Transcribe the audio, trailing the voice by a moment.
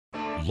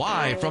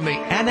Live from the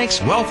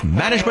Annex Wealth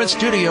Management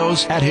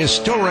Studios at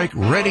historic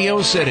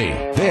Radio City,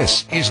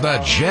 this is the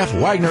Jeff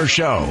Wagner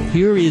Show.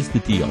 Here is the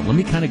deal. Let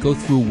me kind of go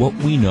through what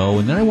we know,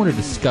 and then I want to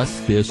discuss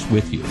this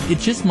with you.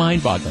 It's just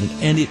mind-boggling,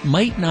 and it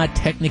might not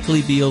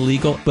technically be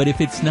illegal, but if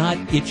it's not,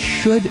 it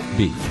should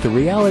be. The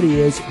reality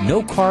is,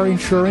 no car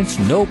insurance,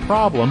 no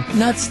problem.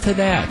 Nuts to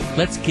that.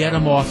 Let's get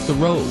them off the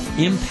road.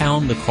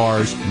 Impound the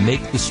cars,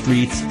 make the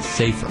streets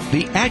safer.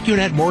 The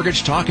AccuNet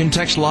Mortgage Talk and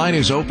Text line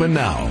is open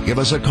now. Give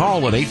us a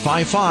call at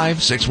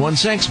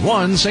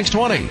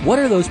 855-616-1620. What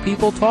are those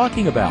people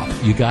talking about?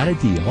 You got a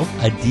deal.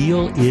 A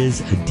deal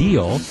is a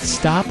deal.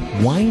 Stop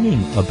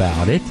whining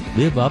about it.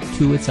 Live up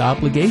to its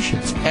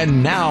obligations.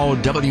 And now,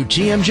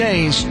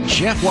 WTMJ's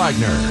Jeff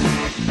Wagner.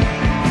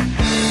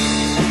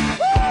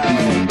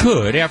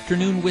 Good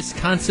afternoon,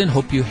 Wisconsin.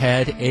 Hope you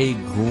had a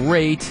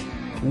great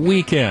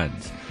weekend.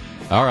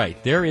 All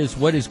right, there is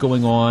what is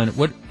going on,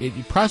 what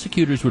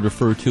prosecutors would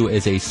refer to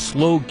as a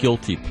slow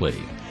guilty plea.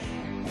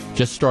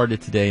 Just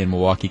started today in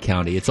Milwaukee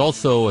County. It's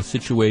also a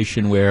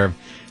situation where,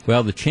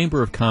 well, the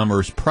Chamber of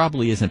Commerce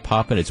probably isn't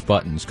popping its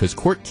buttons because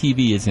Court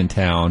TV is in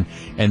town,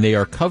 and they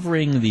are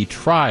covering the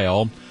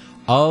trial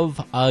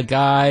of a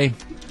guy.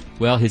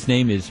 Well, his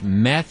name is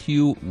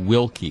Matthew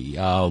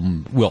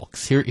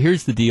Wilks.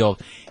 Here's the deal.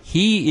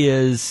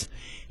 He's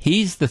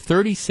the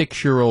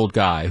 36-year-old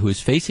guy who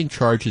is facing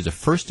charges of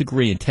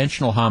first-degree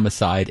intentional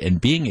homicide and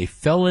being a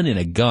felon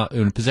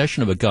in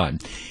possession of a gun.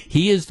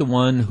 He is the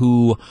one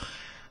who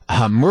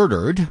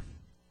murdered,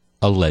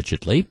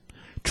 allegedly,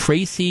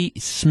 Tracy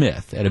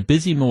Smith at a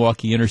busy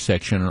Milwaukee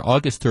intersection on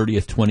August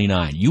 30th,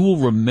 29. You will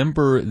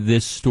remember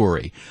this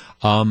story.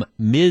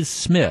 Ms.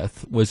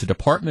 Smith was a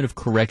Department of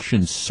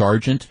Corrections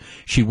sergeant.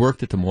 She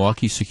worked at the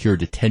Milwaukee Secure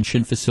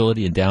Detention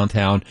Facility in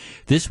downtown.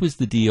 This was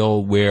the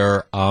deal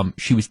where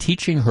she was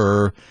teaching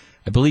her,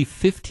 I believe,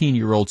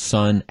 15-year-old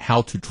son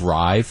how to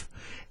drive.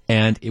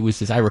 And it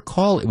was, as I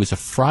recall, it was a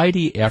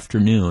Friday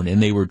afternoon,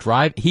 and they were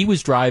he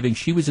was driving,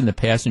 she was in the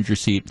passenger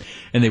seat,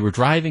 and they were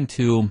driving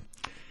to,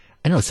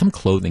 I don't know, some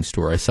clothing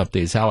store or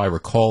something is how I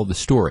recall the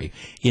story.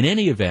 In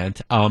any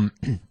event, the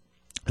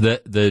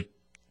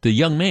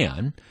young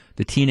man,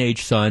 the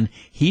teenage son,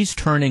 he's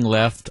turning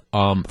left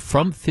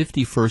from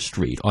 51st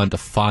Street onto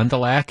Fond du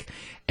Lac,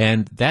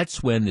 and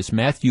that's when this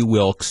Matthew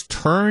Wilks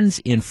turns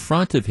in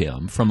front of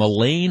him from a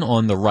lane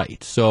on the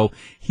right. So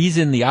he's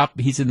in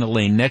the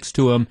lane next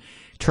to him,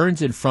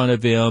 turns in front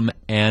of him,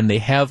 and they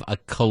have a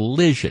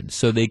collision.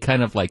 So they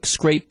kind of like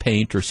scrape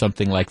paint or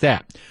something like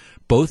that.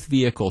 Both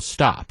vehicles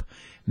stop.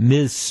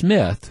 Ms.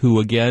 Smith, who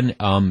again,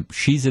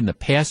 she's in the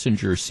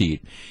passenger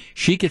seat,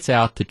 she gets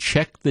out to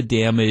check the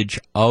damage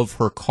of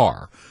her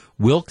car.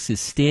 Wilks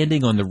is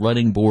standing on the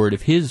running board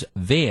of his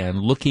van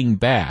looking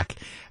back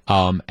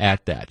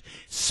at that.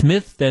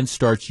 Smith then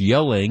starts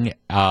yelling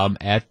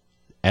at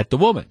the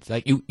woman. It's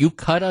like, you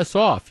cut us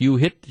off. You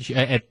hit...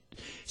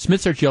 Smith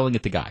starts yelling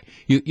at the guy.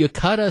 You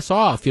cut us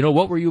off. You know,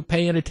 what were you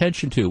paying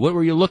attention to? What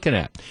were you looking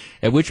at?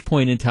 At which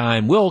point in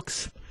time,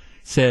 Wilks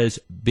says,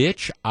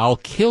 "Bitch, I'll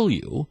kill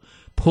you,"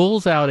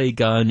 pulls out a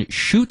gun,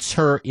 shoots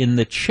her in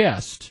the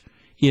chest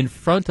in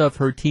front of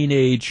her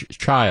teenage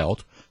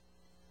child,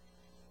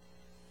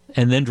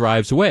 and then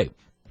drives away.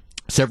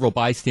 Several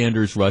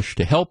bystanders rushed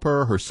to help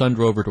her. Her son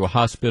drove her to a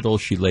hospital.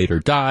 She later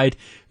died.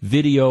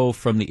 Video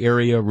from the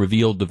area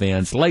revealed the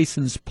van's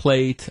license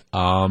plate.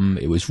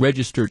 It was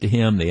registered to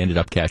him. They ended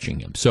up catching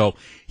him. So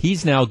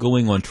he's now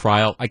going on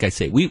trial. Like I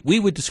say, we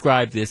would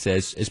describe this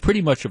as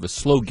pretty much of a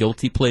slow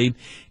guilty plea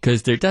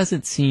because there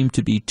doesn't seem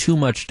to be too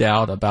much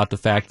doubt about the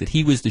fact that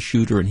he was the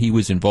shooter and he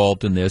was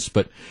involved in this.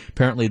 But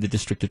apparently the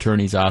district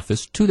attorney's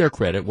office, to their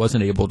credit,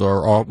 wasn't able to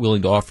or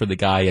willing to offer the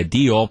guy a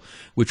deal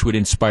which would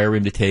inspire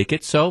him to take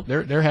it. So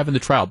they're having the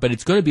trial. But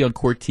it's going to be on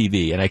Court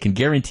TV, and I can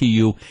guarantee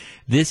you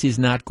this is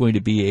not going to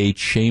be a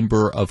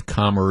Chamber of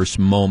Commerce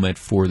moment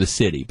for the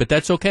city. But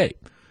that's okay.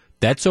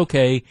 That's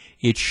okay.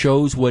 It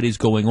shows what is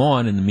going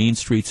on in the mean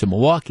streets of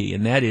Milwaukee,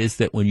 and that is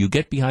that when you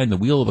get behind the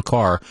wheel of a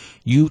car,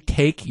 you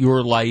take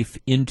your life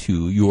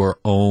into your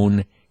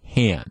own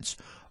hands.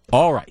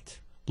 All right.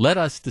 Let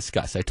us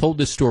discuss. I told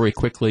this story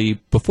quickly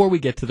before we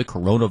get to the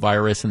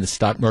coronavirus and the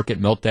stock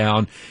market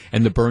meltdown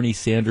and the Bernie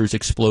Sanders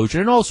explosion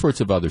and all sorts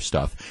of other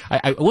stuff.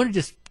 I want to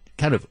just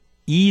kind of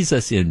ease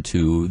us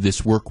into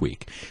this work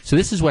week. So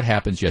this is what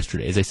happens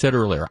yesterday. As I said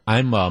earlier,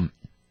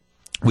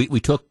 we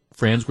took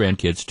Fran's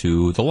grandkids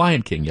to The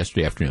Lion King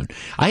yesterday afternoon.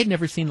 I had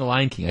never seen The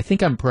Lion King. I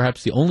think I'm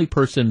perhaps the only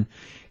person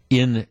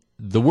in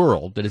the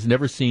world that has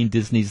never seen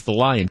Disney's The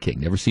Lion King,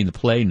 never seen the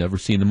play, never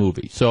seen the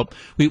movie. So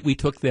we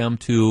took them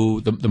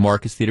to the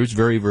Marcus Theater. It was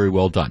very, very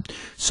well done.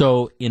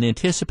 So in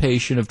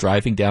anticipation of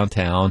driving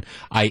downtown,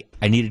 I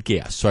needed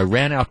gas. So I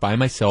ran out by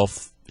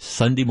myself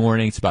Sunday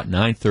morning. It's about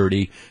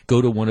 9:30.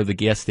 Go to one of the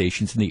gas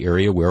stations in the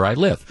area where I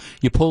live.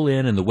 You pull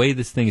in, and the way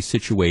this thing is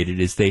situated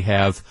is they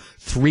have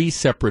 3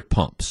 separate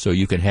pumps. So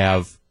you can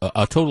have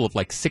a total of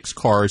like 6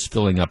 cars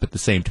filling up at the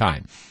same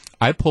time.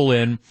 I pull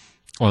in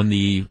on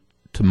the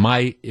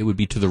it would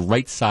be to the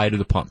right side of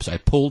the pumps. I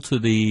pull to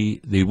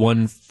the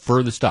one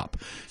furthest up.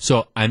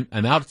 So I'm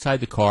outside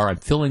the car. I'm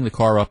filling the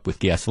car up with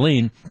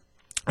gasoline,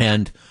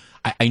 and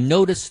I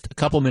noticed a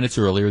couple minutes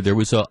earlier there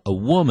was a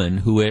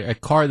woman a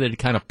car that had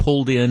kind of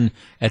pulled in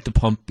at the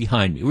pump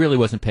behind me. Really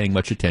wasn't paying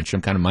much attention.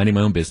 I'm kind of minding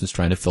my own business,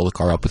 trying to fill the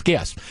car up with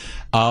gas.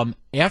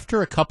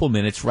 After a couple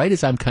minutes, right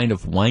as I'm kind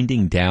of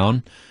winding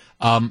down,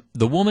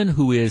 the woman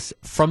who is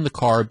from the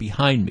car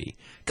behind me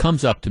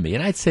comes up to me,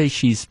 and I'd say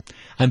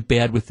I'm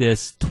bad with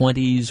this,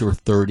 20s or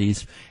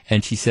 30s,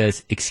 and she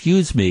says,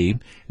 "Excuse me,"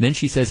 and then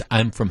she says,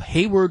 "I'm from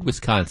Hayward,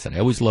 Wisconsin." I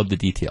always love the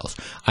details.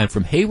 "I'm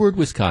from Hayward,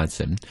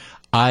 Wisconsin.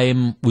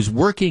 I was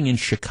working in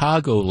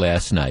Chicago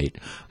last night.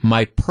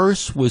 My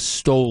purse was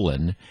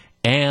stolen,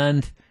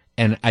 and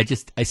I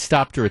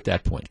stopped her at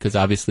that point because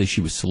obviously she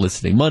was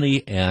soliciting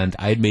money, and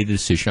I had made the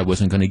decision I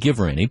wasn't going to give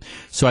her any.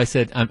 So I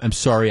said, I'm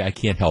sorry, I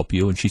can't help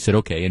you." And she said,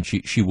 "Okay," and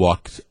she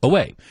walked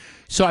away.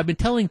 So I've been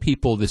telling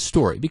people this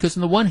story because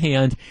on the one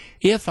hand,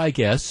 if I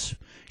guess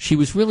she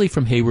was really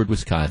from Hayward,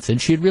 Wisconsin,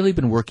 she had really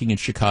been working in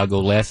Chicago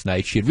last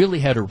night, she had really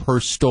had her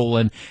purse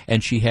stolen,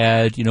 and she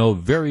had,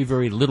 very,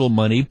 very little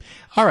money.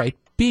 All right,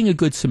 being a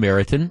good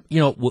Samaritan,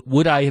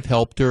 would I have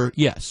helped her?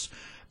 Yes.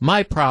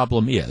 My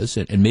problem is,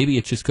 and maybe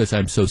it's just because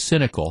I'm so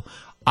cynical,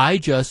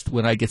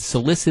 when I get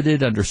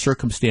solicited under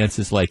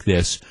circumstances like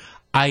this,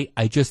 I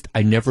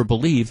never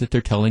believe that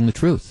they're telling the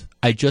truth.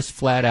 I just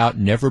flat out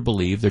never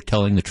believe they're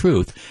telling the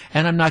truth.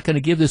 And I'm not going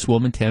to give this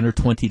woman $10 or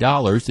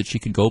 $20 that she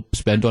can go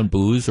spend on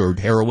booze or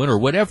heroin or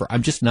whatever.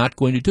 I'm just not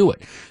going to do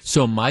it.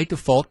 So my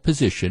default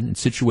position in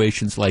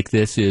situations like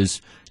this is,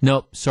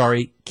 no,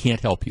 sorry,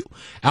 can't help you.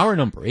 Our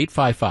number,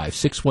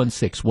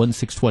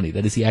 855-616-1620.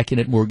 That is the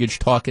Acunet Mortgage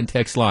talk and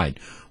text line.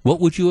 What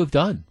would you have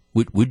done?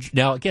 Would you,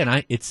 now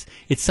again? It's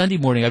Sunday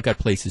morning. I've got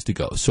places to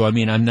go, so I'm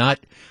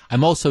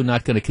also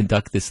not going to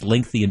conduct this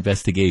lengthy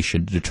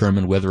investigation to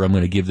determine whether I'm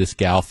going to give this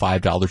gal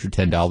 $5 or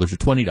 $10 or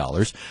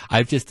 $20.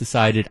 I've just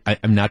decided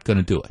I'm not going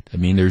to do it. I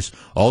mean, there's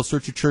all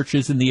sorts of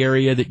churches in the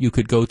area that you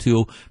could go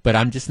to, but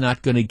I'm just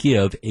not going to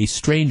give a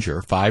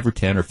stranger $5 or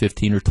 $10 or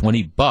 $15 or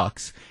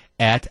 $20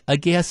 at a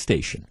gas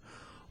station.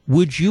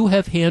 Would you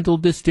have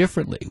handled this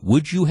differently?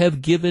 Would you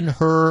have given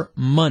her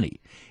money?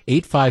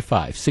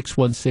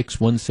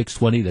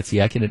 855-616-1620. That's the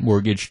Acunet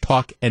Mortgage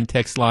talk and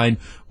text line.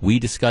 We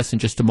discuss in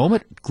just a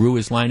moment. Gru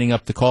is lining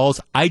up the calls.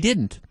 I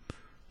didn't.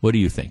 What do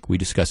you think? We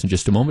discuss in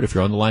just a moment. If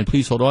you're on the line,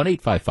 please hold on.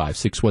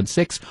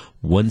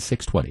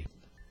 855-616-1620.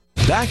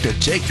 Back to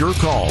take your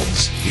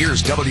calls.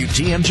 Here's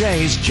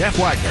WTMJ's Jeff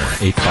Wagner.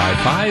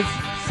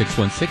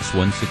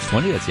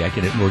 855-616-1620. That's the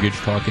Acunet Mortgage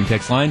talk and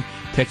text line.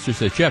 Texter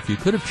says, Jeff, you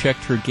could have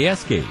checked her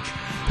gas gauge.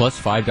 Plus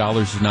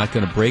 $5 is not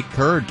going to break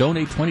her.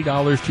 Donate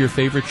 $20 to your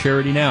favorite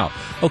charity now.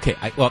 Okay,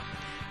 I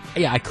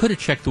could have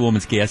checked the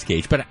woman's gas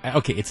gauge, but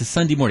okay, it's a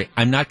Sunday morning.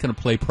 I'm not going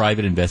to play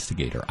private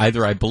investigator.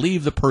 Either I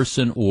believe the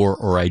person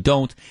or I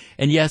don't.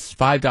 And yes,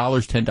 $5,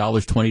 $10,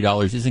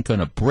 $20 isn't going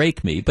to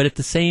break me, but at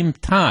the same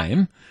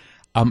time,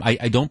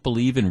 I don't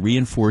believe in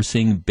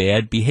reinforcing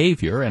bad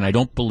behavior, and I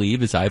don't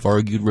believe, as I've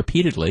argued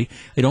repeatedly,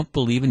 I don't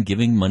believe in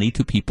giving money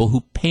to people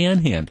who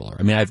panhandle.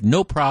 I mean, I have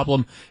no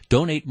problem.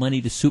 Donate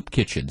money to soup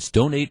kitchens.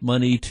 Donate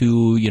money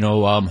to,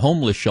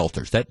 homeless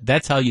shelters.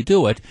 That's how you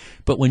do it.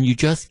 But when you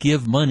just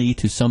give money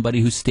to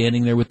somebody who's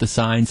standing there with the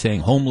sign saying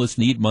homeless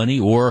need money,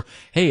 or,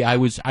 hey, I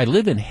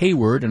live in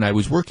Hayward and I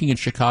was working in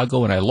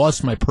Chicago and I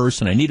lost my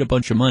purse and I need a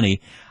bunch of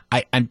money,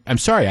 I'm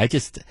sorry.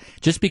 Just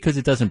because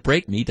it doesn't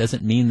break me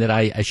doesn't mean that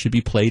I should be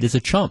played as a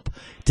chump.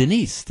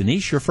 Denise,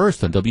 you're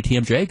first on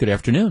WTMJ. Good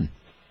afternoon.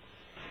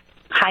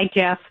 Hi,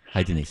 Jeff.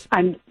 Hi, Denise.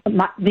 The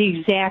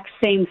exact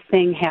same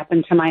thing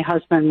happened to my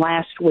husband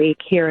last week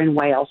here in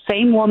Wales.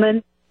 Same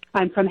woman.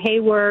 I'm from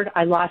Hayward.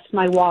 I lost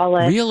my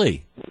wallet.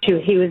 Really?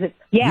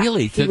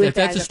 Really? So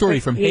that's a story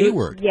from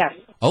Hayward. Yes.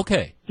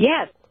 Okay.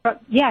 Yes.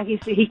 Yeah.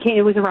 He came.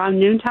 It was around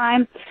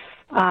noontime.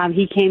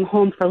 He came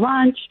home for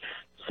lunch.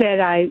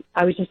 Said, I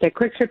was just at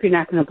Quick Trip. You're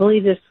not going to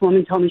believe this.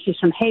 Woman told me she's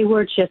from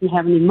Hayward. She doesn't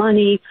have any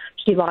money.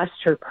 She lost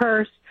her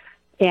purse.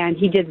 And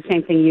he did the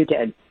same thing you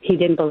did. He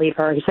didn't believe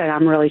her. He said,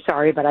 I'm really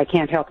sorry, but I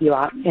can't help you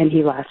out. And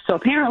he left. So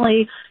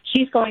apparently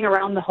she's going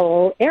around the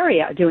whole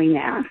area doing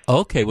that.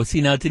 Okay. Well, see,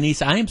 now,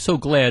 Denise, I am so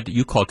glad that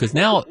you called, because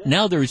now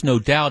there is no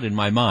doubt in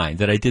my mind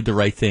that I did the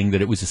right thing,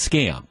 that it was a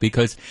scam.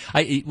 Because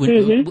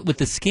with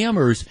the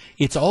scammers,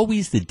 it's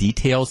always the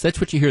details. That's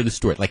what you hear the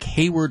story, like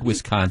Hayward,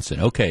 Wisconsin.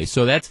 Okay,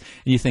 so and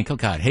you think, oh,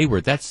 God,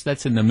 Hayward,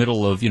 that's in the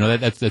middle of,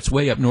 that's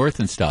way up north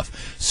and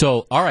stuff.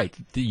 So, all right,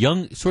 the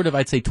young, sort of,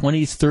 I'd say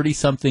 20s,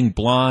 30-something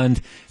blonde.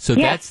 So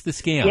that's the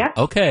scam. Yeah.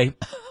 Okay.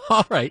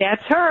 All right.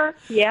 That's her.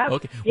 Yeah.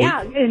 Okay.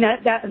 Yeah. And in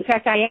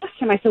fact, I asked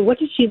him, I said, what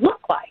did she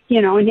look like?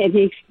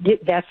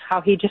 That's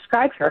how he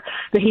described her.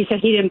 But he said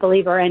he didn't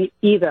believe her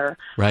either.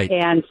 Right.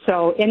 And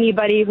so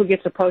anybody who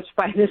gets approached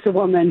by this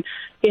woman,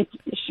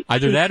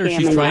 either that or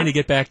she's trying to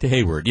get back to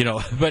Hayward,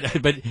 but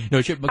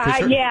no,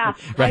 yeah.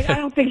 Right. I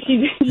don't think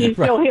she's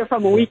still here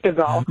from a week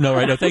ago. No,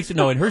 right. No, thanks.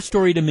 No, and her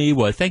story to me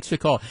was, thanks for the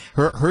call.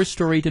 Her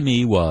story to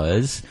me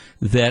was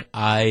that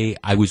I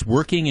was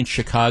working in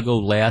Chicago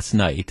last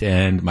night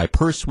and my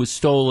purse was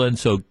stolen,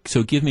 so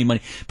give me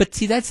money. But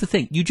see, that's the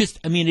thing.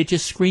 It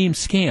just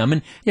screams scam.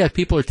 And yeah,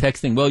 people are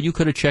texting, well, you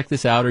could have checked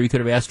this out, or you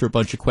could have asked her a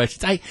bunch of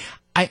questions.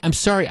 I'm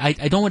sorry, I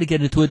don't want to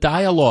get into a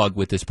dialogue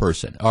with this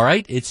person, all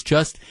right? It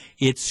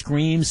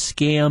screams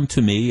scam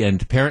to me,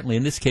 and apparently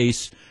in this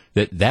case,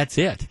 that's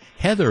it.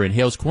 Heather in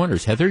Hales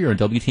Corners. Heather, you're on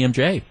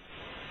WTMJ.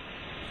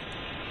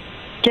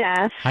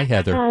 Jeff. Hi,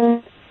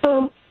 Heather.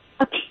 So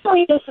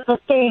apparently this is a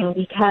thing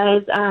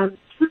because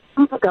 2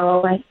 months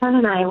ago, my son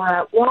and I were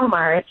at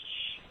Walmart.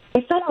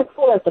 My son was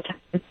 4 at the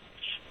time,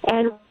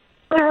 and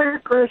we got our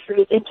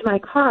groceries into my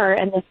car,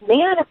 and this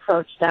man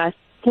approached us.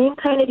 Same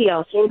kind of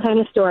deal, same kind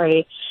of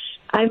story.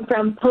 I'm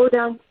from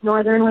Podunk,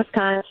 northern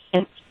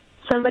Wisconsin.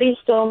 Somebody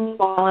stole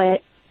my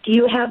wallet. Do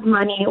you have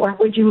money, or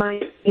would you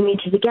mind taking me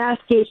to the gas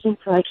station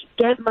so I could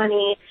get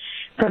money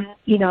from,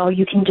 you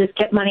can just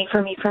get money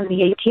for me from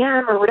the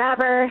ATM or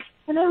whatever?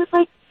 And I was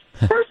like,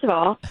 first of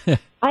all,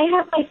 I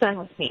have my son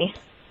with me.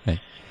 Hey.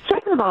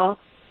 Second of all,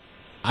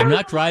 I'm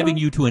not driving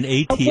you to an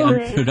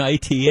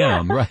ATM,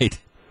 yeah. Right?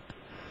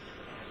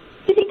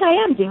 I think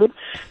I am, dude.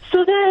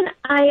 So then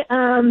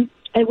I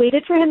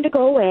waited for him to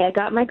go away. I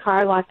got in my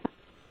car, locked.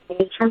 I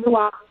was trying to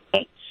walk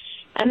away,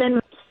 and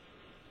then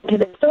to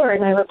the store,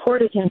 and I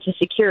reported him to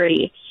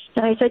security.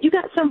 And I said, you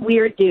got some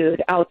weird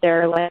dude out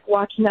there, like,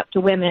 walking up to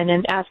women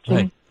and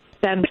asking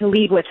them to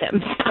leave with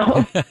him.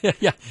 So.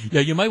 yeah,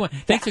 you might want.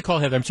 Thanks for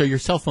calling, Heather. I'm sorry, your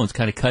cell phone's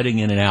kind of cutting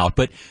in and out,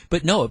 but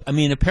no, I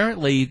mean,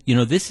 apparently,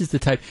 this is the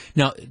type.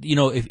 Now,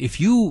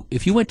 if you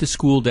went to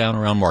school down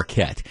around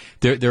Marquette,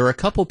 there are a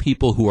couple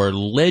people who are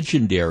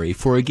legendary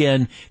for,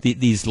 again,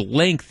 these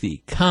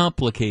lengthy,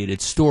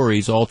 complicated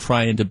stories, all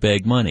trying to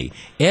beg money.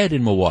 Ed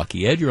in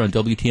Milwaukee. Ed, you're on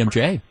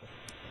WTMJ.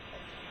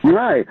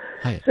 Right.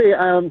 Hi. See,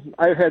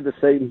 I've had the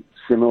same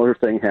similar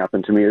thing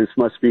happen to me. This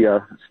must be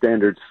a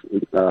standard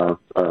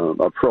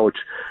approach.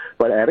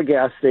 But at a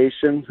gas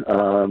station,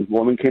 a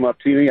woman came up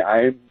to me.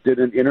 I did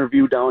an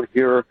interview down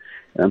here.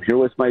 I'm here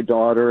with my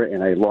daughter,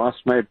 and I lost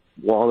my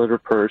wallet or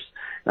purse.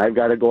 I've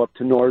got to go up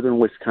to northern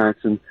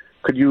Wisconsin.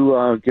 Could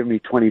you give me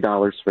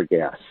 $20 for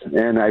gas?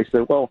 And I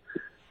said, well,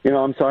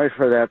 I'm sorry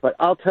for that, but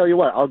I'll tell you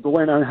what, I'll go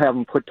in and have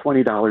them put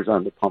 $20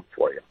 on the pump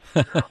for you.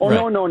 Oh,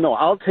 Right. No,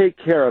 I'll take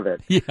care of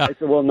it. Yeah. I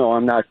said, well, no,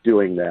 I'm not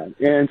doing that.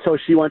 And so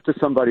she went to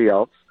somebody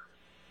else.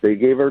 They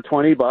gave her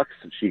 $20.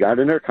 She got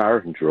in her car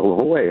and drove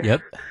away.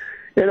 Yep.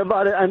 And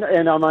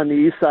I'm on the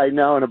east side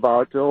now, and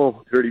about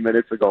 30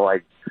 minutes ago,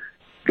 I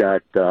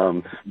got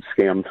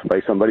scammed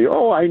by somebody.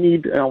 Oh, I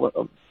need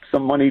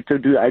some money to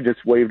do. I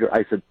just waved her.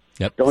 I said,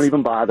 Yep. Don't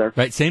even bother.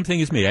 Right, same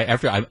thing as me.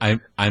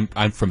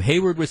 I'm from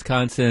Hayward,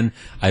 Wisconsin.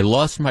 I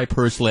lost my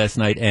purse last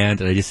night,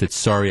 and I just said,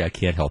 sorry, I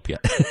can't help you.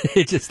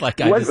 It's just like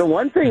The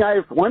one thing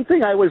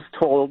I was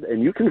told,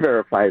 and you can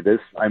verify this.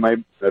 I might,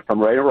 if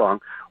I'm right or wrong.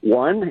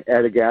 One,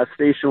 at a gas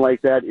station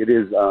like that, it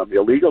is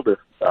illegal to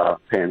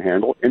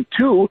panhandle, and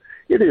 2,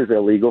 it is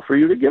illegal for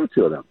you to give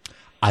to them.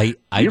 I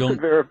you don't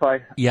can verify.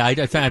 Yeah,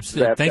 thanks for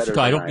the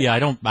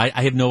call.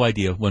 I have no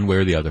idea one way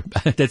or the other.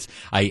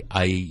 I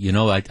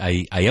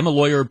am a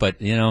lawyer, but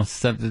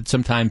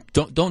sometimes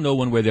don't know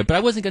one way or the other. But I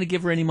wasn't going to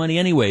give her any money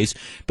anyways.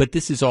 But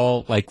this is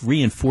all like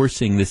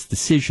reinforcing this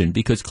decision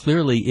because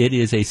clearly it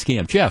is a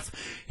scam. Jeff,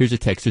 here's a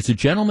text. There's a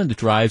gentleman that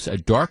drives a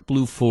dark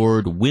blue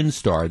Ford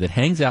Windstar that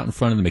hangs out in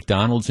front of the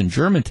McDonald's in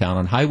Germantown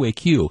on Highway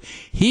Q.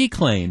 He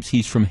claims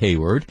he's from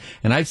Hayward,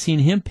 and I've seen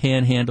him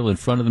panhandle in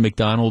front of the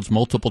McDonald's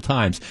multiple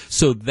times.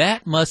 So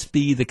that must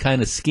be the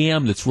kind of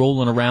scam that's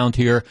rolling around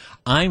here.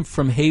 I'm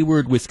from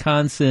Hayward,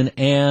 Wisconsin,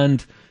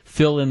 and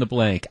fill in the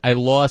blank. I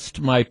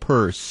lost my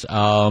purse.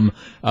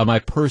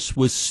 My purse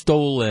was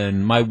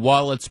stolen. My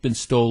wallet's been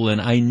stolen.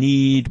 I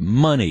need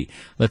money.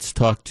 Let's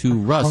talk to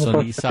Russ on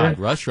the east side.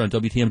 Russ, you're on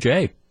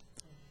WTMJ.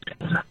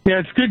 Yeah,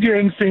 it's good your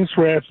instincts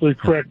were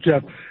absolutely correct,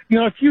 Jeff.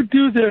 If you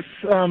do this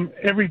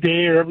every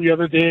day or every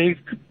other day,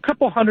 a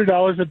couple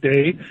 $100 a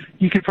day,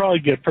 you could probably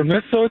get from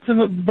this. So it's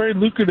a very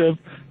lucrative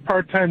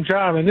part-time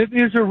job, and it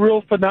is a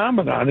real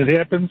phenomenon. It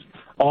happens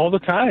all the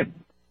time.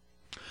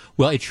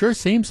 Well, it sure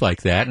seems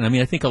like that, and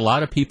I think a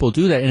lot of people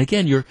do that. And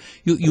again, you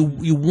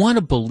want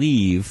to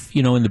believe,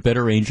 in the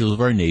better angels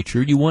of our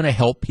nature. You want to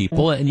help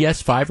people, and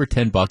yes, $5 or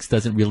 $10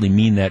 doesn't really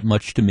mean that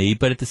much to me.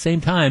 But at the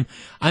same time,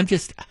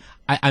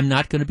 I'm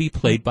not going to be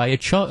played by a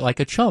chump.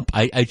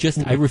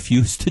 I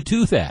refuse to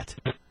do that.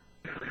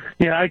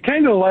 Yeah, I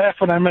kind of laugh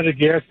when I'm at a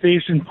gas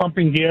station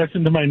pumping gas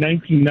into my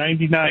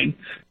 1999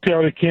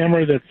 Toyota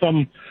Camry that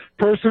some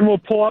person will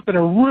pull up in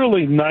a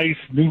really nice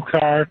new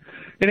car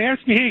and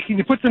ask me, hey, can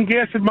you put some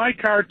gas in my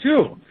car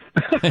too?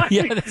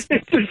 Yeah, it's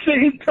the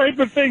same type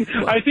of thing.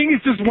 I think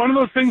it's just one of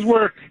those things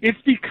where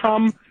it's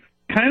become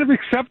kind of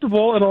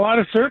acceptable in a lot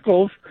of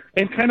circles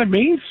and kind of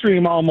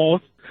mainstream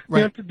almost. Right.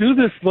 You have to do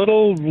this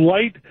little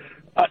light,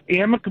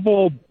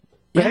 amicable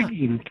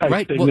begging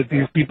type thing that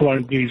these people are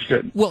engaged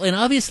in. Well, and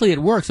obviously it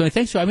works.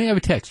 Thanks for. I have a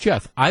text,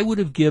 Jeff. I would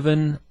have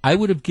given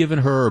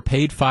her or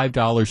paid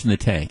 $5 in the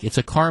tank. It's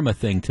a karma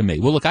thing to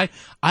me. Well, look,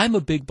 I'm a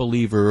big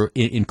believer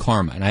in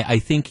karma, and I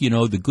think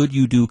the good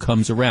you do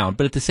comes around.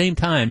 But at the same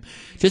time,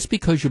 just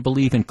because you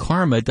believe in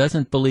karma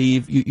doesn't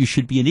believe you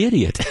should be an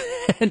idiot.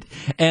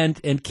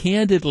 and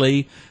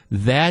candidly,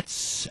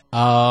 that's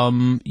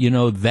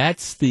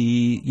that's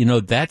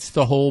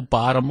the whole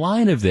bottom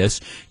line of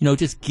this.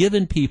 Just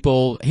giving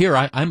people here.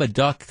 I'm a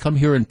duck. Come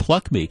here and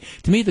pluck me.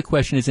 To me, the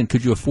question isn't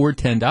could you afford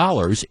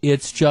 $10.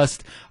 It's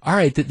just all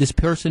right. That this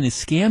person is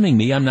scamming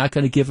me. I'm not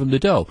going to give him the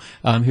dough.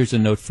 Here's a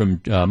note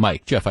from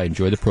Mike. Jeff, I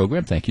enjoy the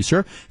program. Thank you,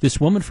 sir. This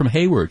woman from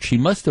Hayward, she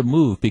must have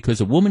moved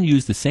because a woman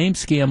used the same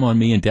scam on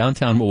me in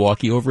downtown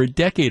Milwaukee over a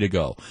decade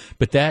ago.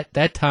 But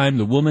that time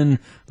the woman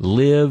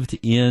lived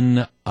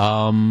in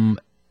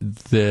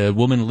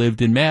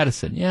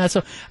Madison. Yeah,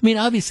 so I mean,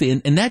 obviously,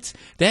 and that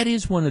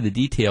is one of the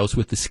details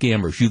with the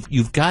scammers.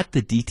 You've got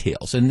the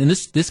details, and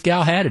this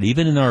gal had it.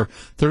 Even in our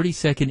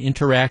 30-second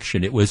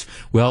interaction, it was,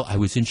 well, I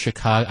was in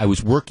Chicago. I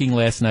was working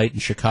last night in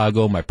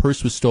Chicago. My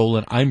purse was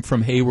stolen. I'm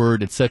from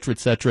Hayward, et cetera, et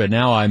cetera. And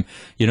now I'm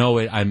in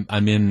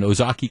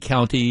Ozaukee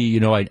County.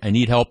 I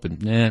need help.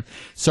 And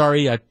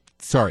sorry.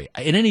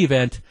 In any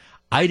event,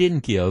 I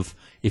didn't give.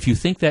 If you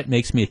think that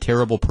makes me a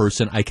terrible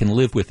person, I can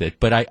live with it.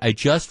 But I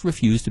just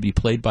refuse to be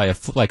played by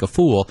like a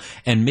fool.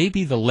 And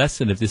maybe the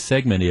lesson of this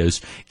segment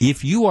is,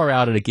 if you are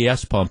out at a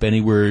gas pump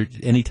anywhere,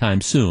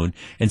 anytime soon,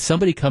 and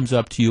somebody comes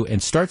up to you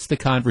and starts the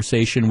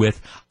conversation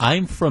with,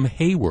 I'm from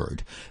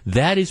Hayward,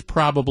 that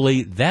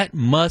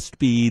must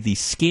be the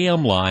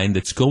scam line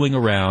that's going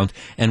around.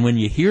 And when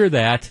you hear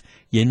that,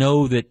 you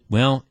know that,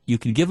 well, you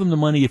can give them the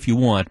money if you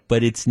want,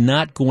 but it's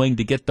not going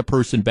to get the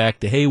person back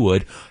to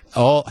Hayward.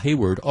 All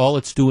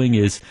it's doing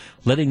is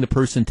letting the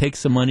person take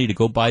some money to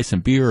go buy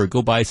some beer or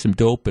go buy some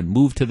dope and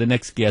move to the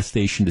next gas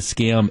station to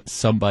scam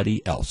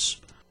somebody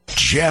else.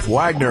 Jeff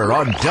Wagner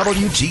on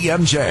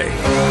WTMJ.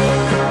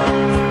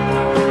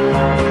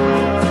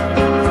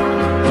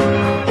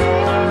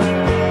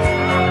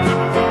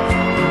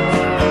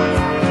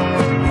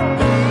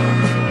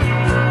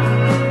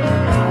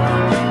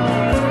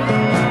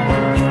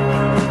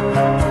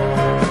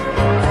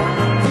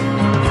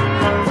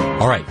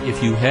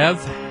 If you have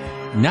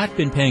not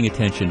been paying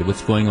attention to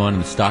what's going on in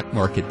the stock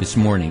market this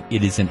morning,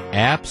 it is an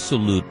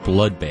absolute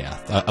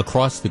bloodbath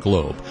across the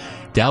globe.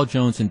 Dow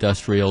Jones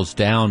Industrials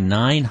down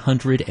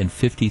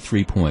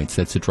 953 points.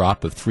 That's a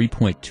drop of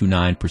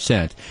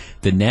 3.29%.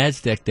 The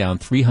NASDAQ down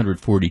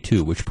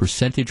 342, which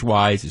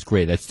percentage-wise is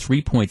great. That's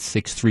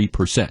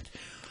 3.63%.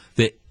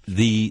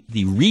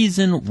 The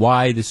reason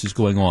why this is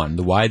going on,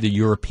 why the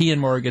European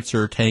markets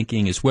are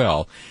tanking as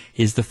well,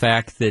 is the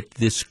fact that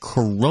this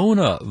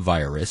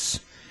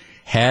coronavirus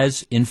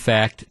has, in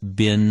fact,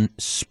 been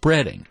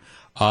spreading.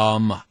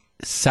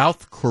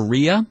 South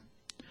Korea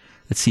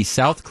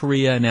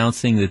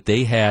announcing that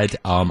they had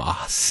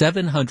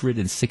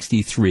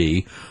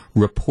 763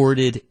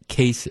 reported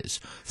cases.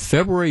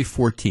 February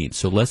 14th,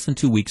 so less than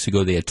 2 weeks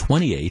ago, they had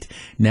 28.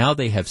 Now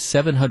they have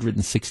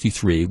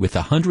 763 with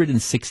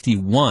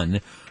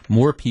 161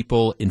 more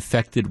people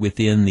infected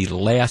within the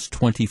last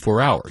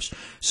 24 hours.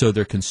 So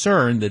they're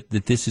concerned that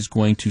this is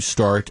going to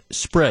start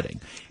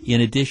spreading.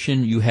 In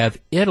addition, you have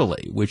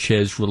Italy, which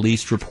has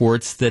released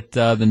reports that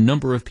the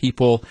number of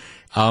people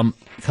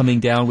coming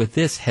down with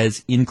this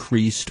has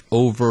increased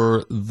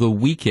over the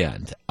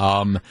weekend.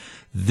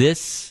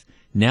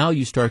 Now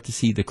you start to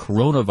see the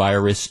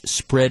coronavirus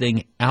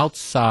spreading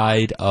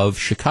outside of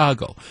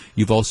Chicago.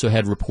 You've also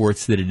had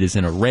reports that it is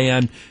in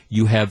Iran.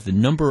 You have the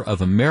number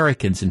of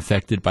Americans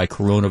infected by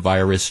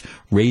coronavirus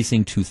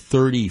raising to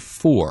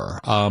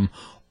 34.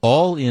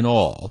 All in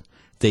all,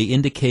 they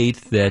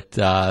indicate that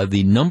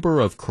the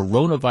number of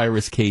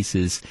coronavirus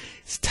cases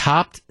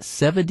topped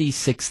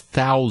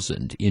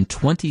 76,000 in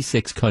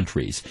 26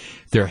 countries.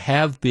 There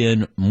have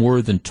been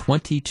more than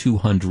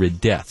 2,200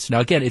 deaths.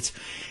 Now, again, it's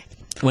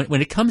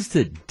when it comes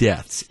to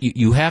deaths,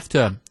 you have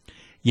to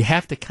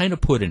kind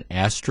of put an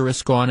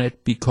asterisk on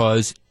it,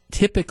 because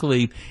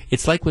typically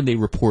it's like when they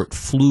report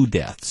flu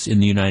deaths in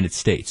the United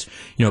States.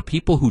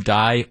 People who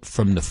die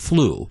from the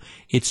flu,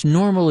 it's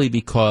normally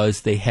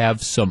because they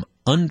have some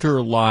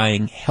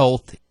underlying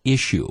health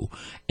issue,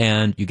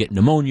 and you get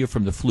pneumonia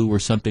from the flu or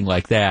something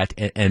like that,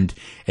 and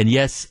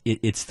yes,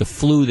 it's the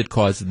flu that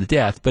causes the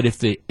death. But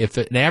if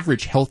an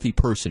average healthy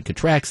person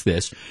contracts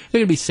this, they're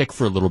going to be sick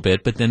for a little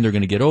bit, but then they're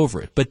going to get over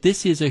it. But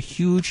this is a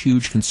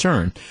huge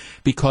concern,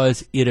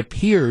 because it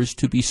appears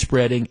to be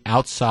spreading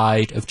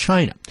outside of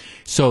China.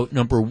 So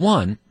number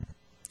one,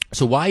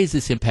 why is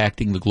this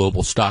impacting the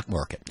global stock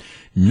market?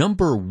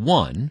 Number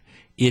one,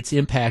 it's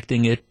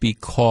impacting it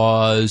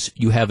because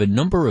you have a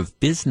number of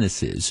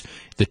businesses,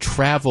 the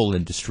travel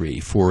industry,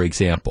 for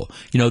example,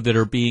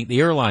 the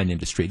airline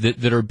industry,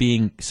 that are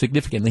being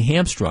significantly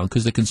hamstrung,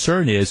 because the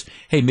concern is,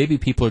 hey, maybe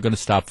people are going to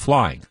stop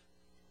flying.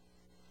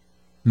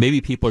 Maybe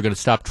people are going to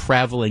stop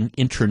traveling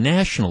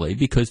internationally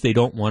because they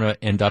don't want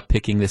to end up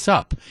picking this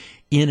up.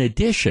 In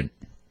addition,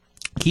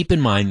 keep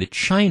in mind that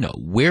China,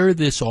 where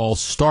this all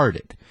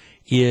started,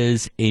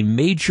 is a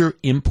major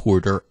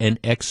importer and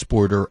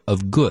exporter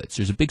of goods.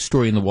 There's a big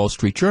story in the Wall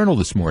Street Journal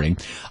this morning.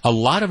 A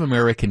lot of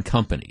American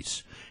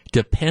companies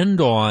depend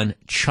on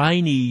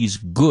Chinese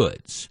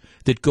goods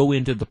that go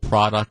into the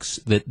products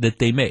that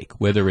they make,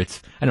 whether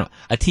it's, I don't know,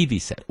 a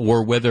TV set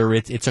or whether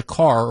it's a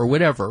car or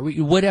whatever.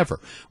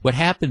 What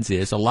happens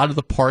is a lot of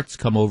the parts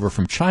come over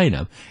from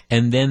China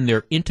and then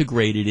they're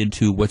integrated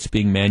into what's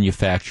being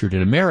manufactured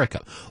in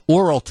America.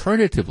 Or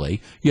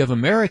alternatively, you have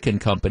American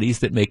companies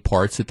that make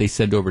parts that they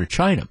send over to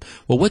China.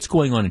 Well, what's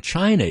going on in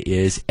China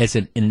is,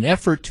 in an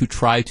effort to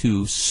try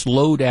to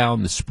slow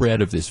down the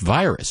spread of this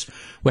virus,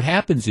 what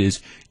happens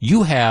is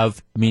you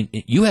have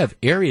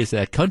areas of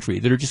that country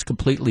that are just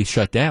completely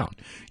shut down.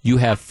 You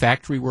have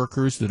factory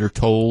workers that are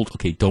told,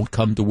 okay, don't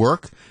come to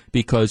work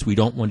because we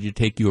don't want you to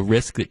take you a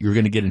risk that you're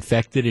going to get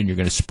infected and you're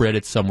going to spread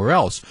it somewhere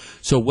else.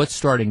 So what's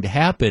starting to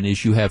happen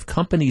is you have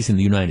companies in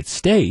the United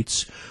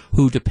States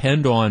who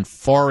depend on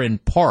foreign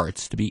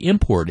parts to be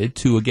imported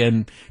to,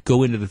 again,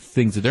 go into the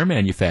things that they're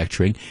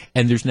manufacturing,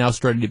 and there's now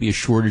starting to be a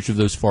shortage of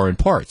those foreign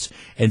parts.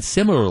 And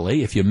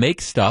similarly, if you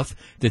make stuff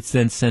that's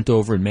then sent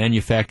over and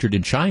manufactured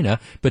in China,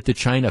 but the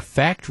China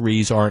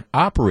factories aren't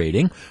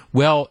operating,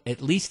 well,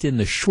 at least in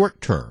the short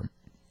term,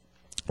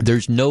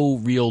 there's no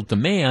real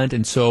demand,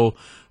 and so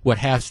what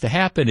has to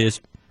happen is,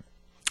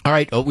 all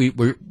right,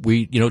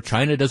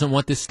 China doesn't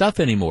want this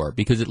stuff anymore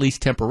because at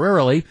least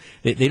temporarily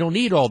they don't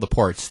need all the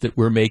parts that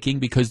we're making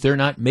because they're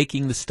not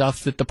making the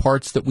stuff that the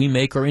parts that we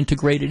make are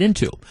integrated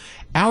into.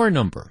 Our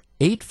number,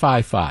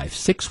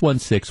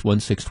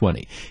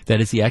 855-616-1620.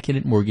 That is the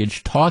Acunet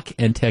Mortgage talk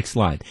and text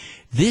line.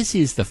 This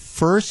is the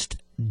first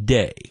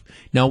day.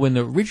 Now, when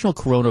the original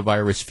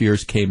coronavirus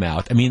fears came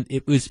out, I mean,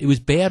 it was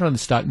bad on the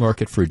stock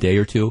market for a day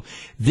or two.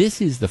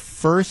 This is the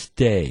first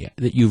day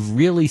that you've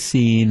really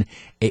seen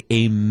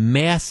a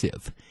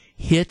massive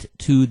hit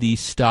to the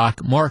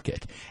stock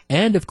market.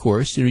 And, of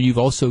course, you've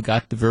also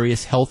got the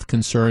various health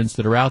concerns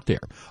that are out there.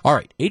 All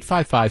right,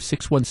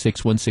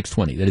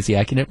 855-616-1620. That is the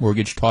Acunet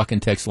Mortgage talk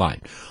and text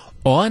line.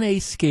 On a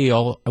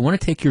scale, I want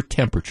to take your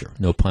temperature,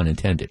 no pun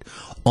intended.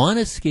 On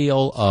a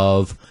scale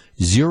of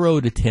 0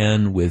 to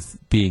 10, with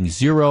being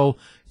 0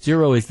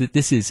 is that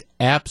this is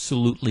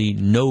absolutely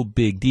no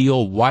big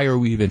deal. Why are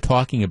we even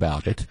talking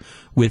about it?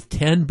 With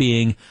 10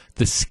 being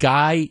the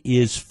sky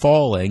is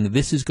falling.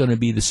 This is going to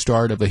be the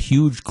start of a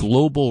huge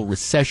global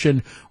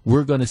recession.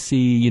 We're going to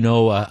see,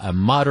 a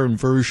modern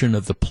version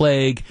of the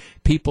plague.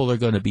 People are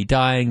going to be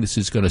dying. This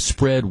is going to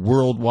spread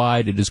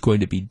worldwide. It is going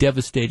to be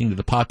devastating to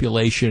the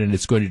population, and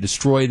it's going to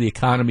destroy the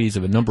economies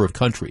of a number of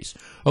countries.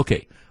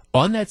 Okay,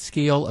 on that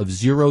scale of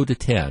 0 to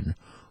 10,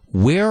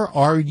 where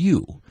are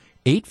you?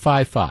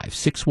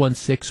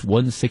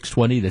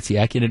 855-616-1620. That's the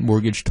Acunet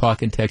Mortgage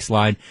talk and text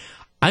line.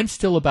 I'm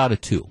still about a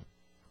 2.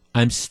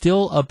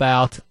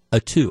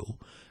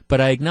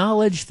 But I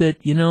acknowledge that,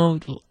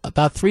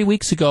 about 3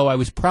 weeks ago I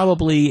was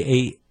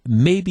probably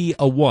maybe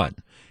a 1.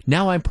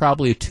 Now I'm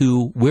probably a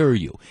 2. Where are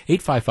you?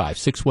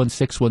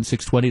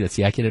 855-616-1620. That's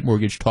the Acunet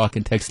Mortgage talk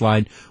and text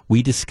line.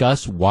 We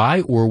discuss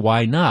why or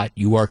why not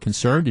you are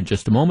concerned. In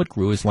just a moment,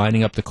 Gru is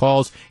lining up the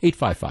calls.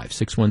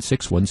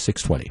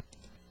 855-616-1620.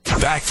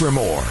 Back for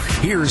more.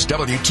 Here's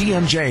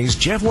WTMJ's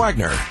Jeff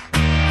Wagner.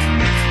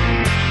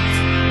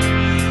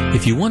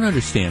 If you want to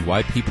understand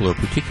why people are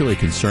particularly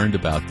concerned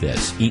about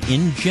this,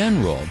 in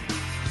general,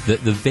 the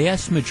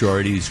vast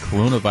majority of these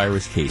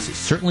coronavirus cases,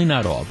 certainly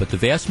not all, but the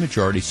vast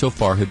majority so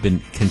far have been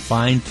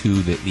confined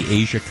to the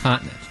Asia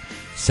continent,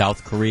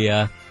 South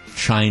Korea,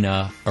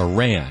 China,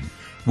 Iran.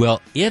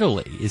 Well,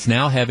 Italy is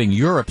now having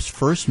Europe's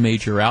first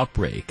major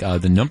outbreak.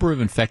 The number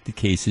of infected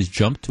cases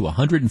jumped to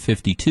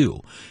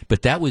 152,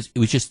 but it was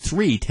just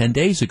 10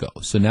 days ago.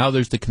 So now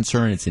there's the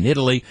concern it's in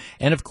Italy.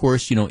 And of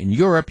course, in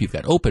Europe, you've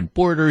got open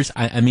borders.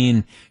 I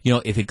mean,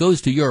 if it goes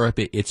to Europe,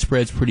 it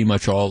spreads pretty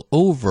much all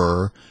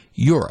over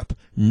Europe.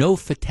 No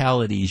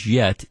fatalities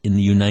yet in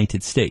the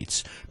United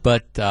States.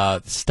 But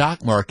the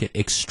stock market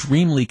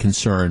extremely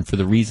concerned for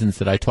the reasons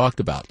that I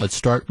talked about. Let's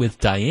start with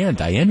Diane.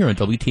 Diane, you're on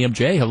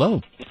WTMJ.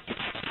 Hello.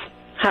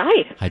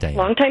 Hi. Hi, Diane.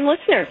 Long-time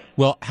listener.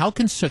 Well,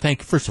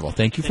 first of all,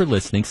 thank you for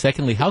listening.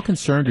 Secondly, how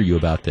concerned are you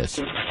about this?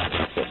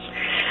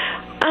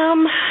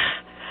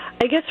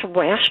 I guess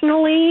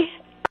rationally,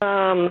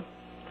 a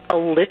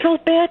little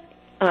bit,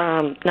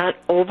 not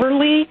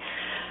overly.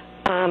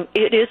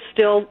 It is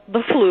still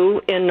the flu,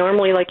 and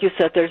normally, like you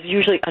said, there's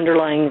usually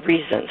underlying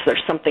reasons.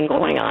 There's something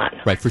going on.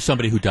 Right, for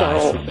somebody who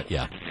dies from it,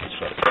 yeah.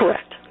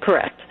 Correct.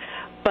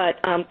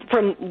 But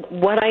from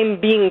what I'm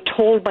being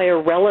told by a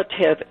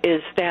relative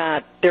is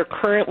that they're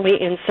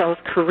currently in South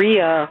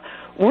Korea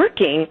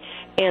working,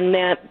 and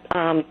that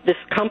this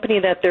company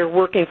that they're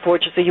working for,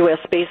 which is a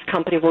U.S.-based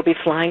company, will be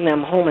flying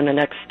them home in the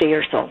next day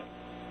or so.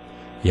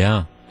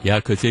 Yeah,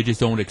 because they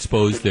just don't want to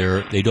expose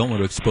their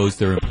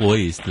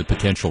employees to the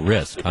potential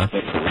risk, huh?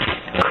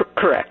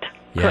 Correct.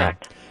 Yeah.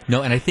 Correct.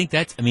 No, and I think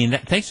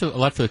thanks a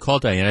lot for the call,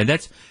 Diane. And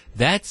that's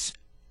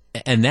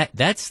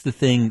the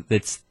thing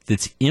that's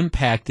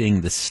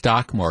impacting the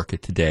stock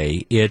market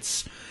today.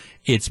 It's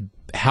It's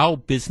how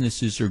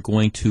businesses are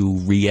going to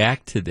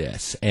react to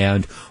this,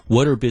 and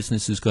what are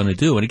businesses going to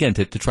do. And again,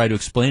 to try to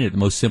explain it in the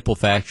most simple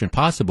fashion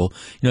possible,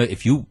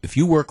 if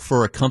you work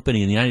for a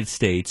company in the United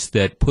States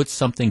that puts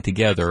something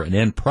together, an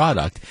end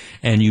product,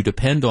 and you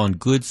depend on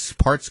goods,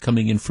 parts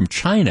coming in from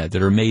China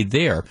that are made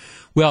there,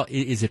 well,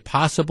 is it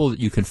possible that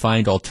you can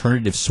find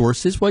alternative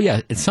sources? Well,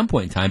 yeah, at some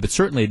point in time, but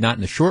certainly not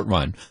in the short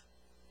run.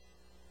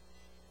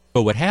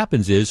 But what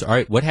happens is, all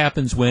right, what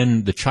happens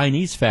when the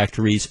Chinese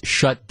factories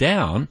shut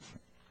down?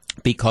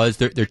 Because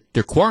they're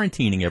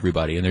quarantining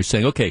everybody, and they're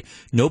saying, okay,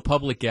 no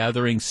public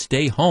gatherings,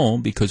 stay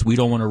home because we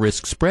don't want to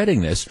risk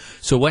spreading this.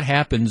 So what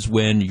happens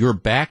when your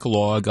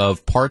backlog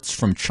of parts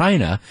from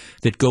China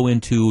that go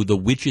into the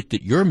widget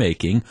that you're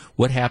making,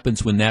 what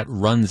happens when that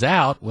runs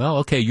out? Well,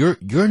 okay, you're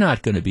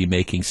not going to be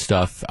making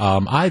stuff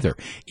either.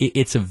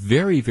 It's a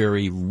very,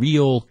 very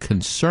real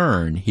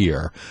concern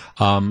here.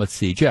 Let's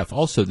see, Jeff,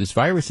 also this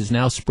virus is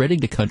now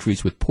spreading to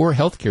countries with poor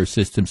healthcare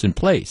systems in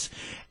place.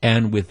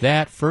 And with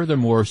that,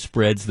 furthermore,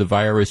 spreads the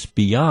virus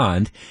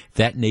beyond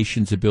that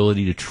nation's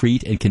ability to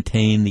treat and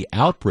contain the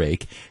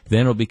outbreak, then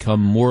it'll become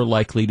more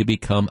likely to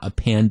become a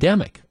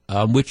pandemic,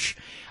 which,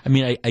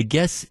 I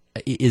guess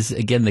is,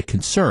 again, the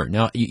concern.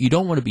 Now, you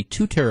don't want to be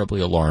too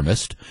terribly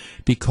alarmist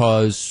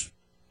because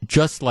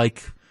just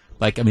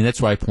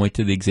that's why I point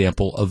to the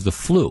example of the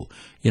flu.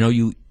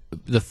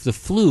 The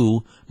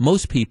flu,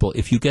 most people,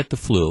 if you get the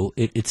flu,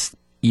 it's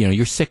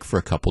you're sick for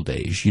a couple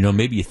days.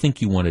 Maybe you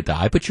think you want to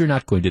die, but you're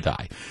not going to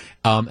die.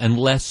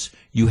 Unless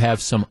you have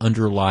some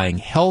underlying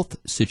health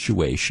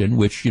situation,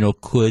 which,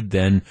 could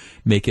then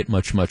make it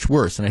much, much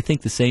worse. And I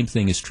think the same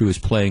thing is true as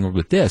playing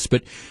with this.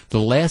 But the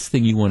last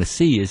thing you want to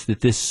see is that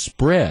this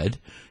spread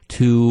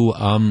to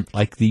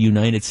the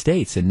United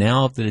States. And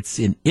now that it's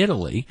in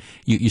Italy,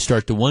 you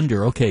start to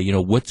wonder, okay,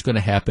 what's going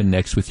to happen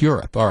next with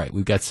Europe? All right,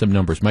 we've got some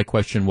numbers. My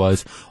question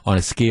was on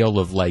a scale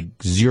of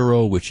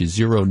 0, which is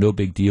 0, no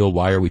big deal.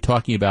 Why are we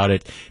talking about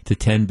it? To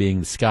 10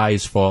 being the sky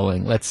is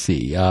falling. Let's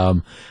see,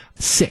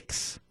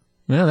 6.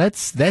 Well,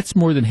 that's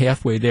more than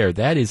halfway there.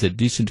 That is a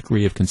decent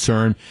degree of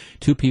concern.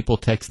 2 people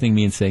texting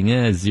me and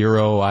saying,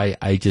 0,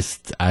 I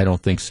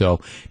don't think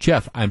so.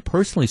 Jeff, I'm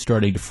personally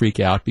starting to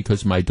freak out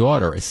because my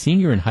daughter, a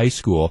senior in high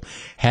school,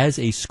 has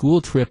a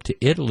school trip to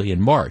Italy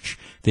in March.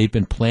 They've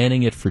been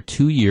planning it for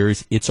 2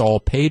 years. It's all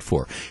paid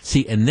for.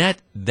 See, and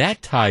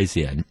that ties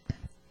in,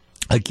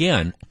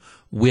 again,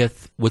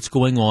 with what's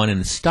going on in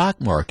the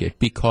stock market,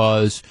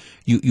 because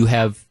you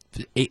have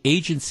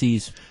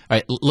agencies. All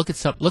right, look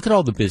at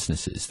all the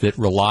businesses that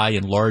rely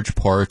in large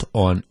part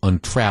on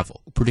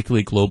travel,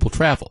 particularly global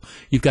travel.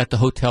 You've got the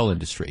hotel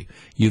industry.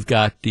 You've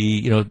got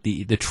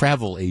the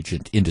travel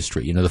agent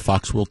industry, the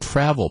Foxworld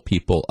Travel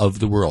people of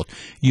the world.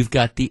 You've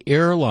got the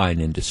airline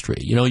industry.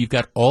 You've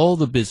got all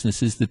the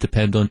businesses that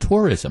depend on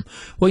tourism.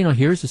 Well,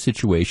 here's a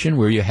situation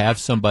where you have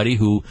somebody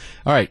who,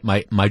 all right,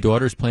 my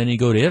daughter's planning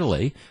to go to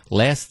Italy.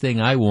 Last thing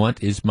I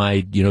want is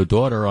my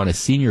daughter on a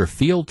senior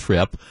field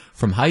trip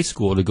from high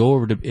school to go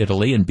over to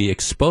Italy and be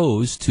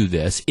exposed to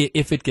this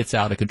if it gets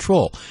out of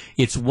control.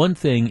 It's one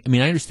thing. I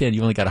understand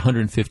you only got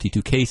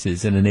 152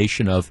 cases in a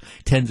nation of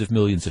tens of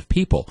millions of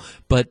people,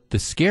 but the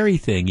scary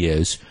thing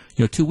is,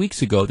 2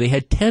 weeks ago they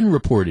had 10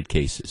 reported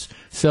cases.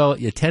 So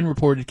 10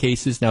 reported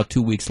cases. Now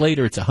 2 weeks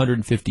later, it's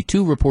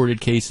 152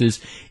 reported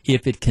cases.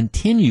 If it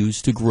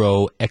continues to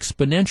grow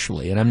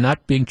exponentially, and I'm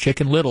not being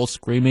Chicken Little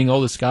screaming, "Oh,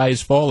 the sky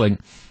is falling,"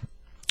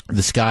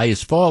 the sky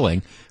is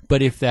falling.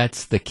 But if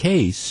that's the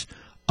case,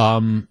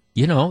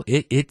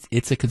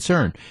 it's a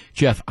concern.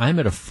 Jeff, I'm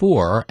at a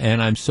 4,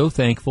 and I'm so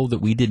thankful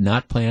that we did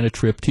not plan a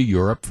trip to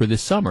Europe for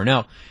this summer.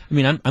 Now,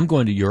 I'm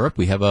going to Europe.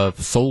 We have a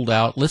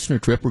sold-out listener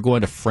trip. We're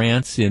going to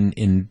France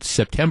in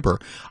September.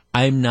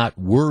 I'm not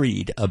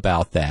worried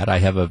about that.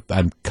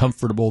 I'm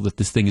comfortable that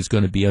this thing is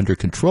going to be under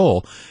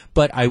control.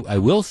 But I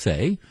will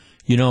say,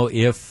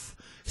 if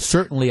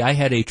certainly I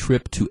had a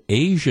trip to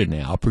Asia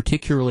now,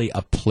 particularly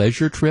a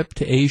pleasure trip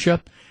to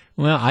Asia,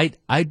 well,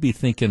 I'd be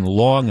thinking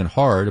long and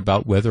hard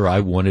about whether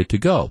I wanted to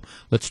go.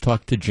 Let's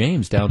talk to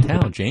James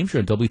downtown. James, you're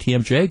on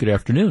WTMJ. Good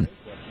afternoon.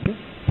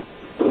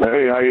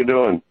 Hey, how you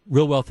doing?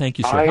 Real well, thank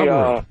you, sir. How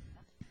worried?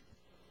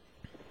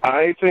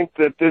 I think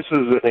that this is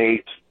an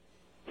 8.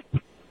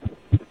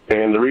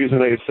 And the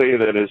reason I say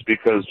that is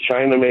because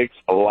China makes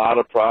a lot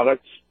of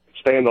products,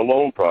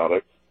 standalone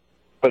products,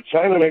 but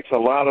China makes a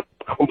lot of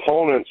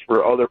components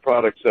for other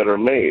products that are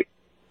made.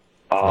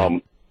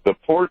 The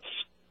ports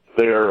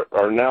there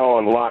are now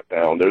on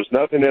lockdown. There's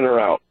nothing in or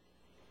out.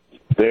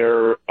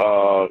 Their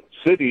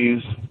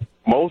cities,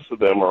 most of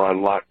them are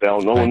on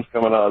lockdown. No one's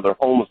coming out of their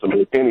homes to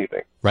make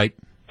anything. Right.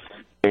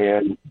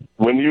 And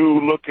when you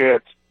look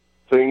at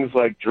things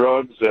like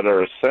drugs that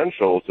are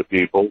essential to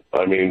people,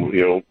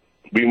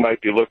 we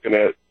might be looking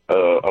at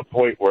a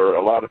point where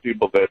a lot of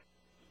people that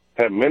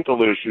have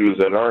mental issues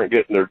that aren't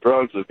getting their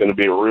drugs is going to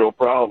be a real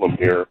problem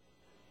here.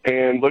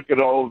 And look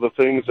at all of the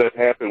things that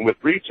happen with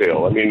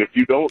retail. If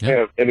you don't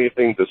have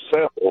anything to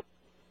sell,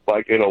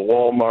 like in a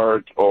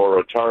Walmart or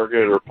a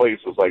Target or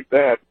places like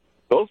that,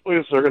 those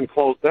places are going to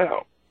close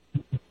down.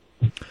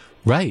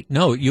 Right.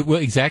 No, you're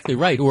exactly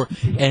right.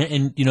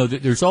 And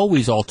there's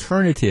always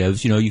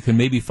alternatives. You can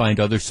maybe find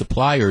other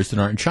suppliers that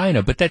aren't in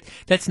China, but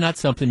that's not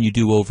something you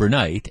do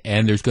overnight.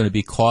 And there's going to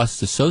be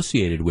costs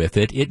associated with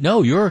it.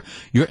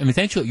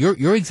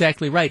 You're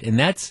exactly right. And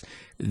that's,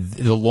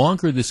 the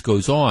longer this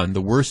goes on,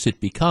 the worse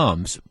it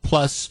becomes.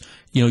 Plus,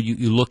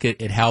 you look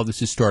at how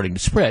this is starting to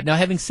spread. Now,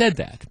 having said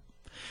that,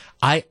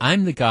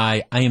 I'm the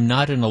guy, I am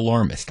not an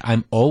alarmist.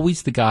 I'm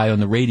always the guy on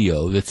the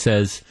radio that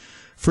says,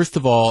 first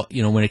of all,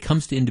 when it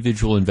comes to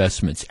individual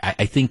investments,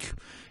 I think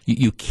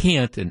you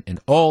can't, and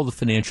all the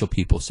financial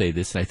people say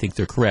this, and I think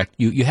they're correct.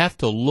 You have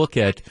to look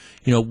at,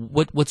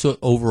 what's the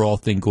overall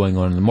thing going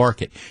on in the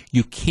market.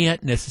 You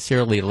can't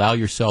necessarily allow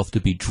yourself to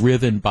be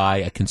driven by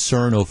a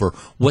concern over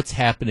what's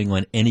happening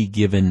on any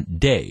given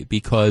day,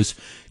 because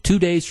 2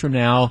 days from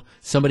now,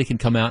 somebody can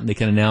come out and they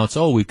can announce,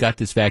 oh, we've got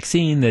this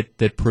vaccine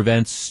that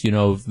prevents,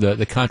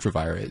 the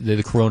contravirus,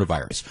 the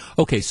coronavirus.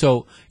 Okay,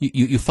 so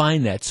you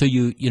find that. So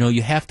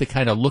you have to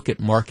kind of look at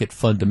market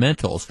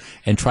fundamentals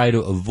and try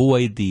to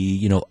avoid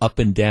the, up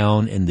and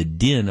down and the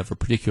din of a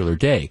particular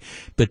day.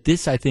 But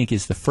this, I think,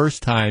 is the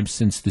first time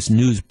since this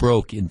news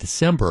broke in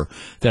December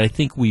that I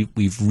think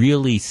we've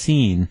really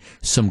seen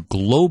some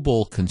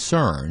global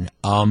concern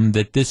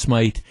that this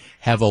might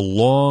have a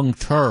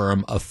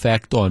long-term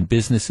effect on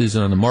businesses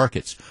and on the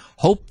markets.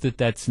 Hope that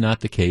that's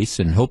not the case,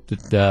 and hope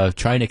that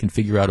China can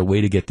figure out a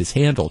way to get this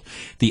handled.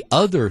 The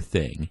other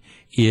thing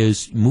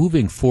is,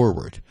 moving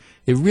forward,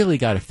 they really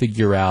got to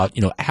figure out,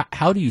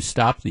 how do you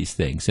stop these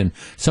things? And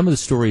some of the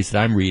stories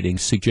that I'm reading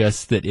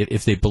suggest that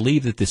if they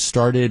believe that this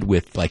started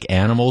with, like,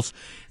 animals,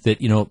 that,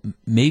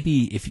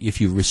 maybe if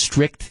you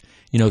restrict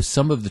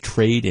some of the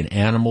trade in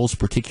animals,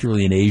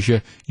 particularly in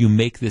Asia, you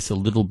make this a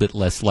little bit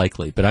less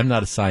likely. But I'm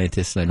not a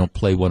scientist, and I don't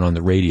play one on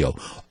the radio.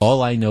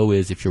 All I know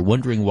is, if you're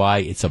wondering why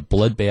it's a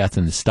bloodbath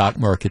in the stock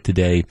market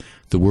today,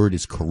 the word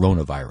is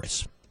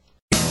coronavirus.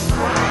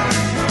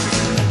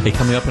 Hey,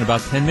 coming up in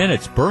about 10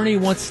 minutes, Bernie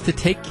wants to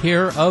take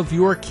care of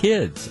your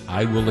kids.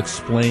 I will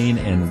explain,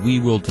 and we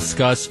will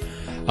discuss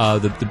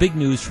the big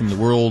news from the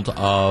world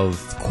of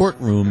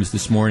courtrooms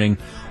this morning.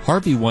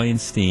 Harvey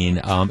Weinstein,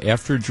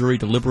 after a jury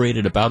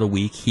deliberated about a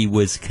week, he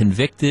was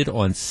convicted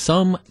on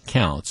some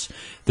counts.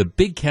 The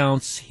big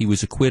counts he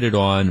was acquitted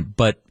on,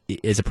 but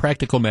as a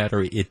practical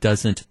matter, it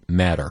doesn't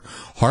matter.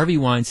 Harvey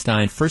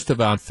Weinstein, first of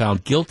all,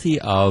 found guilty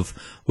of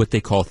what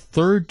they call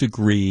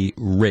third-degree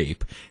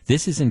rape.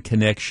 This is in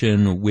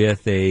connection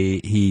with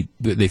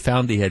they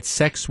found he had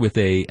sex with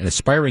an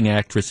aspiring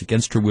actress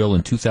against her will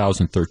in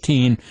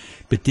 2013,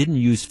 but didn't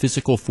use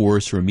physical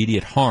force or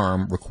immediate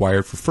harm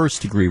required for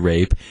first-degree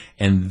rape.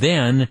 And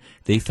then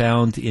they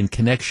found, in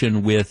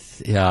connection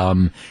with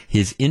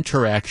his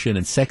interaction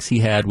and sex he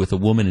had with a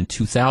woman in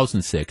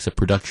 2006, a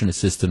production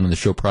assistant on the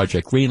show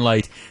Project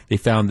Greenlight, they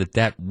found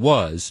that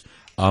was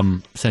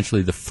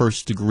essentially the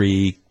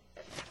first-degree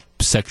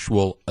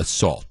sexual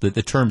assault.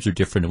 The terms are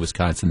different in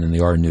Wisconsin than they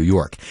are in New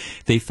York.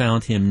 They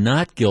found him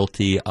not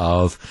guilty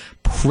of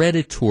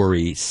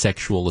predatory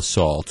sexual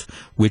assault,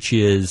 which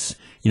is,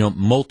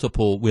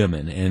 multiple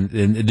women. And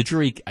the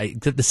jury,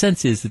 the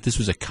sense is that this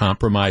was a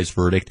compromise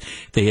verdict.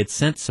 They had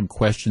sent some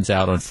questions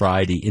out on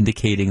Friday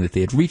indicating that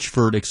they had reached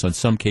verdicts on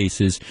some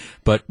cases,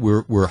 but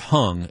were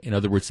hung. In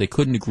other words, they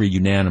couldn't agree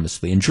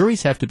unanimously. And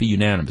juries have to be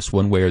unanimous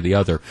one way or the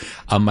other.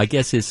 My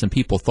guess is some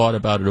people thought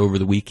about it over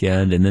the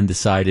weekend and then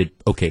decided,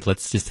 okay,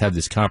 let's just have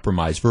this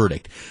compromise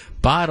verdict.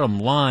 Bottom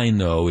line,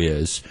 though,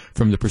 is,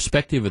 from the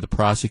perspective of the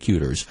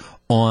prosecutors,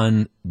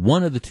 on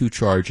one of the two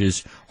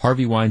charges,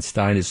 Harvey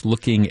Weinstein is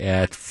looking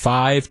at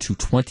 5 to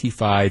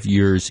 25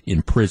 years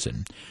in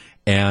prison.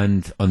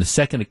 And on the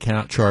second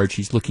account charge,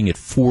 he's looking at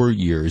 4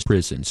 years in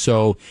prison.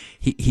 So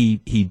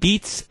he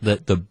beats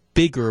the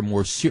bigger,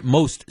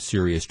 most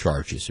serious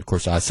charges. Of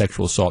course,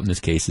 sexual assault in this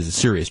case is a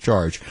serious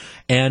charge.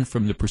 And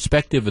from the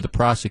perspective of the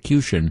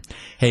prosecution,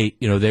 hey,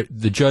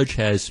 the judge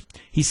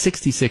he's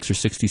 66 or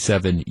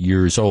 67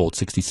 years old.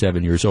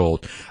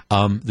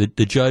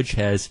 The judge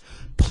has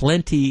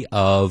plenty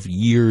of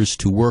years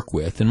to work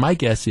with. And my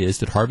guess is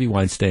that Harvey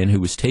Weinstein,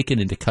 who was taken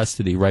into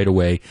custody right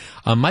away,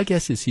 my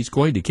guess is he's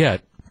going to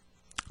get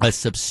a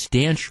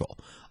substantial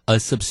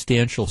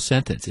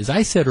sentence. As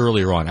I said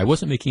earlier on, I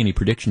wasn't making any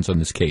predictions on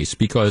this case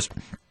because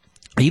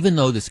even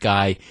though this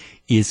guy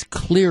is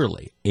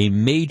clearly a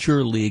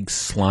major league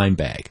slime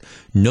bag,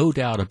 no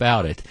doubt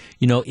about it,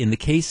 in the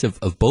case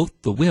of both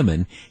the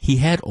women, he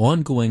had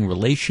ongoing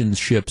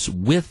relationships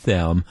with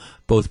them,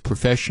 both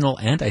professional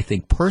and I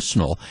think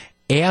personal,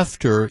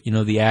 after,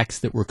 the acts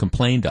that were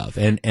complained of.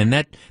 And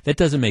that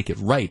doesn't make it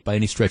right by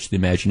any stretch of the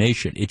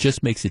imagination. It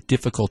just makes it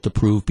difficult to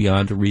prove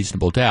beyond a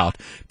reasonable doubt.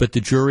 But the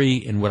jury,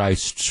 in what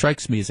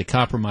strikes me as a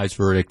compromise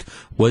verdict,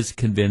 was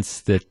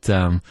convinced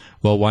that,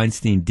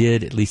 Weinstein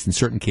did, at least in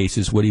certain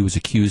cases, what he was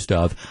accused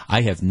of.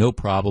 I have no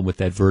problem with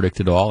that verdict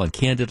at all. And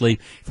candidly,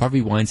 if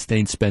Harvey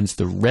Weinstein spends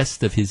the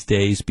rest of his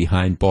days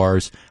behind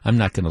bars, I'm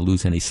not going to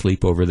lose any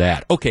sleep over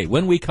that. Okay,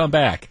 when we come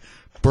back,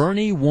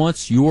 Bernie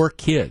wants your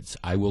kids.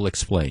 I will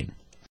explain.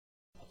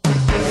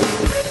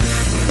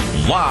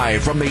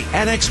 Live from the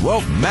Annex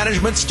Wealth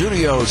Management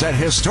Studios at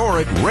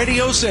historic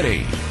Radio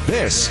City,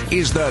 this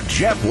is the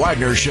Jeff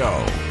Wagner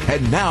Show.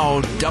 And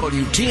now,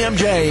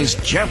 WTMJ's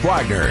Jeff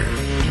Wagner.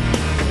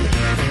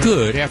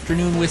 Good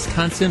afternoon,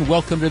 Wisconsin.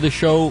 Welcome to the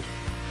show.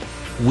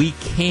 We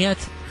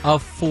can't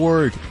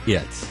afford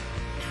it.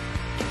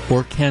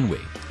 Or can we?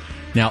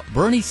 Now,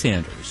 Bernie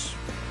Sanders,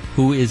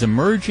 who is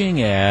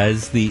emerging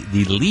as the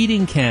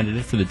leading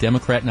candidate for the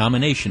Democrat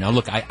nomination. Now,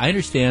 look, I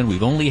understand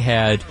we've only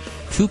had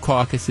 2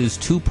 caucuses,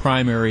 2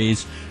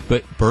 primaries,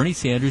 but Bernie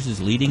Sanders is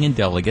leading in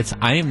delegates.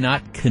 I am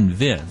not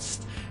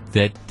convinced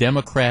that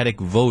Democratic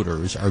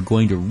voters are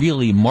going to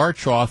really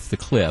march off the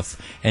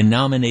cliff and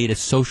nominate a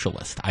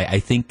socialist. I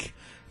think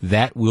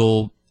that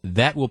will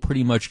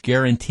pretty much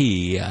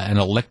guarantee an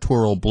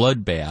electoral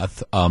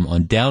bloodbath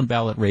on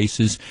down-ballot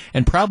races,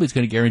 and probably is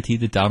going to guarantee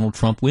that Donald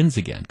Trump wins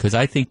again, because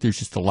I think there's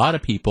just a lot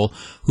of people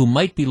who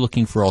might be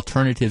looking for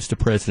alternatives to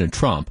President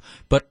Trump,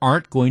 but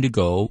aren't going to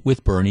go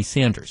with Bernie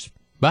Sanders.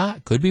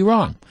 But could be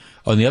wrong.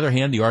 On the other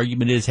hand, the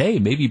argument is, hey,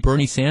 maybe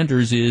Bernie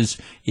Sanders is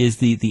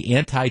the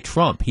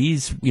anti-Trump.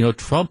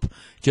 Trump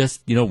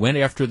just, went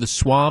after the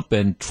swamp,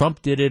 and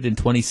Trump did it in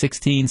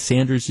 2016.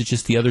 Sanders is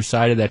just the other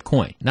side of that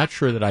coin. Not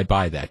sure that I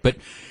buy that. But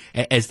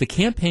as the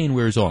campaign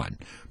wears on,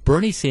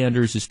 Bernie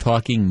Sanders is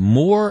talking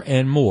more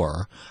and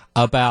more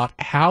about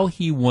how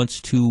he wants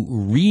to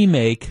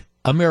remake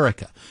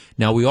America.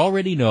 Now, we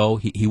already know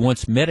he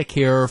wants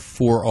Medicare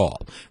for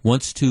all,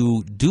 wants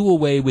to do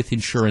away with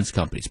insurance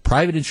companies.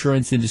 Private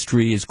insurance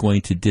industry is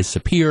going to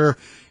disappear.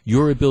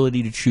 Your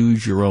ability to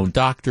choose your own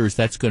doctors,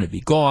 that's going to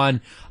be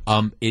gone.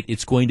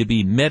 It's going to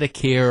be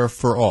Medicare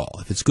for all.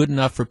 If it's good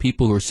enough for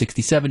people who are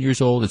 67 years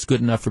old, it's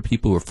good enough for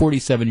people who are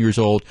 47 years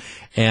old,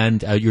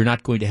 and you're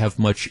not going to have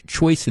much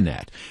choice in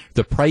that.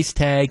 The price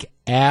tag,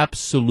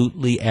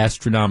 absolutely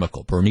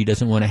astronomical. Bernie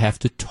doesn't want to have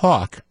to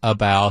talk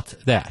about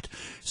that.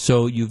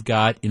 So you've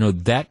got,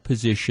 that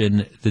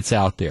position that's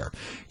out there.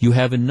 You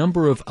have a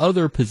number of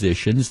other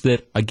positions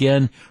that,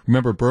 again,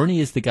 remember, Bernie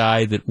is the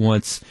guy that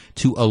wants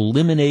to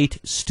eliminate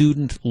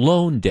student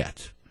loan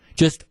debt.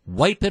 Just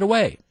wipe it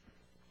away.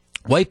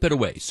 Wipe it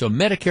away. So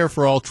Medicare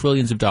for all,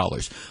 trillions of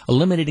dollars.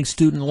 Eliminating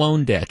student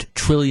loan debt,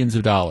 trillions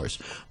of dollars.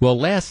 Well,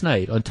 last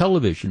night on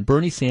television,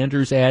 Bernie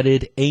Sanders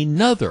added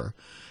another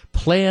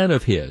plan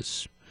of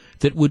his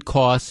that would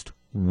cost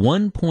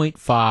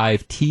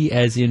 1.5 T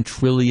as in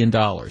trillion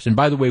dollars. And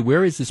by the way,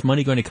 where is this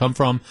money going to come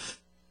from?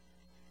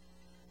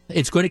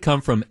 It's going to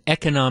come from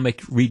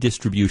economic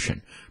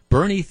redistribution.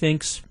 Bernie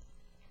thinks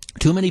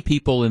too many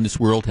people in this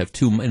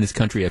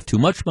country have too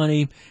much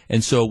money,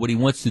 and so what he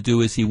wants to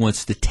do is he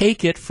wants to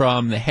take it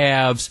from the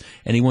haves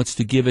and he wants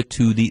to give it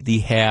to the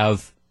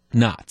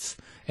have-nots.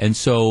 And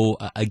so,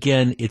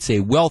 again, it's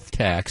a wealth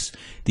tax.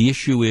 The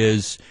issue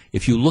is,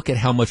 if you look at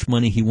how much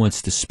money he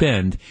wants to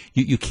spend,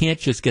 you can't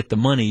just get the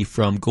money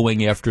from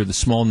going after the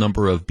small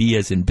number of B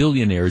as in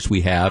billionaires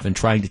we have and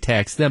trying to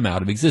tax them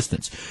out of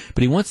existence.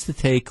 But he wants to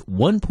take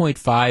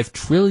 $1.5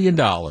 trillion,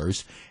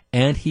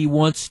 and he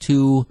wants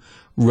to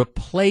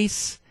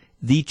replace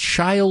the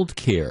child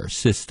care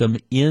system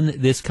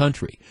in this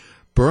country.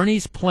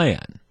 Bernie's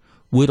plan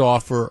would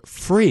offer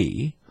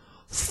free,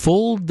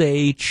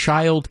 full-day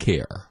child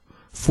care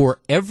for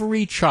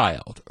every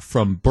child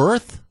from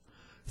birth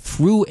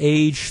through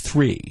age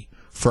 3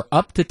 for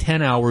up to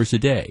 10 hours a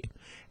day,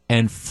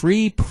 and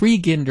free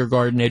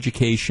pre-kindergarten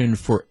education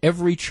for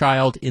every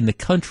child in the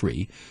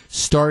country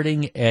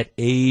starting at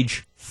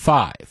age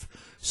 5.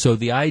 So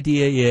the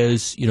idea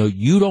is,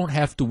 you don't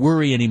have to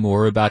worry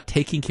anymore about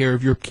taking care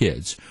of your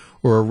kids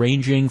or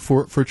arranging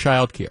for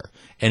child care.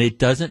 And it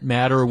doesn't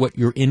matter what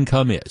your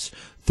income is.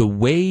 The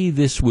way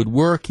this would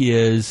work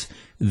is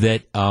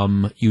that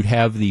you'd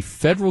have the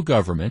federal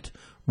government,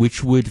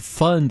 which would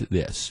fund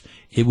this.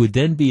 It would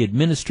then be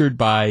administered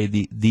by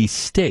the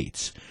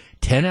states.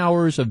 10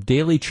 hours of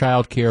daily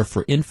child care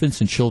for infants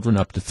and children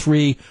up to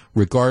 3,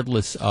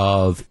 regardless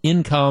of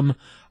income.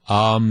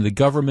 The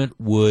government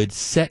would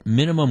set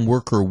minimum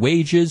worker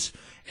wages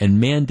and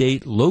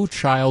mandate low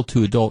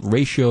child-to-adult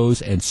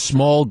ratios and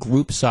small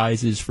group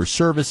sizes for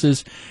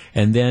services,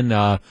 and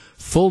then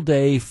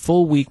full-day,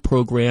 full-week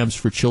programs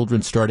for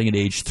children starting at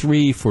age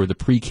 3 for the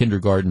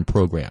pre-kindergarten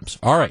programs.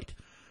 All right.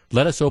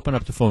 Let us open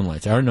up the phone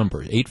lines. Our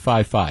number is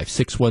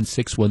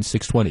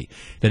 855-616-1620.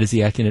 That is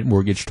the Acunet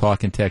Mortgage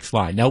Talk and Text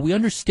line. Now, we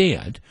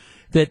understand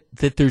that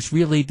there's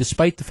really,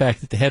 despite the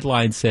fact that the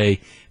headlines say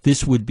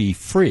this would be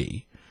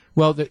free,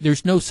 well,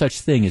 there's no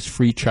such thing as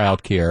free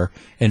child care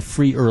and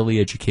free early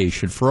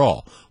education for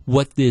all.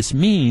 What this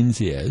means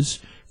is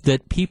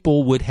that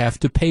people would have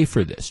to pay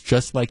for this,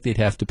 just like they'd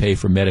have to pay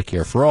for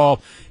Medicare for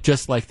all,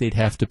 just like they'd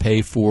have to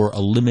pay for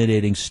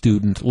eliminating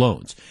student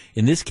loans.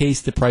 In this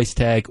case, the price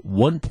tag,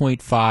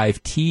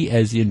 1.5 T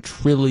as in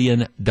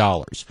trillion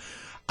dollars.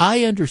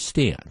 I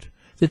understand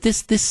that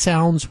this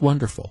sounds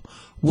wonderful.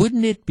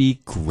 Wouldn't it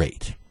be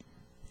great?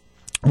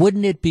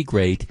 Wouldn't it be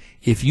great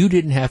if you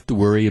didn't have to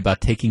worry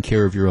about taking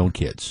care of your own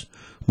kids?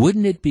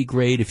 Wouldn't it be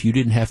great if you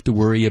didn't have to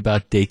worry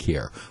about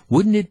daycare?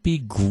 Wouldn't it be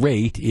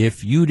great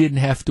if you didn't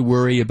have to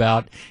worry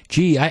about,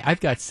 gee, I've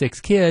got 6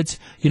 kids,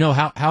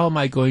 how am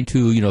I going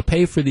to,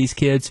 pay for these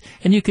kids?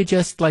 And you could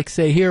just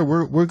say, here,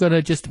 we're going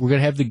to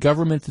have the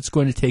government that's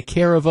going to take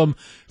care of them,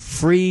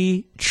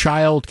 free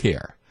child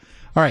care.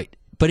 All right,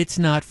 but it's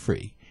not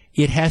free.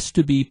 It has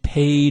to be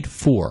paid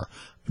for.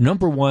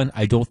 Number one,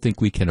 I don't think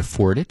we can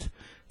afford it.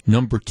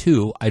 Number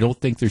two, I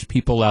don't think there's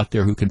people out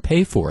there who can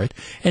pay for it.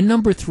 And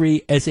number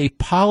three, as a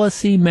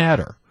policy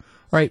matter,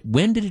 all right,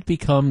 when did it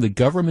become the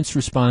government's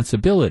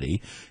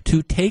responsibility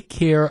to take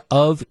care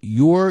of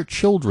your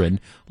children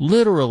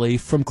literally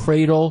from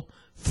cradle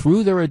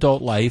through their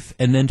adult life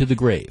and then to the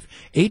grave?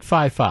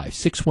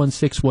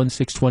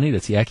 855-616-1620.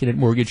 That's the Accident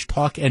Mortgage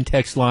talk and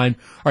text line.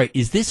 All right,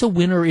 is this a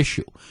winner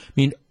issue? I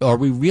mean, are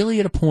we really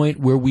at a point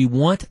where we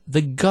want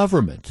the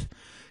government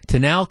to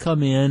now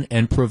come in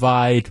and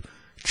provide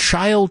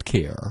child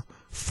care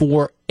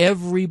for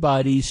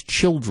everybody's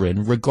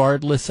children,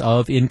 regardless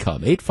of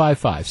income?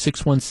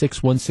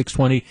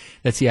 855-616-1620.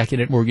 That's the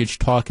Accident Mortgage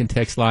talk and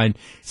text line.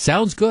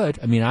 Sounds good.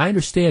 I mean, I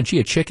understand. Gee,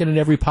 a chicken in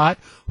every pot.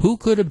 Who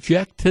could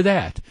object to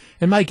that?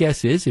 And my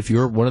guess is, if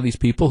you're one of these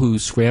people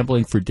who's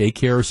scrambling for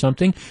daycare or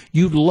something,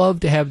 you'd love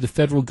to have the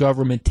federal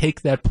government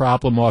take that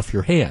problem off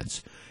your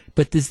hands.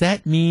 But does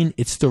that mean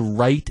it's the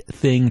right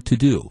thing to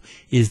do?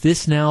 Is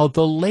this now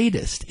the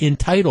latest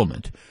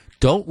entitlement?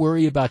 Don't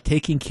worry about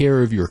taking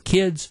care of your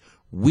kids.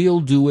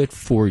 We'll do it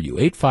for you.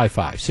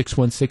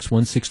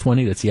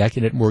 855-616-1620. That's the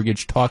Accident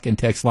Mortgage talk and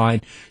text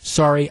line.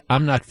 Sorry,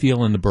 I'm not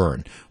feeling the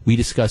burn. We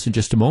discuss in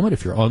just a moment.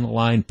 If you're on the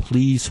line,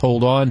 please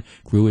hold on.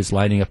 Crew is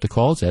lining up the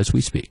calls as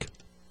we speak.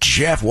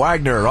 Jeff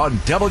Wagner on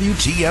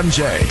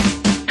WTMJ.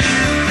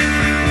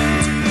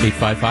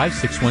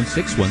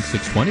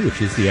 855-616-1620,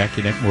 which is the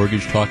Accident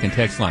Mortgage talk and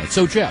text line.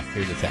 So, Jeff,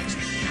 here's a text.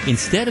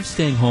 Instead of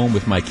staying home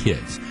with my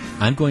kids,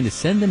 I'm going to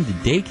send them to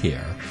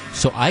daycare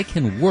so I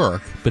can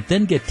work, but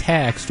then get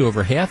taxed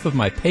over half of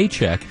my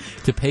paycheck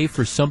to pay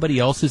for somebody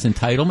else's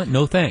entitlement?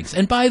 No thanks.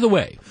 And by the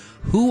way,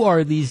 who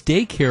are these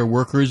daycare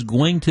workers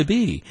going to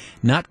be?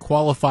 Not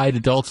qualified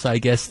adults, I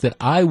guess, that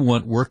I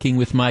want working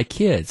with my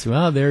kids.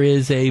 Well, there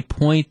is a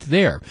point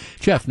there.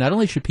 Jeff, not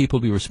only should people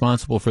be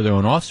responsible for their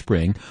own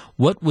offspring,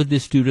 what would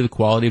this do to the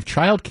quality of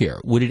child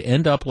care? Would it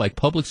end up like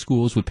public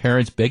schools with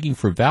parents begging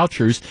for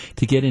vouchers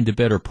to get into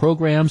better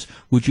programs?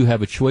 Would you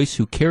have a choice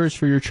who cares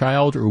for your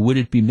child, or would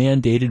it be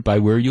mandated by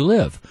where you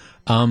live?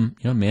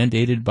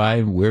 Mandated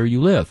by where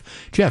you live.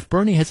 Jeff,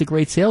 Bernie has a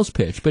great sales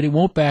pitch, but he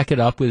won't back it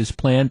up with his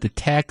plan to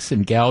tax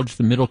and gouge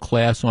the middle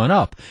class on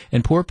up.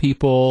 And poor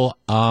people,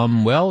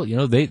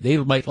 they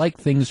might like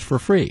things for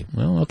free.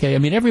 Well, okay, I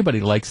mean,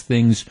 everybody likes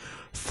things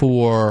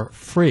for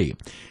free.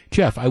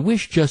 Jeff, I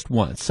wish just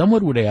once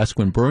someone would ask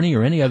when Bernie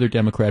or any other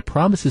Democrat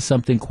promises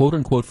something, quote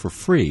unquote, for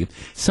free,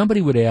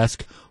 somebody would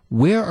ask,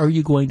 where are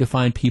you going to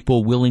find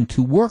people willing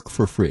to work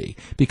for free?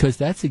 Because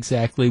that's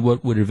exactly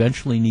what would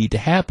eventually need to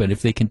happen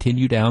if they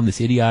continue down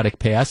this idiotic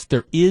path.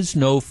 There is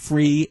no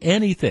free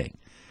anything.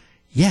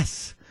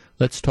 Yes.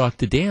 Let's talk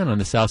to Dan on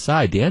the South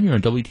Side. Dan, you're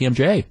on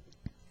WTMJ.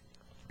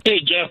 Hey,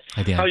 Jeff.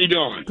 Hi, Dan. How you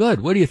doing?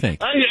 Good. What do you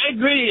think? I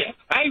agree.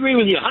 I agree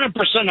with you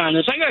 100% on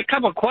this. I got a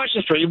couple of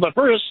questions for you, but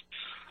first,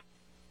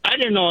 I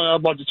didn't know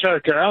about the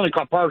child care. I only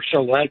caught part of the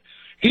show, right?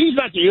 He's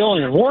not the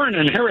only one. Warren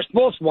and Harris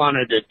both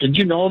wanted it. Did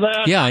you know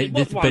that? Yeah,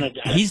 but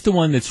he's the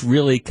one that's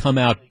really come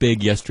out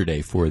big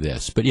yesterday for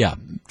this. But yeah,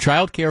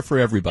 child care for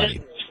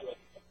everybody.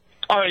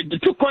 All right, the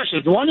two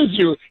questions. One is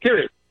you hear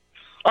it.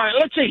 All right,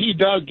 let's say he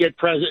does get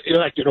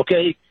elected,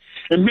 okay?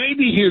 And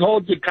maybe he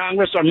holds the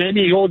Congress, or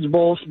maybe he holds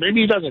both.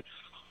 Maybe he doesn't.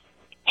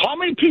 How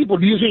many people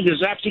do you think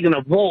is actually going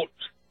to vote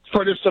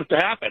for this stuff to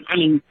happen? I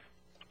mean,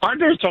 aren't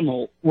there some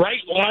right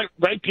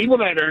people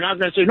that are not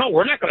going to say, no,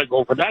 we're not going to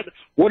go for that?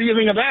 What do you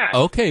think of that?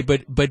 Okay,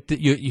 but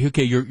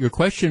your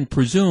question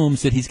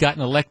presumes that he's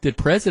gotten elected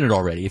president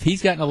already. If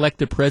he's gotten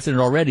elected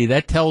president already,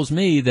 that tells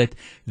me that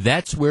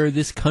that's where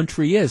this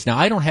country is. Now,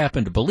 I don't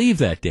happen to believe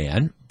that,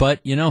 Dan,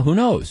 but, who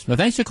knows? Now,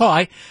 thanks for the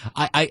call.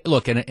 I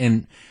look,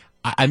 and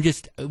I'm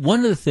just, one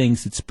of the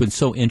things that's been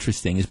so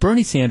interesting is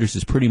Bernie Sanders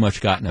has pretty much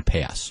gotten a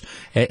pass.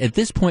 At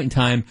this point in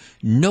time,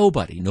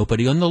 nobody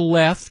on the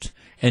left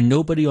and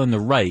nobody on the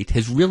right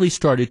has really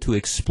started to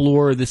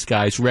explore this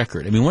guy's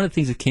record. I mean, one of the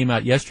things that came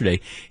out yesterday,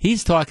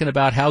 he's talking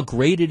about how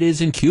great it is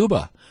in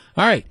Cuba.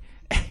 All right.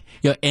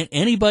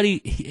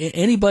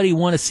 Anybody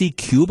want to see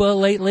Cuba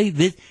lately?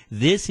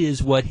 This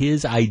is what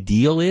his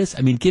ideal is.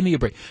 I mean, give me a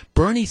break.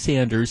 Bernie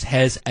Sanders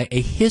has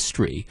a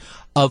history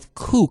of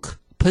kook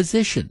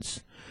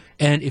positions.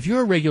 And if you're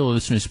a regular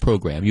listener to this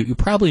program, you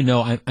probably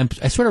know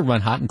I sort of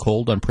run hot and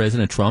cold on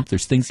President Trump.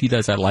 There's things he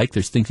does I like.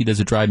 There's things he does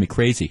that drive me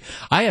crazy.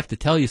 I have to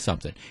tell you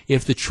something.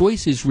 If the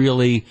choice is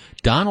really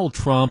Donald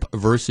Trump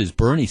versus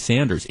Bernie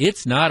Sanders,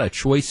 it's not a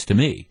choice to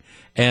me.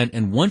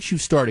 And once you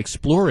start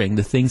exploring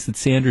the things that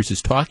Sanders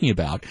is talking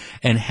about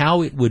and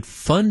how it would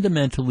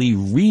fundamentally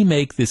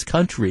remake this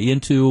country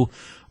into,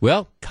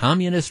 well,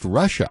 communist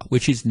Russia,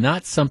 which is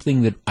not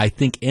something that I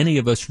think any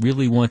of us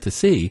really want to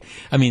see,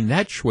 I mean,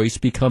 that choice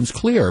becomes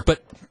clear.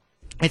 But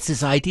it's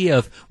this idea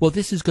of, well,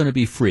 this is going to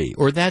be free,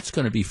 or that's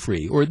going to be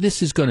free, or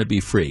this is going to be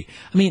free.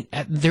 I mean,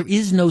 there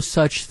is no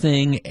such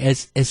thing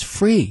as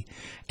free.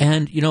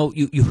 And,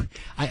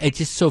 it's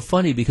just so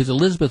funny because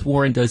Elizabeth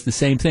Warren does the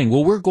same thing.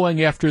 Well, we're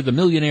going after the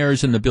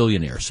millionaires and the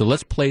billionaires, so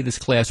let's play this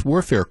class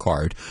warfare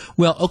card.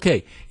 Well,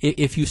 okay,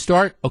 if you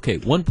start,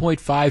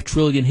 1.5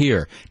 trillion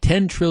here,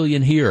 10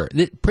 trillion here,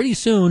 pretty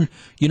soon,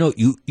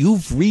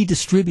 you've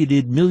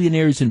redistributed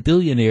millionaires and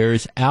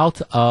billionaires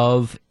out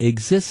of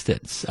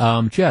existence.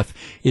 Jeff,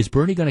 is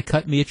Bernie going to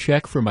cut me a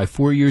check for my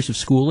 4 years of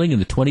schooling and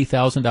the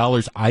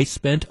 $20,000 I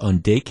spent on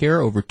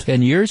daycare over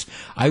 10 years?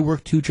 I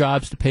worked 2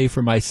 jobs to pay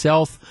for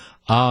myself.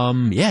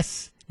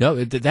 Yes.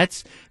 No,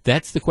 that's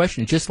the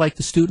question. Just like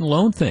the student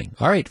loan thing.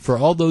 All right. For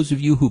all those of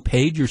you who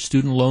paid your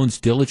student loans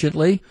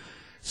diligently,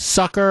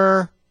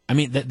 sucker. I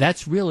mean,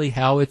 that's really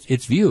how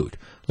it's viewed.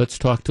 Let's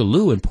talk to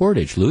Lou in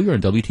Portage. Lou, you're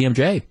on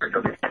WTMJ.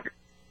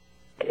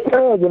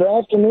 Yeah, good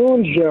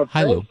afternoon, Jeff.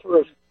 Hi, Lou. Thanks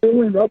for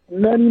filling up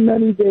many,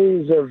 many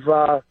days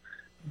of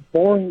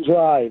boring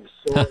drives.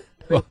 So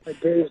my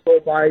days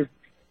go by.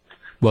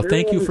 Well,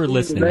 thank you for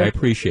listening. I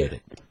appreciate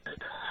it.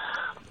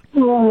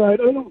 All right,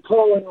 I don't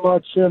call in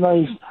much, and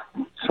I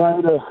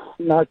try to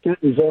not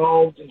get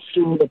involved in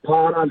stirring the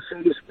pot on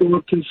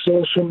Facebook and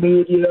social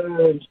media,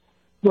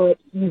 but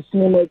you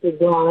seem like a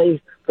guy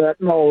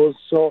that knows.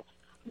 So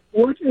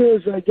what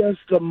is, I guess,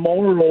 the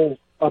moral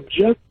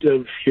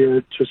objective here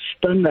to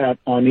spend that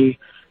money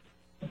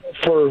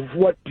for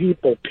what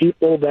people?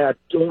 People that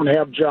don't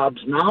have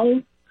jobs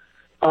now?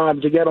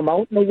 To get them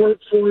out in the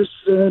workforce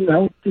and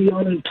help the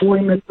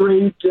unemployment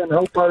rate and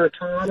help our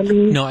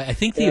economy. No, I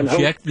think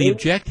the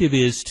objective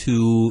is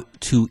to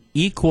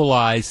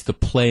equalize the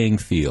playing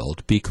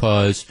field,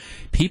 because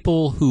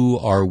people who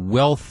are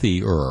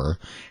wealthier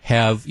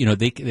have,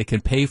 they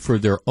can pay for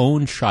their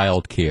own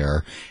child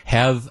care,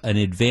 have an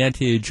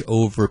advantage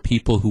over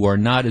people who are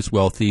not as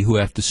wealthy who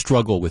have to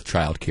struggle with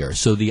child care.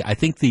 So I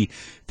think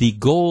the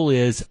goal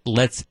is,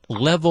 let's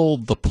level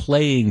the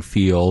playing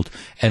field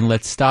and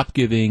let's stop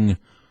giving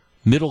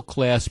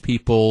middle-class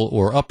people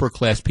or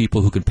upper-class people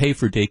who can pay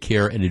for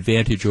daycare an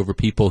advantage over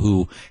people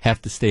who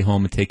have to stay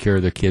home and take care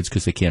of their kids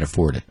because they can't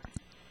afford it.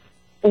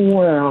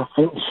 Well,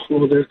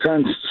 that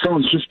kind of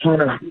sounds just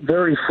kind of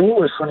very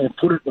foolish when you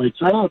put it like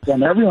that.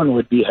 Then everyone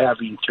would be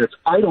having kids.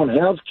 I don't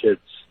have kids.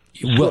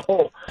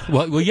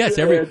 Well, yes,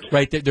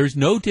 right. There's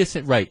no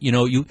right.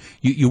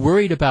 You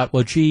worried about,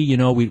 well, gee,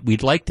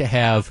 we'd like to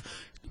have.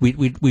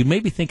 We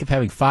maybe think of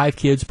having 5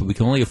 kids, but we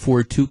can only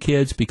afford 2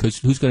 kids because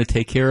who's going to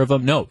take care of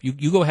them? No,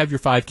 you go have your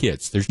 5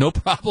 kids. There's no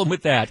problem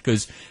with that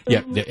because,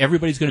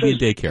 everybody's going to be in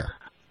daycare.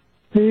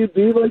 Be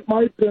like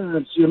my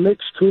parents. You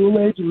mix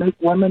Kool-Aid, you make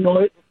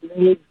lemonade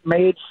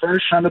made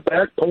fresh on the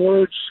back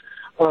porch.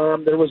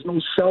 There was no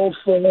cell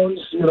phones.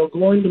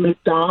 Going to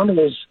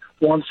McDonald's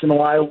once in a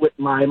while with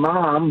my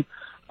mom,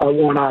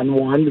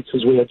 one-on-one,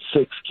 because we had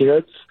 6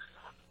 kids.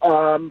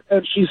 And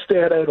she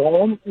stayed at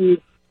home.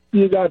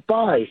 You got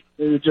by.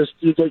 You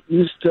get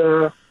used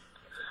to.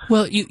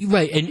 Well, you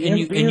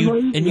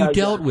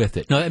dealt with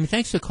it. No, I mean,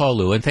 thanks for the call,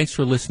 Lou, and thanks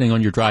for listening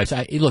on your drives.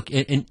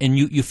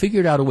 You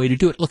figured out a way to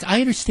do it. Look,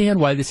 I understand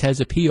why this has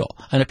an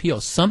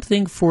appeal.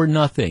 Something for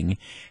nothing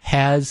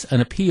has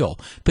an appeal,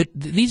 but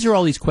these are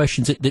all these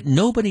questions that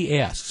nobody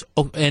asks.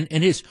 Oh, and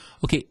it is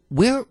okay.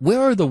 Where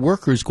are the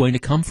workers going to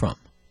come from?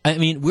 I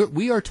mean,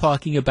 we are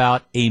talking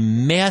about a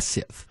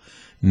massive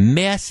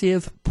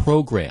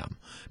program.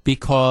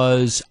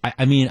 Because,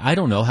 I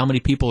don't know how many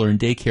people are in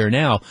daycare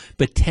now,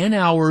 but 10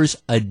 hours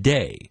a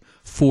day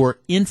for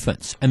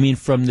infants.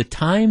 From the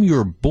time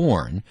you're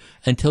born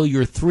until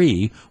you're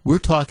 3, we're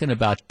talking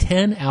about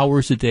 10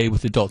 hours a day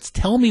with adults.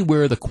 Tell me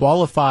where the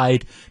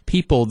qualified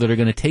people that are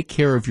going to take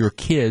care of your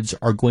kids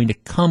are going to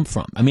come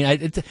from.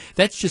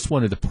 That's just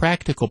one of the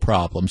practical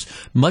problems,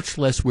 much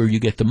less where you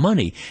get the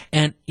money.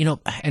 And,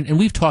 and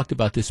we've talked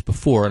about this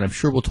before, and I'm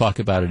sure we'll talk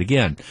about it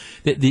again.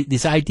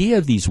 This idea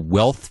of these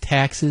wealth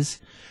taxes,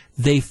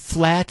 they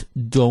flat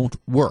don't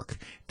work.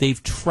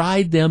 They've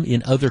tried them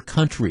in other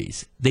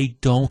countries. They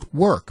don't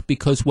work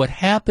because what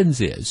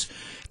happens is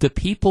the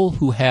people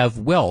who have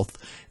wealth,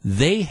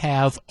 they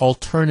have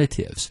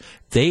alternatives.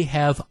 They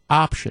have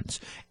options.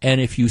 And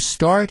if you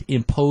start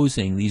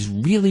imposing these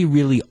really,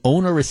 really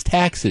onerous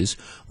taxes,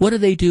 what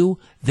do?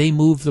 They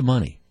move the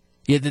money.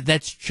 Yeah,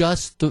 that's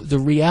just the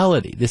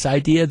reality. This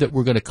idea that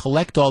we're going to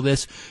collect all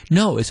this.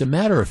 No, as a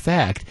matter of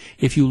fact,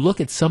 if you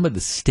look at some of the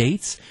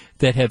states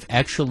that have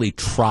actually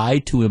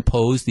tried to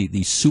impose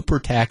these super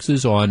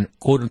taxes on,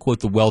 quote unquote,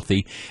 the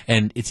wealthy,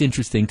 and it's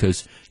interesting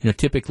because,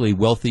 typically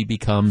wealthy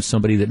becomes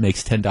somebody that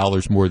makes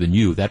 $10 more than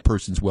you. That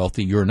person's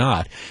wealthy, you're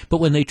not. But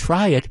when they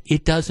try it,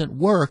 it doesn't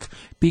work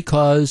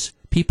because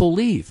people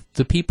leave.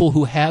 The people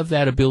who have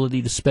that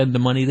ability to spend the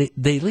money,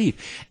 they leave.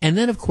 And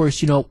then, of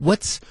course,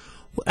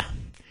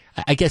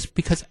 I guess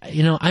because,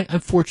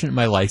 I'm fortunate in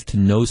my life to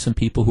know some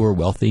people who are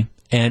wealthy,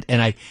 And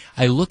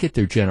I look at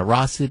their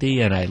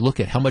generosity, and I look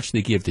at how much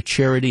they give to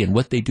charity and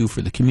what they do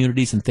for the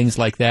communities and things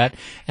like that.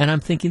 And I'm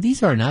thinking,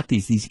 these are not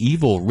these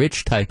evil,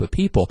 rich type of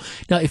people.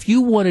 Now, if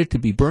you wanted to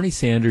be Bernie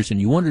Sanders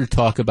and you wanted to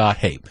talk about,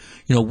 hey,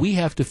 we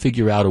have to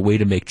figure out a way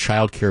to make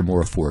child care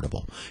more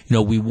affordable.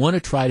 We want to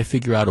try to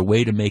figure out a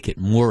way to make it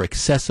more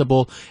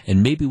accessible,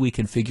 and maybe we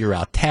can figure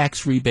out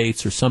tax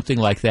rebates or something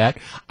like that.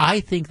 I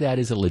think that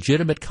is a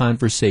legitimate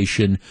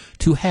conversation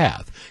to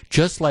have.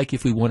 Just like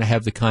if we want to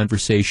have the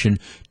conversation,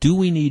 do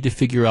we need to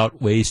figure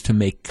out ways to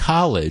make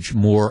college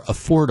more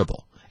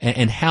affordable?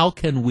 And how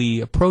can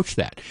we approach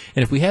that?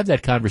 And if we have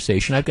that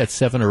conversation, I've got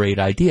 7 or 8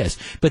 ideas.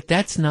 But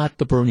that's not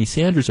the Bernie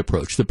Sanders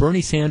approach. The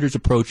Bernie Sanders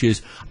approach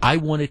is, I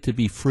want it to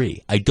be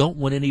free. I don't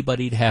want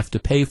anybody to have to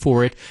pay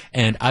for it.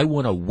 And I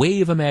want to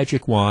wave a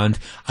magic wand.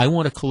 I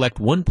want to collect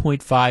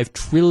 $1.5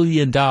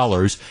 trillion.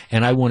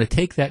 And I want to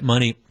take that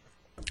money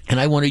and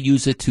I want to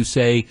use it to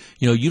say,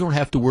 you don't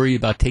have to worry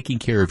about taking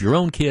care of your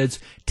own kids.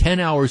 10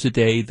 hours a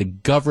day, the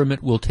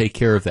government will take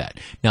care of that.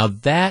 Now,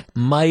 that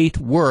might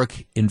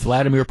work in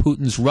Vladimir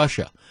Putin's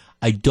Russia.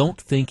 I don't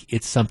think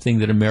it's something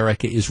that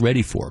America is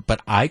ready for,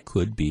 but I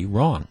could be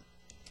wrong.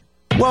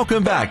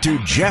 Welcome back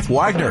to Jeff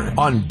Wagner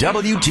on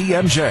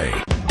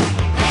WTMJ.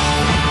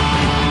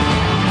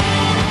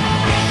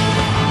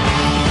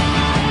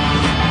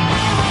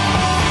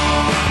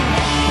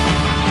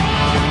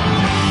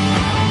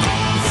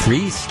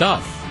 Free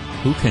stuff.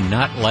 Who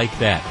cannot like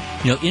that?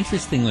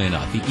 Interestingly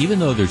enough, even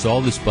though there's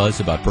all this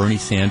buzz about Bernie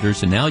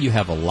Sanders, and now you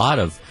have a lot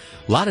of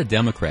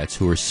Democrats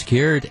who are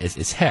scared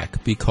as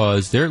heck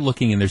because they're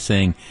looking and they're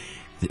saying,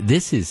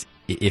 this is,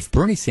 if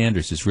Bernie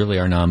Sanders is really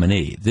our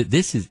nominee,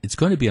 it's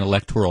going to be an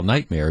electoral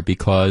nightmare,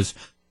 because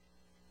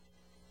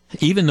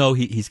even though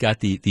he's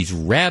got these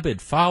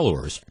rabid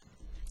followers,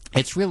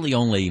 it's really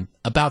only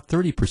about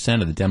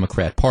 30% of the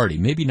Democrat Party,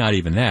 maybe not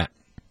even that.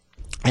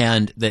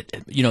 And that,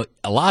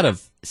 a lot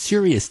of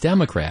serious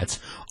Democrats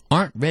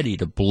aren't ready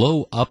to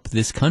blow up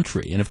this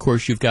country. And of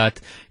course, you've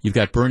got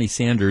Bernie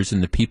Sanders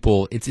and the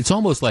people. It's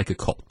almost like a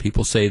cult.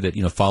 People say that,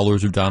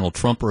 followers of Donald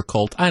Trump are a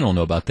cult. I don't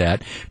know about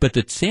that. But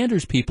the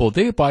Sanders people,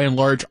 they by and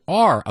large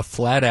are a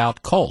flat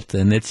out cult.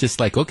 And it's just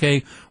like,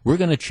 okay, we're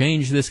going to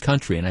change this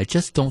country. And I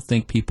just don't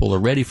think people are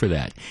ready for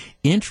that.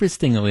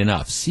 Interestingly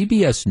enough,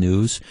 CBS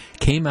News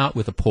came out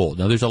with a poll.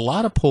 Now, there's a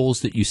lot of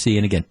polls that you see,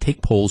 and again,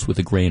 take polls with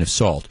a grain of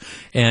salt.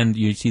 And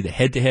you see the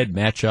head-to-head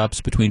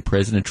matchups between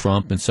President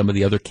Trump and some of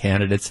the other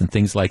candidates and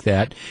things like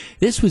that.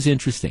 This was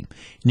interesting.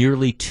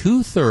 Nearly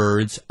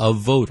 2/3 of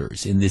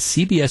voters in this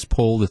CBS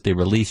poll that they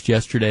released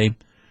yesterday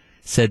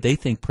said they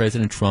think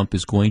President Trump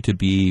is going to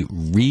be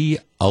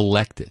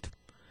re-elected.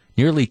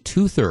 Nearly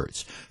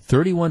 2/3.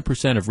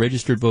 31% of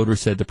registered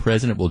voters said the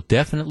president will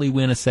definitely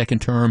win a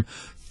second term.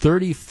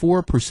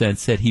 34%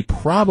 said he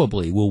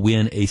probably will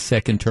win a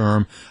second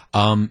term,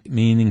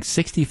 meaning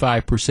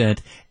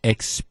 65%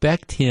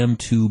 expect him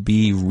to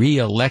be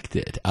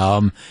reelected.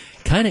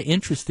 Kind of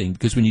interesting,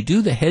 because when you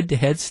do the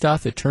head-to-head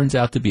stuff, it turns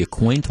out to be a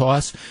coin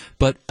toss.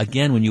 But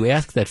again, when you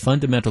ask that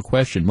fundamental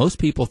question, most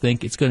people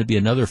think it's going to be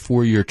another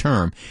 4-year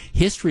term.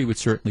 History would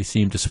certainly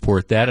seem to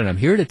support that, and I'm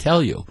here to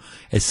tell you,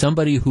 as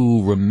somebody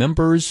who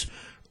remembers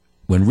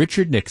when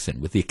Richard Nixon,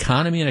 with the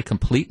economy in a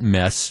complete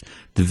mess,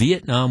 the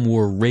Vietnam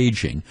War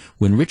raging,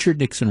 when Richard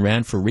Nixon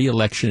ran for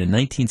re-election in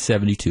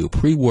 1972,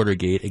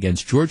 pre-Watergate,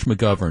 against George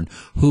McGovern,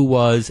 who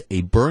was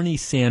a Bernie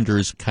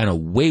Sanders kind of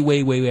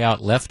way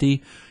out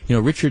lefty.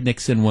 Richard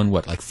Nixon won,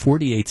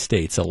 48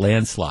 states, a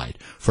landslide.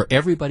 For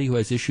everybody who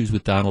has issues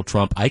with Donald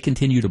Trump, I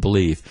continue to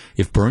believe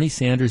if Bernie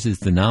Sanders is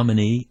the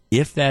nominee,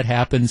 if that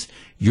happens,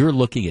 you're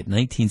looking at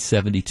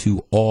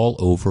 1972 all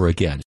over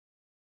again.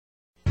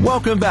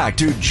 Welcome back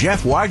to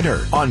Jeff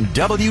Wagner on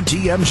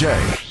WTMJ.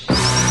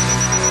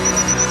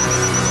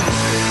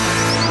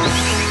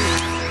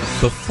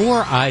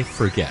 Before I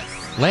forget,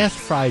 last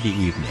Friday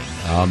evening,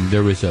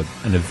 there was an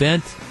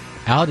event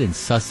out in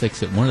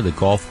Sussex at one of the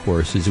golf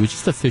courses. It was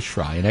just a fish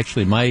fry, and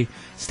actually my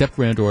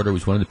step-granddaughter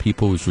was one of the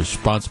people who was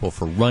responsible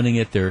for running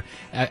it.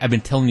 I've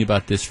been telling you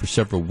about this for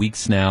several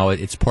weeks now.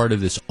 It's part of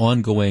this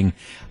ongoing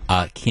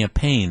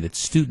campaign that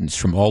students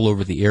from all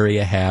over the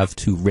area have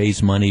to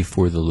raise money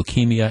for the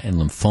Leukemia and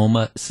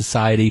Lymphoma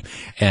Society.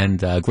 And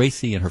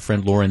Gracie and her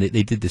friend Lauren,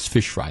 they did this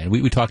fish fry. And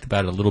we talked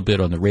about it a little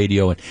bit on the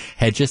radio and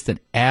had just an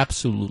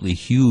absolutely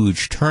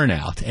huge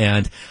turnout.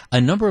 And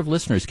a number of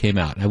listeners came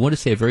out. And I want to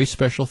say a very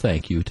special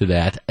thank you to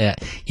that,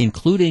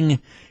 including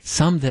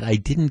some that I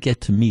didn't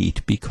get to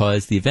meet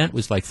because the event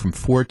was from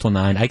 4 till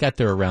 9. I got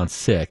there around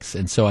 6.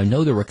 And so I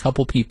know there were a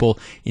couple people,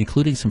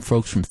 including some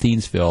folks from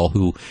Thiensville,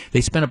 who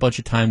they spent a bunch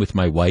of time with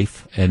my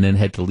wife and then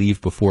had to leave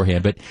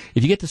beforehand. But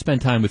if you get to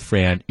spend time with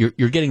Fran,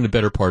 you're getting the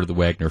better part of the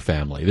Wagner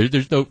family.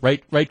 There's no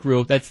right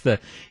group. That's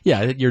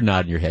you're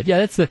nodding your head.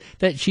 Yeah,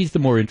 she's the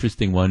more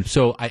interesting one.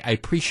 So I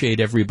appreciate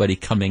everybody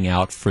coming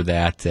out for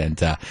that and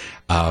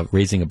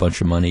raising a bunch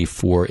of money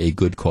for a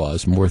good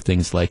cause. More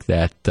things like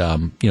that,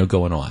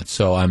 going on.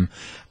 So I'm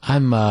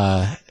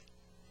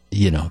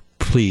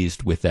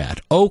pleased with that.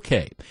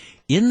 Okay.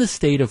 In the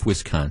state of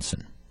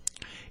Wisconsin,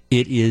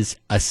 it is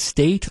a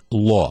state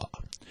law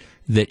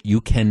that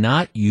you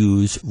cannot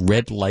use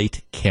red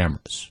light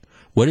cameras.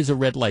 What is a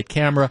red light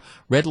camera?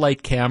 Red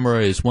light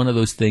camera is one of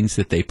those things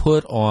that they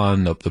put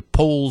on the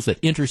poles at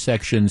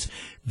intersections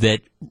that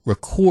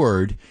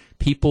record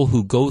people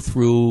who go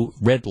through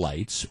red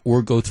lights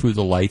or go through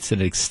the lights at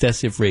an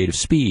excessive rate of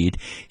speed.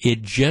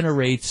 It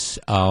generates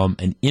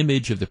an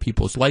image of the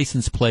people's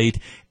license plate,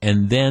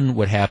 and then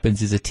what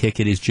happens is a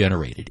ticket is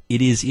generated.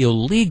 It is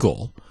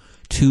illegal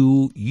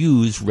to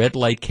use red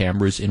light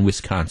cameras in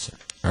Wisconsin.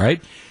 All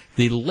right?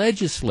 The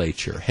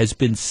legislature has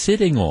been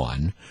sitting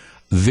on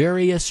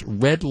various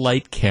red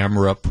light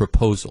camera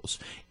proposals.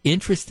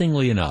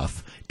 Interestingly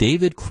enough,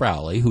 David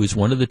Crowley, who is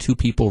one of the two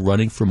people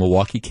running for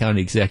Milwaukee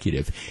County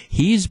Executive,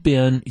 he's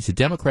a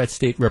Democrat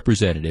state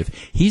representative.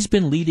 He's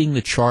been leading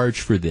the charge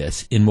for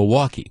this in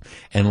Milwaukee.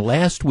 And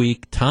last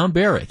week, Tom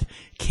Barrett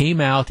came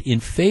out in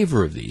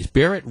favor of these.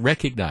 Barrett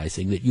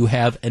recognizing that you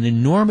have an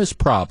enormous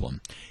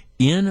problem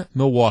in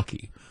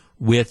Milwaukee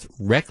with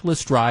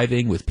reckless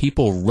driving, with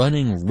people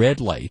running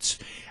red lights.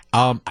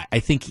 I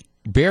think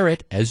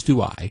Barrett, as do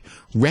I,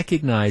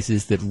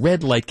 recognizes that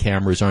red light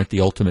cameras aren't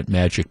the ultimate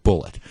magic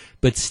bullet.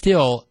 But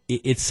still,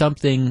 it's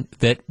something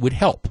that would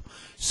help.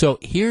 So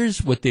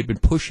here's what they've been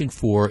pushing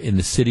for in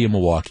the city of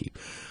Milwaukee.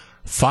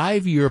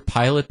 5-year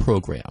pilot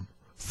program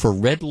for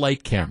red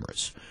light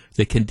cameras.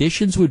 The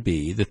conditions would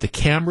be that the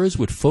cameras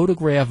would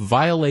photograph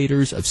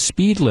violators of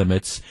speed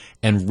limits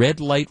and red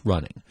light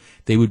running.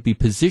 They would be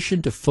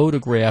positioned to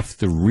photograph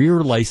the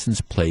rear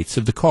license plates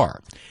of the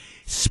car.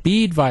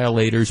 Speed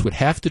violators would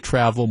have to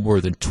travel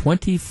more than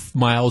 20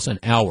 miles an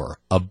hour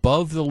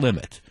above the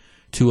limit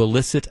to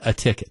elicit a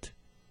ticket.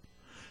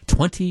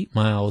 20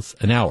 miles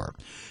an hour.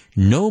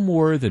 No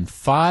more than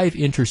 5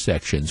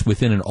 intersections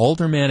within an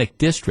aldermanic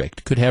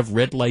district could have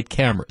red light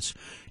cameras.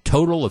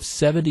 Total of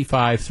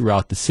 75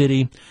 throughout the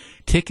city.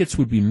 Tickets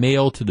would be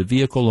mailed to the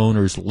vehicle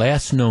owner's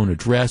last known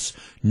address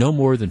no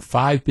more than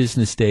 5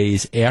 business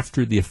days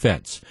after the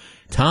offense.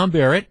 Tom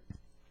Barrett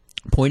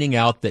pointing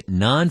out that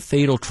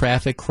non-fatal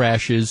traffic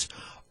crashes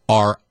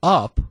are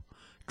up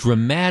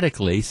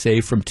dramatically,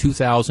 say from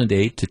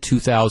 2008 to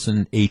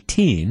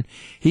 2018.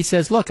 He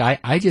says, look,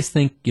 I just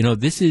think, you want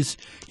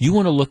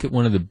to look at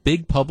one of the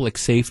big public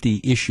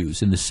safety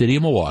issues in the city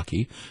of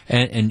Milwaukee,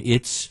 and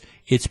it's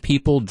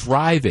people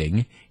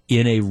driving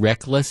in a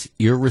reckless,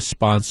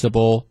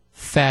 irresponsible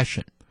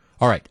fashion.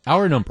 All right,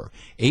 our number,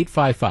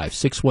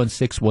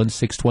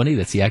 855-616-1620.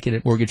 That's the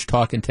Accunet Mortgage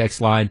Talk and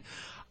Text line.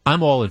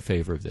 I'm all in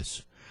favor of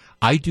this.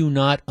 I do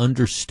not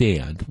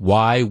understand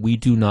why we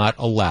do not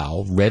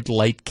allow red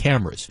light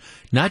cameras,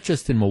 not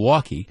just in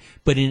Milwaukee,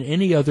 but in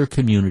any other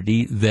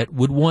community that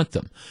would want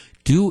them.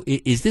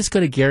 Is this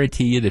going to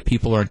guarantee you that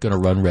people aren't going to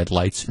run red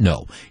lights?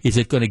 No. Is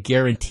it going to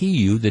guarantee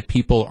you that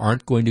people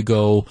aren't going to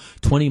go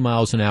 20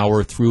 miles an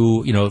hour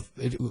through, going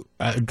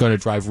to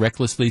drive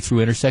recklessly through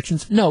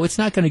intersections? No, it's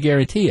not going to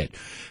guarantee it.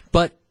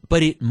 But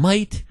it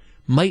might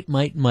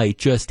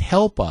just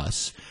help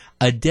us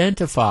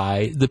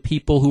identify the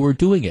people who are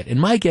doing it. And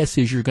my guess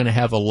is you're going to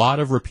have a lot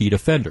of repeat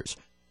offenders.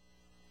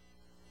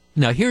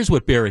 Now, here's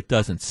what Barrett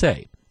doesn't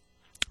say.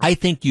 I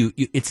think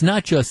it's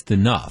not just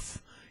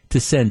enough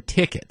to send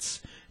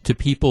tickets to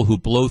people who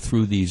blow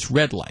through these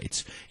red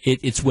lights.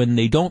 It's when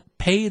they don't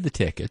pay the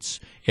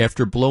tickets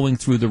after blowing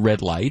through the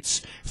red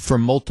lights for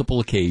multiple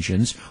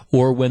occasions,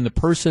 or when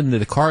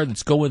the car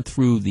that's going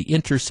through the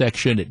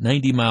intersection at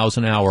 90 miles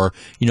an hour,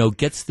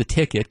 gets the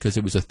ticket because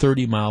it was a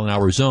 30 mile an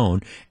hour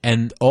zone,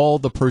 and all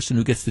the person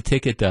who gets the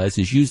ticket does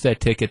is use that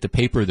ticket to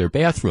paper their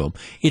bathroom.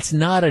 It's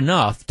not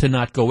enough to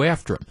not go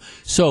after them.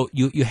 So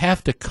you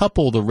have to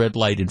couple the red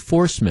light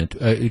enforcement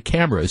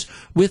cameras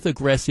with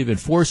aggressive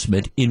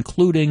enforcement,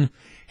 including,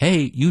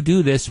 hey, you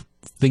do this,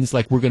 things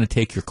like we're going to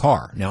take your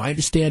car. Now, I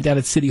understand down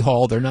at City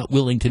Hall they're not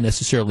willing to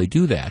necessarily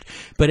do that.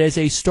 But as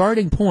a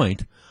starting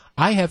point,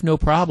 I have no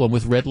problem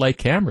with red light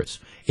cameras.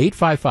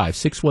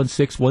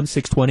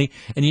 855-616-1620.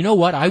 And you know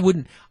what? I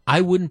wouldn't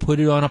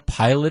put it on a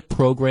pilot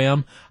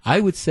program.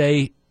 I would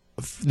say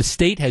the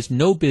state has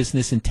no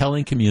business in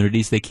telling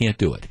communities they can't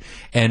do it.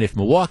 And if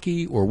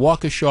Milwaukee or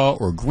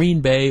Waukesha or Green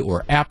Bay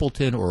or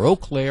Appleton or Eau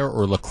Claire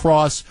or La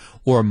Crosse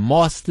or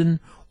Mauston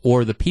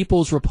or the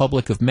People's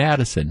Republic of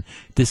Madison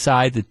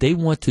decide that they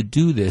want to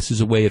do this as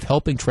a way of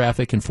helping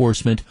traffic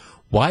enforcement,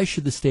 why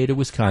should the state of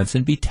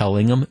Wisconsin be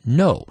telling them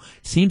no?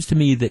 Seems to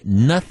me that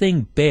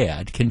nothing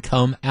bad can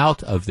come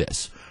out of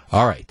this.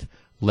 All right,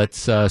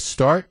 let's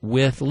start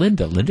with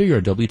Linda. Linda, you're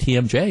on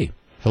WTMJ.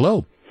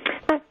 Hello.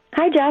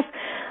 Hi, Jeff.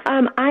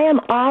 I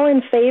am all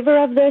in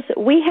favor of this.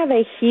 We have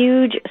a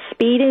huge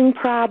speeding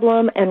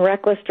problem and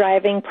reckless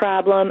driving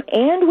problem,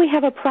 and we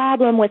have a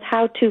problem with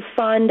how to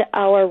fund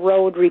our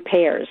road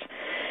repairs.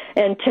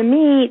 And to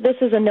me, this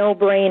is a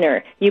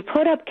no-brainer. You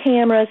put up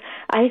cameras.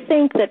 I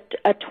think that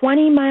a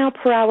 20 mile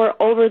per hour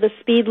over the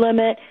speed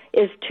limit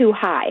is too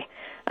high.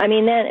 I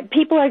mean, then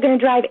people are going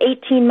to drive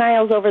 18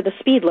 miles over the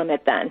speed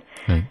limit then.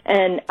 Right.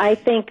 And I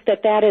think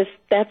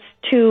that's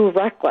too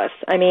reckless.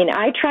 I mean,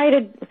 I try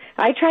to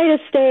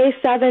stay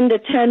 7 to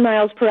 10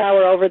 miles per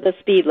hour over the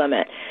speed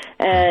limit.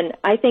 And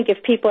I think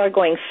if people are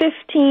going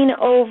 15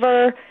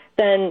 over,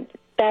 then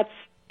that's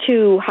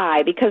too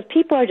high, because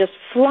people are just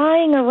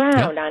flying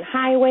around on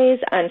highways,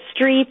 on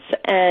streets,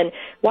 and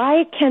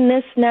why can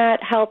this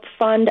not help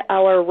fund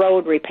our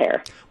road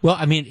repair? Well,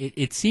 I mean,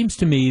 it seems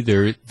to me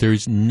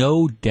there's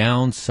no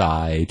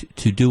downside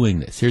to doing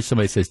this. Here's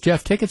somebody says,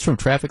 Jeff, tickets from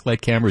traffic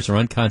light cameras are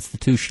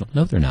unconstitutional.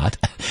 No, they're not.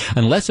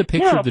 Unless a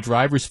picture of the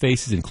driver's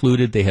face is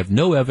included, they have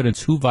no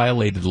evidence who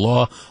violated the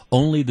law,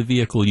 only the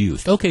vehicle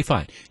used. Okay,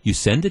 fine. You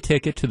send a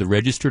ticket to the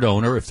registered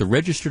owner. If the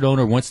registered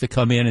owner wants to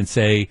come in and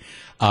say,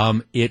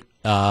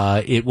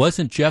 it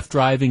wasn't Jeff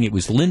driving, it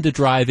was Linda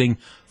driving,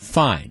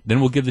 fine.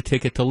 Then we'll give the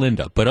ticket to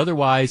Linda. But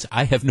otherwise,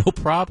 I have no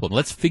problem.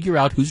 Let's figure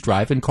out who's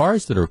driving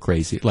cars that are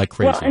crazy, like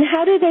crazy. Well, and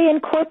how do they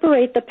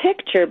incorporate the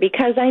picture?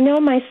 Because I know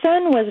my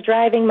son was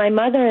driving my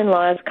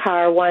mother-in-law's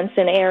car once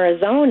in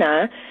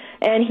Arizona,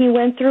 and he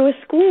went through a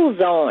school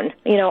zone,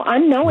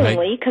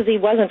 unknowingly, because he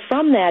wasn't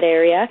from that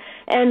area,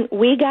 and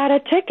we got a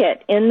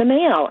ticket in the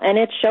mail, and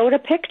it showed a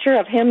picture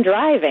of him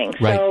driving.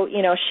 Right. So,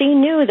 she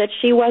knew that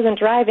she wasn't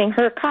driving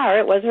her car.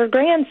 It was her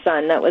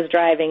grandson that was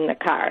driving the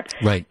car.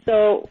 Right.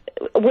 So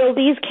will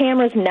these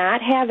cameras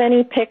not have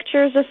any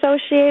pictures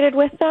associated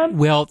with them?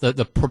 Well,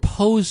 the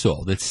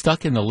proposal that's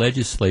stuck in the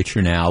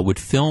legislature now would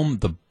film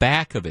the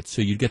back of it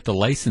so you'd get the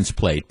license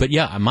plate. But,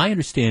 yeah, my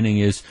understanding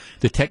is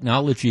the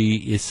technology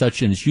is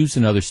such and is used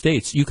in other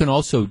states. You can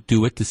also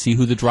do it to see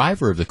who the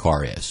driver of the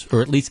car is,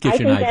 or at least gives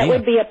you an idea. I think that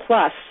would be a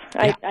plus.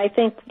 Yeah. I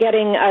think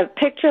getting a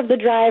picture of the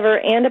driver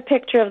and a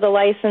picture of the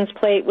license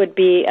plate would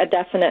be a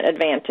definite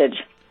advantage.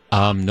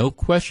 No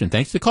question.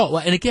 Thanks for the call.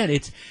 Well, and again,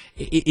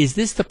 is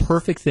this the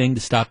perfect thing to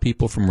stop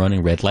people from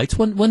running red lights?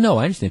 Well, no,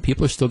 I understand.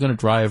 People are still going to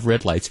drive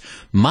red lights.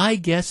 My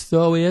guess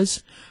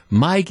is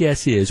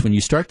when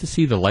you start to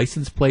see the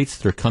license plates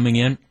that are coming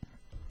in,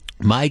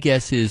 my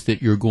guess is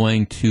that you're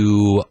going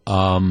to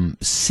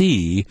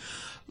see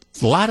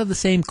a lot of the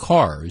same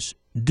cars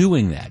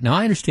doing that. Now,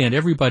 I understand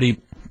everybody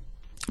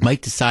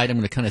might decide I'm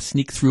going to kind of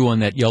sneak through on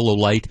that yellow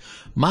light.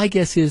 My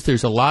guess is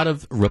there's a lot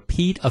of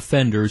repeat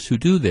offenders who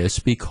do this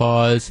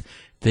because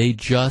they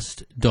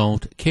just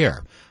don't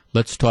care.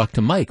 Let's talk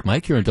to Mike.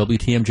 Mike, you're on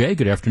WTMJ.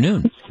 Good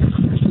afternoon.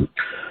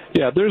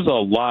 Yeah, there's a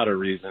lot of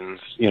reasons,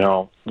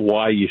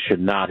 why you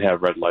should not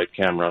have red light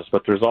cameras,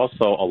 but there's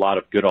also a lot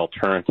of good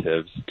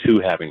alternatives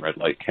to having red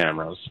light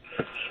cameras.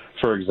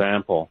 For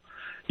example,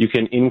 you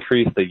can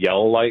increase the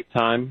yellow light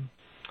time.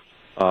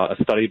 A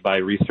study by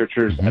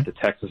researchers at the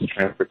Texas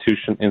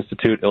Transportation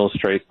Institute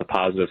illustrates the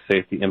positive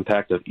safety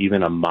impact of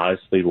even a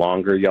modestly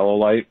longer yellow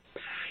light.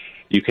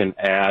 You can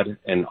add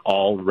an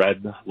all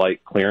red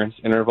light clearance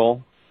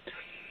interval.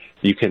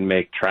 You can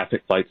make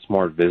traffic lights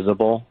more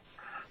visible.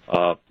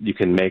 You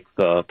can make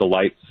the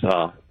lights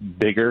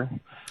bigger.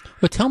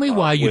 But tell me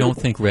why you don't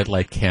think red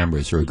light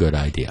cameras are a good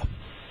idea.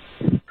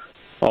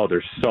 Oh,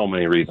 there's so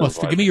many reasons.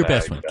 Well, give me your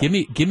best one. Give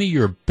me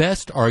your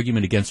best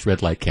argument against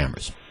red light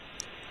cameras.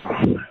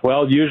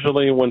 Well,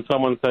 usually when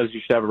someone says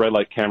you should have a red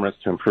light camera,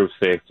 it's to improve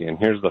safety. And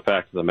here's the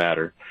fact of the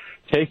matter.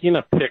 Taking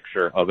a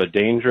picture of a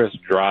dangerous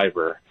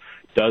driver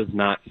does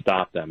not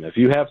stop them. If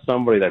you have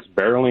somebody that's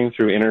barreling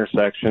through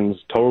intersections,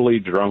 totally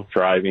drunk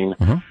driving,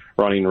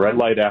 running red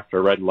light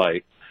after red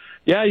light,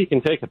 yeah, you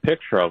can take a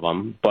picture of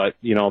them, but,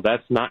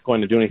 that's not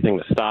going to do anything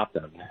to stop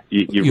them.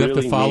 You really have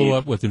to follow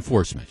up with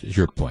enforcement, is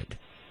your point.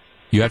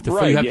 You have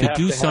to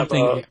do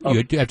something.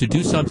 You have to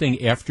do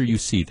something after you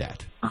see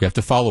that. You have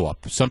to follow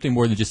up. Something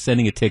more than just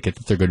sending a ticket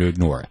that they're going to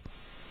ignore it.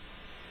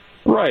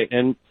 Right,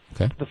 and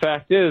the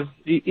fact is,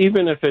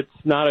 even if it's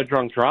not a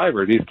drunk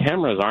driver, these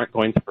cameras aren't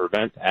going to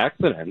prevent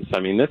accidents. I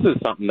mean, this is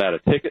something that a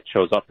ticket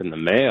shows up in the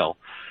mail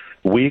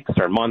weeks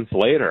or months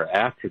later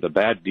after the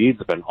bad deeds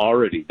have been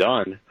already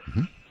done.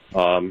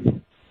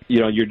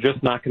 You're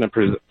just not going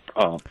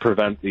to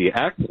prevent the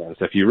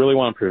accidents. If you really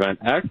want to prevent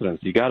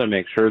accidents, you got to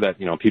make sure that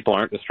people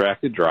aren't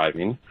distracted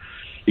driving.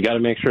 You got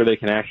to make sure they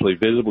can actually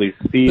visibly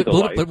see the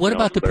lights. But what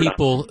about the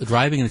people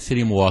driving in the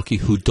city of Milwaukee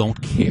who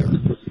don't care?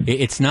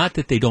 It's not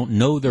that they don't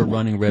know they're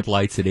running red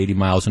lights at 80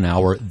 miles an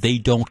hour. They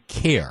don't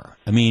care.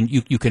 I mean,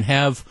 you can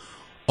have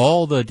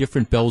all the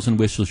different bells and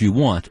whistles you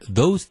want.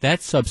 That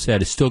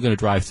subset is still going to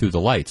drive through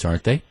the lights,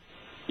 aren't they?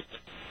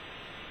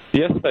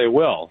 Yes, they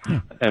will.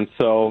 And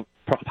so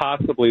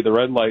possibly the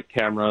red light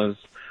cameras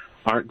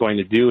aren't going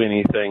to do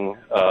anything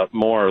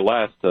more or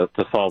less to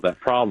solve that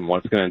problem.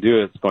 What it's going to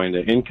do is it's going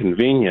to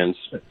inconvenience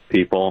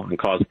people and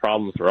cause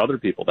problems for other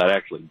people that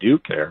actually do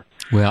care.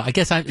 Well, I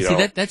guess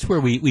that's where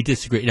we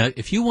disagree. Now,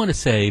 if you want to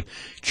say,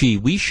 gee,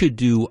 we should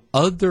do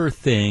other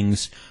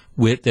things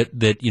with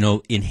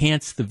that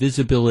enhance the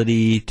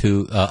visibility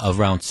to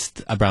around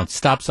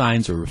stop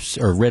signs or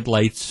red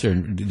lights or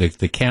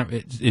the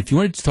camera. If you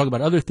wanted to talk about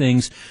other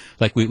things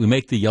like we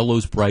make the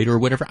yellows brighter or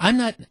whatever, I'm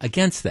not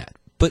against that.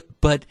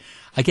 But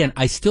again,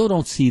 I still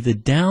don't see the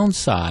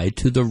downside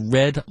to the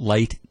red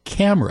light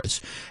cameras,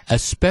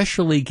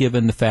 especially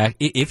given the fact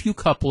if you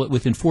couple it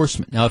with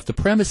enforcement. Now, if the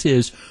premise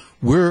is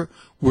We're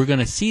going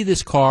to see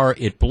this car.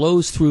 It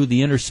blows through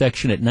the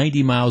intersection at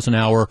 90 miles an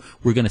hour.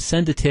 We're going to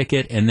send a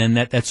ticket, and then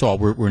that's all.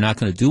 We're not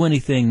going to do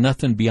anything,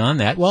 nothing beyond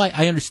that. Well,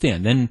 I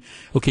understand. Then,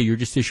 okay, you're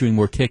just issuing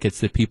more tickets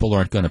that people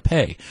aren't going to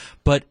pay.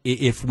 But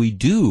if we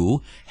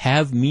do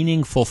have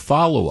meaningful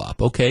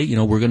follow-up, okay,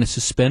 we're going to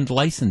suspend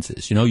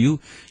licenses.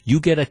 You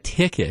get a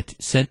ticket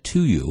sent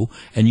to you,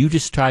 and you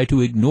just try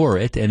to ignore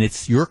it, and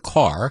it's your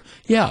car.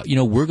 Yeah,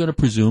 we're going to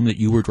presume that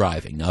you were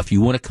driving. Now, if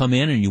you want to come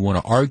in and you want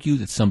to argue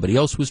that somebody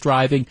else was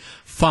driving,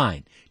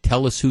 fine.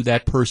 Tell us who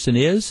that person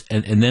is,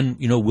 and then,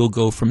 we'll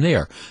go from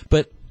there.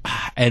 But,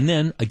 and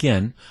then,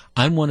 again,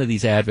 I'm one of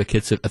these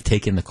advocates of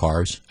taking the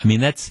cars. I mean,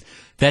 that's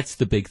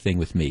the big thing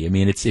with me. I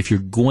mean, it's, if you're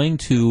going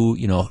to,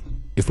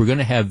 if we're going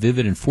to have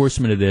vivid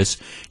enforcement of this,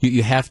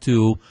 you have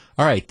to,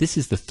 all right, this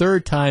is the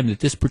third time that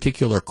this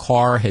particular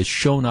car has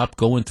shown up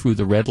going through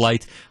the red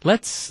light. All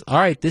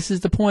right, this is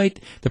the point.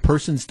 The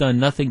person's done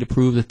nothing to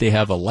prove that they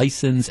have a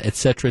license, et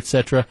cetera, et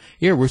cetera.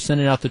 Here, we're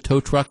sending out the tow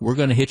truck. We're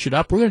going to hitch it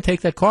up. We're going to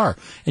take that car.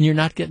 And you're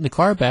not getting the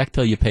car back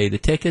till you pay the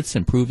tickets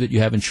and prove that you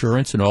have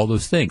insurance and all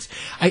those things.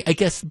 I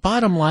guess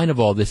bottom line of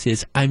all this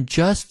is I'm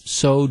just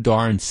so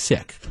darn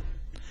sick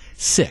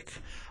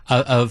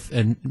of,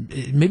 and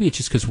maybe it's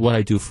just because of what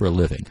I do for a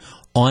living,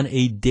 on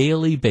a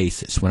daily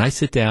basis, when I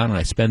sit down and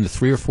I spend the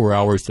 3 or 4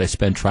 hours that I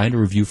spend trying to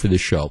review for this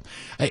show,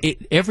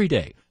 every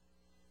day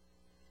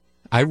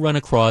I run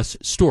across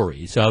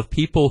stories of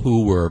people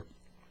who were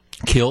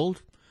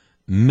killed,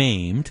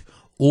 maimed,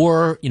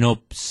 or,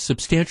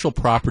 substantial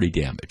property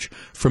damage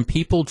from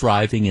people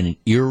driving in an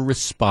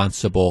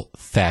irresponsible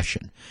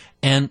fashion.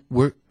 And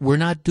we're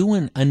not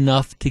doing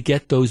enough to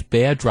get those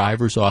bad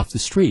drivers off the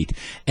street.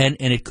 And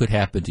it could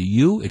happen to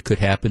you, it could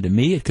happen to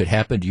me, it could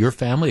happen to your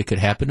family, it could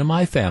happen to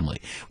my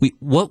family.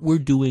 What we're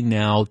doing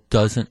now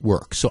doesn't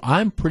work. So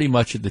I'm pretty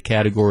much at the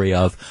category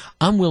of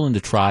I'm willing to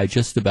try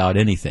just about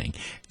anything.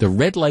 The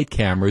red light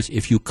cameras,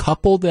 if you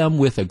couple them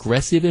with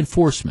aggressive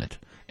enforcement,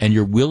 and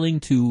you're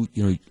willing to,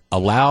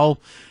 allow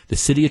the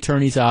city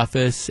attorney's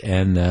office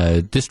and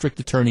the district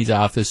attorney's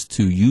office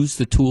to use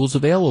the tools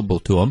available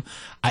to them,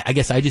 I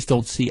guess I just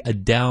don't see a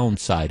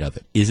downside of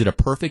it. Is it a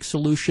perfect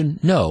solution?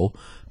 No.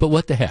 But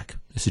what the heck?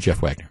 This is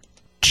Jeff Wagner.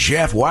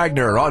 Jeff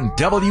Wagner on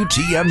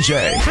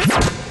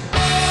WTMJ.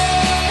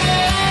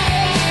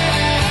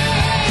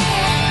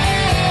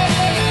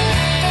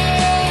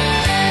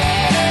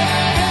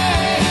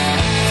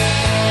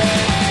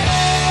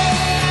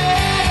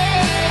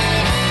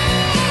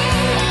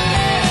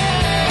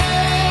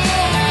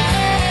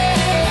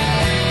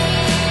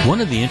 One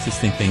of the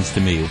interesting things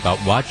to me about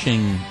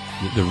watching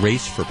the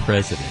race for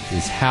president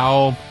is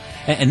how,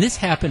 and this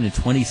happened in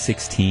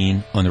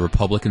 2016 on the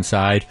Republican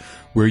side,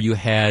 where you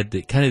had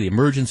the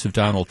emergence of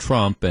Donald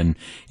Trump, and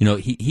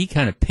he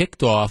kind of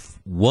picked off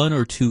one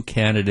or two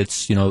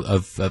candidates,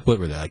 of what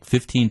were they, like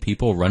 15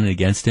 people running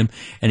against him,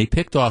 and he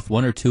picked off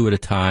one or two at a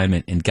time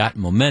and got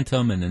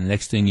momentum, and then the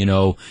next thing you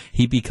know,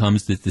 he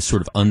becomes this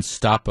sort of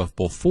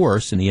unstoppable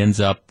force, and he ends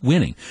up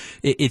winning.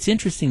 It's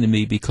interesting to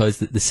me because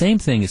the same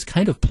thing is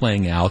kind of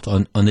playing out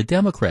on the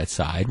Democrat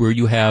side, where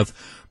you have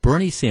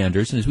Bernie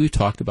Sanders, and as we've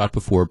talked about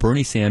before,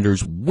 Bernie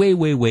Sanders way,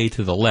 way, way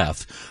to the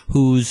left,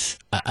 who's,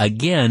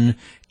 again,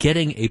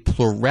 getting a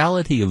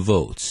plurality of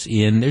votes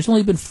there's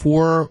only been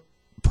 2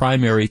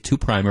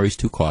 primaries,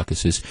 2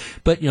 caucuses,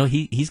 but,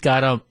 he's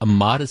got a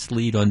modest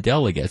lead on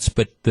delegates,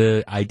 but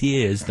the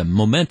idea is the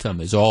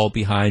momentum is all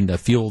behind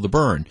Fuel the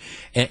Burn.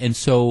 And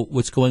so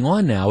what's going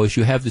on now is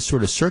you have this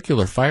sort of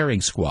circular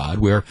firing squad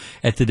where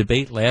at the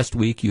debate last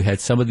week you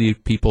had some of the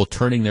people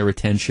turning their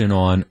attention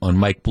on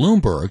Mike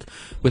Bloomberg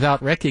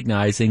without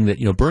recognizing that,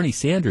 Bernie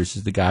Sanders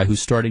is the guy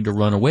who's starting to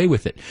run away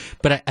with it.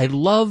 But I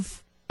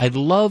love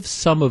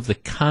some of the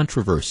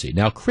controversy.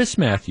 Now, Chris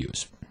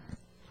Matthews,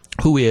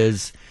 who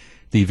is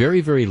the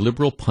very, very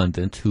liberal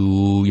pundit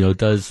who,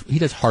 does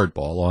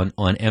hardball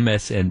on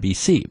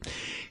MSNBC.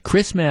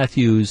 Chris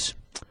Matthews,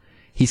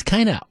 he's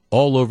kind of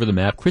all over the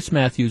map. Chris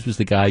Matthews was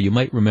the guy you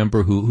might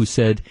remember who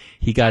said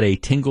he got a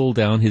tingle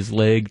down his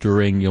leg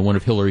during one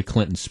of Hillary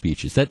Clinton's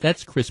speeches.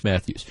 That's Chris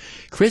Matthews.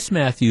 Chris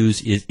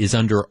Matthews is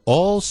under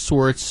all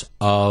sorts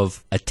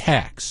of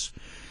attacks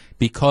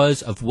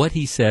because of what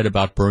he said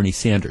about Bernie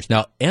Sanders.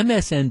 Now,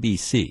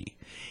 MSNBC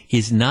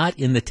is not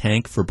in the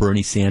tank for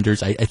Bernie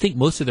Sanders. I think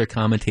most of their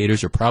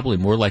commentators are probably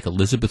more like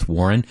Elizabeth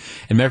Warren.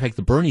 As a matter of fact,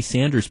 the Bernie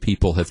Sanders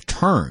people have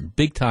turned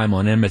big time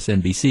on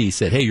MSNBC,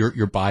 said, hey,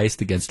 you're biased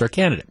against our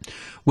candidate.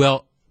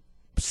 Well,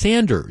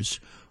 Sanders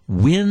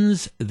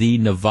wins the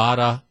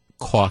Nevada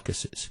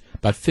caucuses,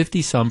 about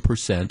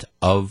 50-some%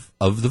 of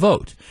the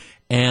vote.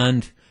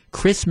 And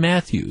Chris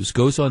Matthews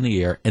goes on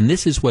the air, and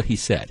this is what he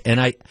said. And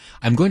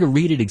I'm going to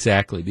read it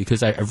exactly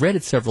because I've read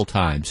it several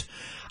times.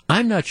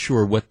 I'm not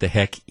sure what the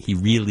heck he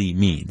really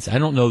means. I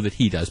don't know that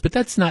he does, but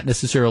that's not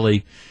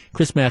necessarily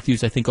Chris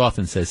Matthews. I think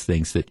often says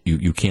things that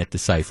you can't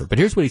decipher. But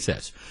here's what he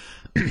says.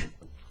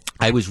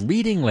 I was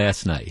reading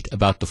last night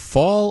about the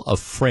fall of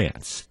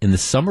France in the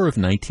summer of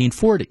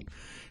 1940,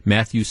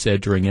 Matthews said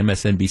during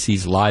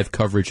MSNBC's live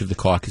coverage of the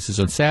caucuses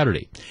on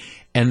Saturday.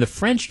 And the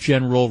French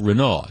general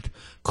Renaud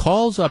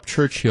calls up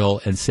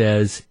Churchill and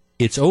says,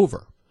 it's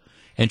over.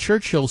 And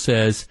Churchill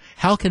says,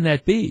 how can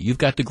that be? You've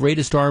got the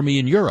greatest army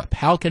in Europe.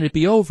 How can it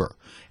be over?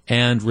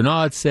 And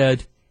Renaud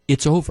said,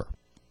 it's over.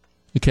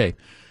 Okay.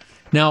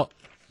 Now,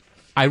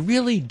 I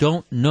really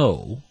don't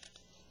know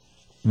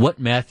what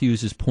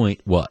Matthews'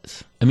 point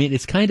was. I mean,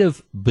 it's kind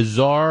of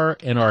bizarre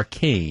and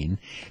arcane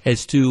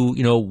as to,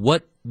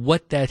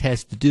 what that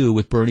has to do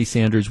with Bernie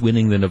Sanders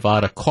winning the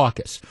Nevada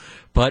caucus.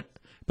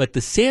 But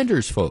the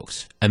Sanders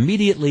folks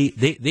immediately,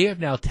 they have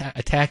now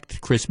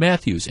attacked Chris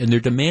Matthews, and they're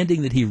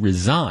demanding that he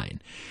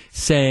resign,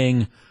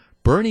 saying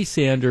Bernie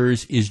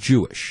Sanders is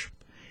Jewish.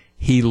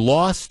 He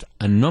lost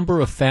a number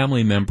of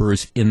family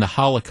members in the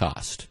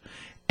Holocaust,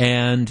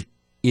 and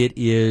it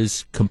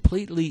is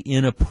completely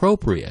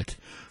inappropriate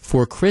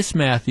for Chris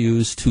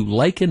Matthews to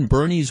liken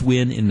Bernie's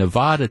win in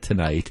Nevada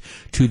tonight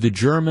to the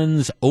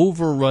Germans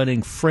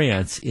overrunning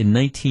France in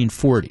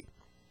 1940.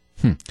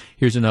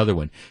 Here's another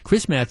one.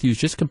 Chris Matthews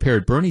just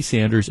compared Bernie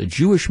Sanders, a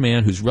Jewish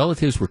man whose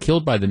relatives were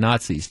killed by the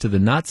Nazis, to the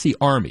Nazi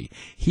army.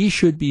 He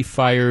should be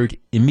fired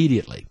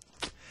immediately.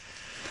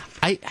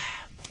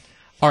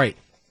 All right.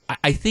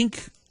 I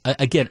think,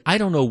 again, I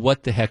don't know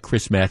what the heck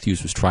Chris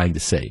Matthews was trying to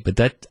say, but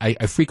that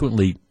I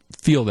frequently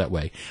feel that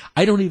way.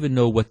 I don't even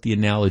know what the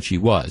analogy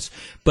was.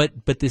 But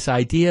this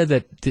idea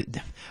that,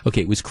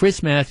 okay, was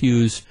Chris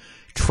Matthews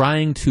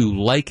trying to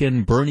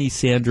liken Bernie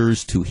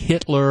Sanders to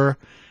Hitler?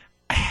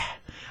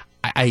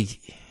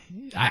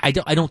 I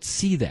don't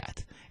see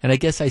that. And I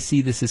guess I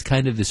see this as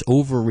kind of this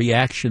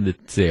overreaction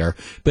that's there.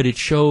 But it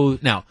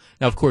shows, now,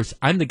 of course,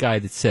 I'm the guy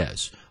that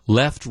says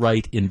left,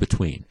 right, in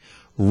between.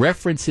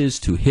 References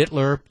to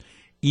Hitler,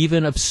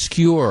 even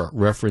obscure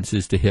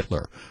references to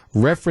Hitler,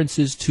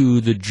 references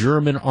to the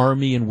German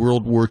army in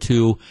World War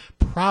II,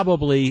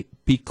 probably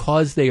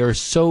because they are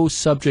so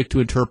subject to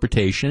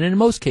interpretation, and in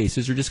most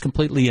cases are just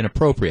completely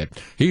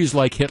inappropriate. He's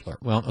like Hitler.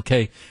 Well,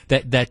 okay,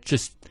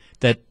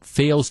 that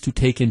fails to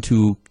take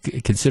into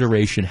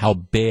consideration how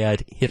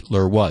bad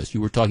Hitler was. You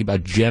were talking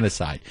about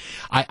genocide.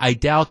 I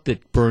doubt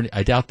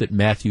that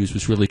Matthews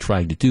was really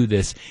trying to do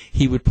this.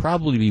 He would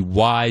probably be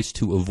wise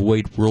to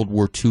avoid World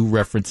War II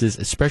references,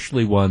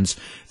 especially ones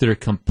that are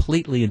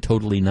completely and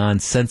totally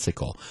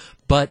nonsensical.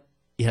 But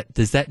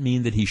does that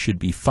mean that he should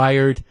be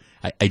fired?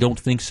 I don't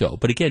think so.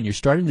 But again, you're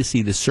starting to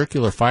see the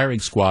circular firing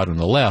squad on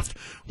the left,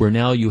 where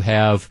now you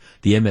have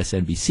the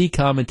MSNBC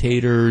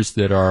commentators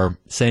that are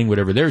saying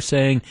whatever they're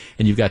saying,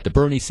 and you've got the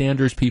Bernie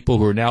Sanders people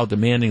who are now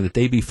demanding that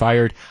they be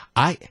fired.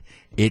 I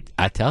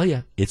tell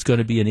you, it's going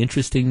to be an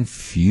interesting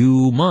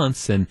few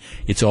months, and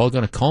it's all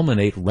going to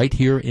culminate right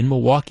here in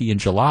Milwaukee in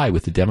July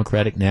with the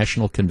Democratic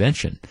National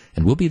Convention,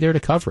 and we'll be there to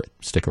cover it.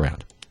 Stick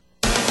around.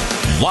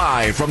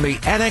 Live from the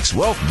Annex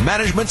Wealth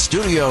Management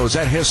Studios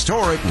at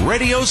historic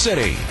Radio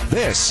City,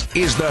 this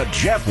is the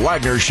Jeff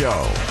Wagner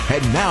Show.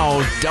 And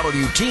now,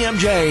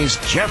 WTMJ's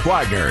Jeff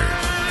Wagner.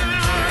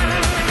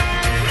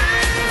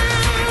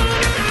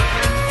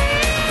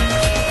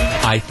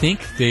 I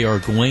think they are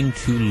going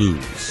to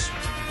lose.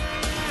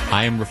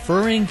 I am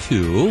referring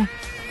to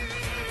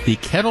the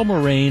Kettle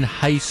Moraine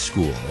High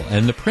School,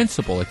 and the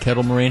principal at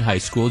Kettle Moraine High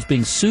School is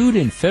being sued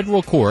in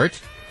federal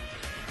court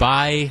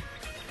by a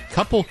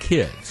couple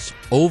kids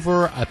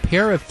over a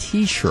pair of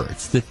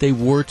T-shirts that they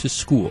wore to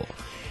school.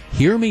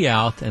 Hear me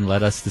out and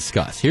let us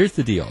discuss. Here's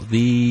the deal.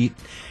 The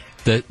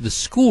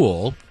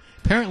school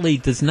apparently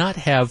does not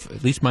have,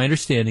 at least my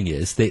understanding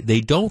is,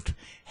 they don't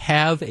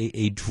have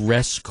a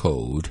dress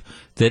code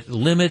that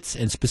limits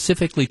and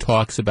specifically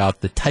talks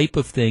about the type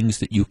of things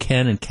that you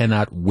can and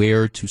cannot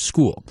wear to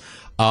school.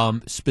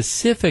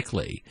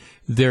 Specifically,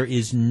 there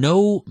is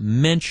no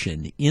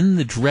mention in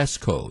the dress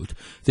code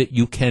that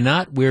you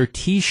cannot wear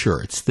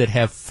T-shirts that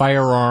have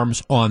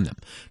firearms on them.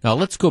 Now,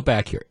 let's go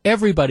back here.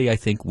 Everybody, I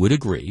think, would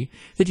agree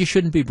that you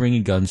shouldn't be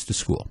bringing guns to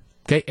school.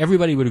 Okay,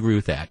 everybody would agree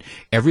with that.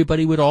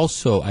 Everybody would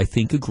also, I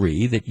think,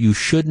 agree that you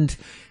shouldn't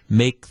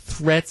make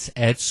threats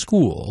at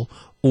school,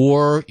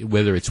 or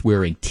whether it's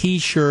wearing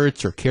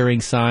T-shirts or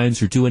carrying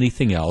signs or do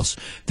anything else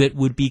that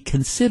would be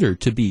considered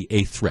to be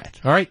a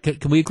threat. All right,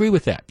 can we agree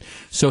with that?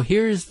 So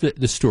here's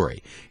the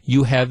story.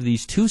 You have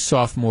these two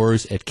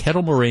sophomores at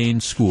Kettle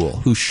Moraine School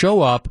who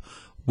show up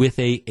with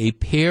a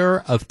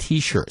pair of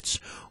T-shirts.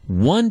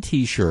 One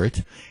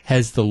T-shirt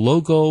has the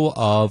logo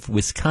of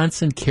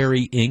Wisconsin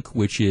Carry Inc.,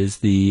 which is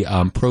the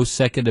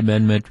pro-Second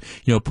Amendment,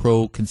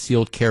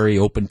 pro-concealed carry,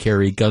 open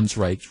carry, guns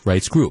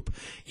rights group.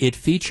 It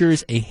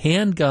features a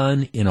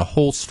handgun in a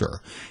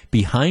holster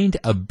behind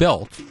a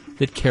belt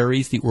that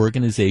carries the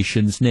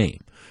organization's name.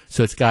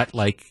 So it's got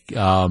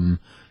it's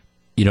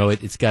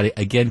got,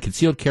 again,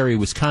 concealed carry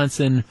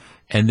Wisconsin,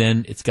 and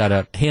then it's got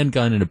a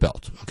handgun and a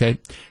belt, okay?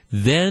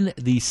 Then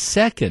the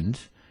second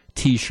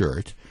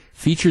T-shirt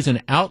features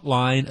an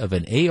outline of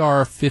an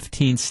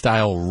AR-15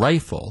 style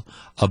rifle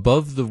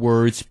above the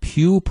words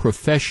Pew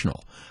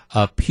Professional.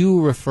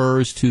 Pew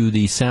refers to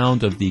the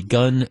sound of the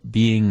gun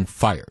being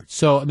fired.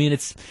 So, I mean,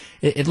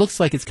 it looks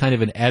like it's kind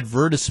of an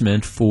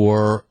advertisement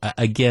for,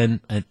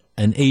 again, an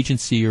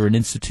agency or an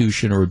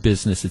institution or a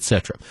business,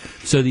 etc.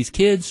 So these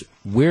kids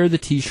wear the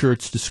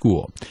T-shirts to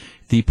school.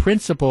 The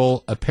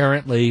principal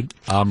apparently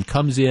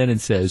comes in and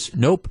says,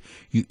 nope,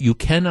 you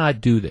cannot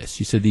do this.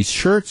 She said these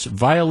shirts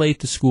violate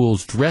the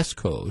school's dress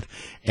code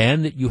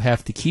and that you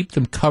have to keep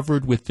them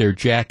covered with their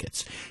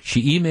jackets.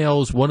 She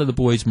emails one of the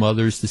boys'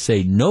 mothers to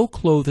say no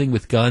clothing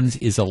with guns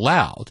is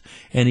allowed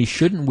and he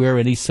shouldn't wear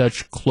any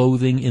such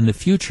clothing in the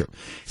future.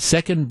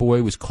 Second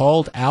boy was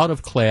called out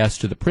of class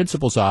to the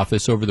principal's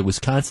office over the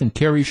Wisconsin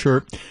carry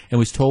shirt and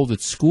was told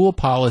that school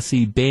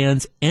policy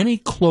bans any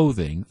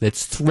clothing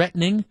that's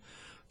threatening,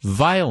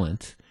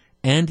 violent,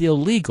 and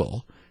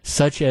illegal,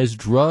 such as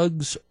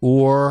drugs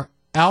or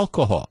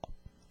alcohol.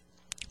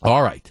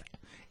 All right.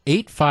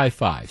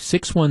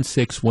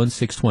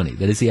 855-616-1620.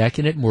 That is the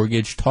Acunet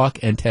Mortgage talk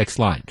and text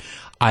line.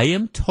 I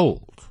am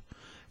told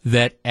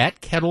that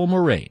at Kettle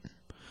Moraine,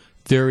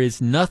 there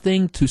is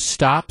nothing to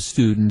stop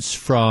students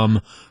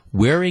from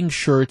wearing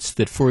shirts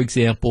that, for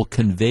example,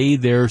 convey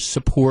their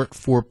support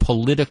for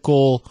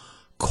political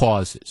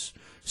causes.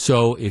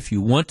 So if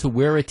you want to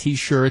wear a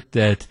T-shirt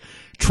that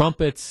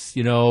trumpets,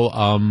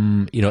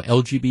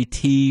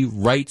 LGBT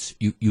rights,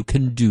 you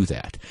can do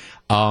that.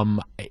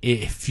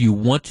 If you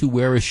want to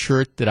wear a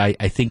shirt that I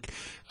think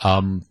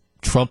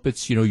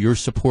trumpets, your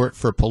support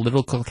for a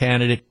political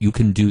candidate, you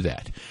can do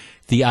that.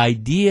 The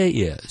idea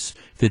is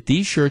that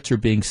these shirts are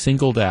being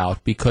singled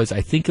out because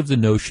I think of the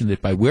notion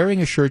that by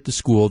wearing a shirt to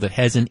school that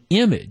has an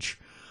image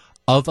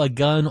of a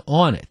gun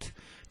on it,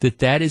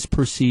 that is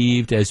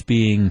perceived as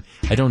being,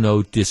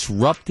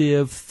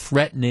 disruptive,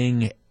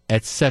 threatening,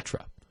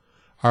 etc.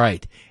 All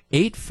right,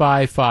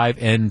 855,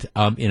 and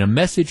in a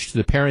message to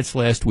the parents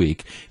last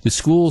week, the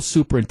school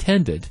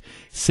superintendent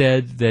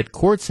said that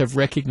courts have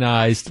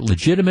recognized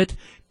legitimate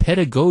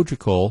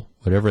pedagogical,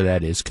 whatever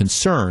that is,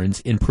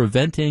 concerns in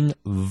preventing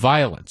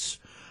violence.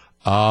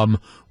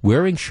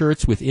 Wearing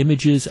shirts with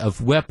images of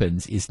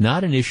weapons is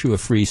not an issue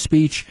of free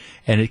speech,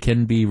 and it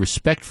can be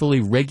respectfully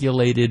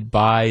regulated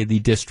by the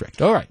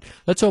district. All right,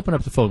 let's open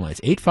up the phone lines.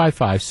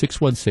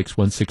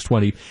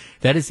 855-616-1620.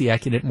 That is the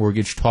Acunet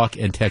Mortgage talk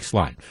and text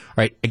line. All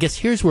right, I guess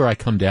here's where I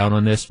come down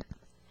on this.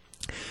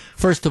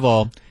 First of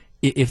all,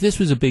 if this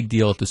was a big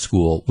deal at the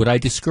school, would I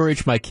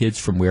discourage my kids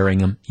from wearing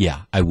them?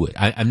 Yeah, I would.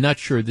 I'm not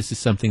sure this is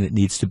something that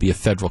needs to be a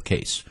federal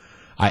case.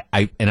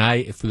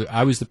 If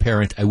I was the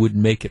parent, I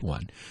wouldn't make it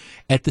one.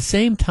 At the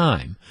same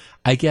time,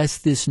 I guess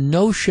this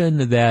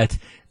notion that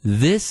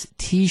this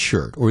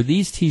T-shirt or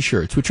these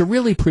T-shirts, which are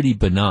really pretty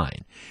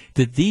benign,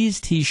 that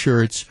these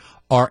T-shirts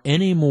are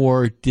any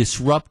more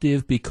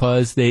disruptive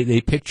because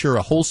they picture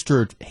a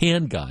holstered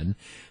handgun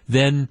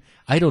than,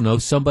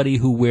 somebody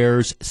who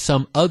wears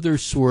some other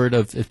sort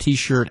of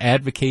T-shirt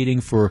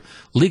advocating for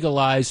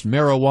legalized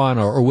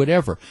marijuana or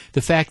whatever.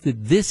 The fact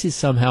that this is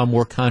somehow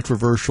more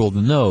controversial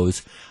than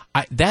those,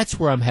 that's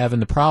where I'm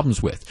having the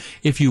problems with.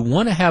 If you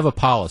want to have a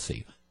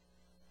policy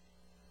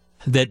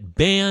that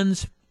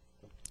bans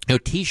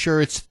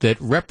T-shirts that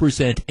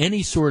represent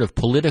any sort of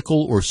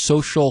political or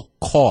social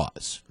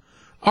cause,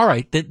 all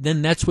right,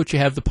 then that's what you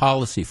have the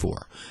policy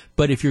for.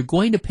 But if you're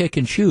going to pick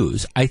and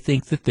choose, I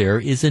think that there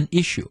is an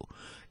issue.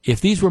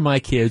 If these were my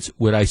kids,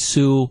 would I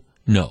sue?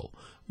 No.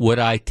 Would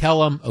I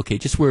tell them, okay,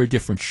 just wear a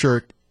different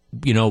shirt,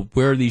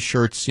 wear these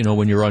shirts,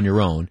 when you're on your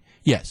own?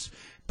 Yes.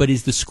 But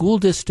is the school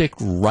district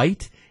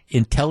right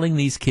in telling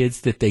these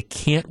kids that they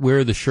can't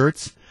wear the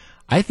shirts?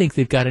 I think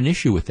they've got an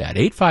issue with that.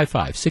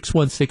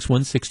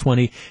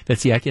 855-616-1620.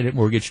 That's the Acunet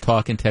Mortgage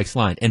talk and text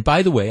line. And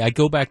by the way, I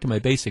go back to my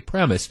basic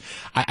premise.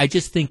 I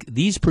just think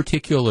these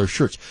particular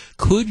shirts,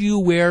 could you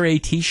wear a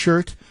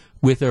T-shirt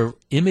with an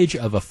image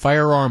of a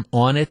firearm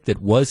on it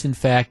that was in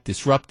fact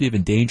disruptive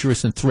and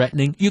dangerous and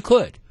threatening? You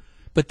could.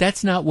 But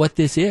that's not what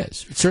this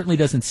is. It certainly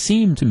doesn't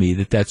seem to me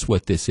that that's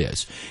what this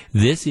is.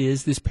 This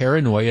is this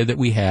paranoia that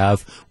we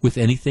have with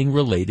anything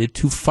related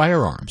to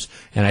firearms.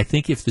 And I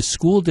think if the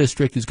school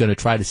district is going to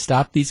try to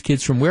stop these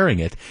kids from wearing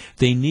it,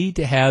 they need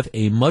to have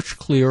a much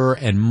clearer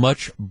and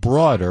much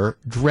broader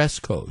dress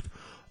code.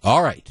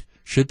 All right.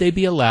 Should they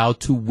be allowed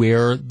to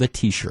wear the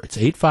T-shirts?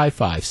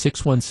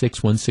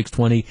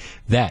 855-616-1620.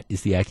 That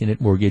is the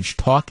Acunet Mortgage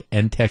talk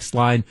and text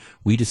line.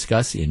 We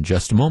discuss in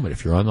just a moment.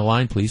 If you're on the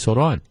line, please hold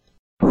on.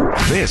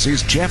 This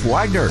is Jeff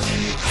Wagner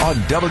on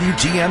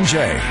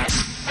WTMJ.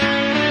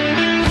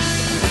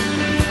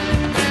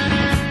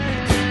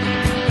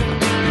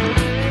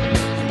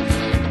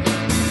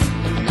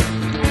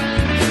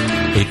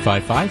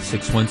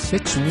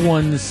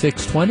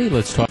 855-616-1620.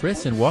 Let's talk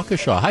Chris in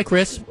Waukesha. Hi,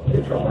 Chris. Hey,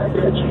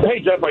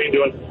 Jeff. How you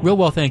doing? Real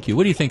well, thank you.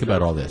 What do you think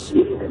about all this?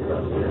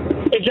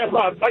 Hey, Jeff.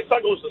 My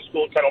son goes to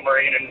school at Kettle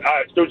Moraine, and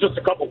there was just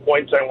a couple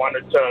points I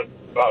wanted to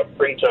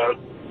bring to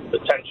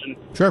attention.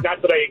 Sure.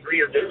 Not that I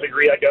agree or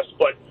disagree, I guess,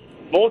 but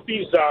both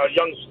these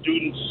young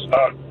students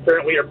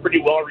apparently are pretty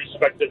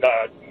well-respected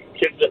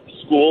kids at the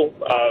school,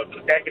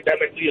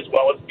 academically as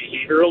well as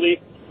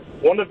behaviorally.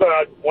 One of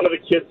the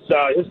kids,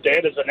 his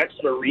dad is an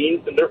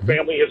ex-Marine, and their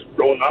family has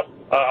grown up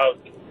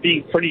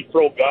being pretty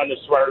pro-gun as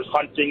far as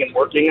hunting and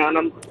working on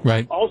them.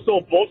 Right.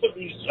 Also, both of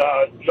these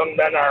young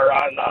men are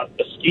on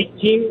the skeet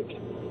team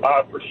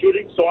for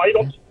shooting, so I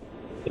don't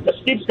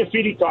Steve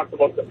Scafidi talked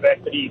about the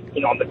fact that it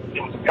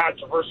was a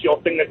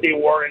controversial thing that they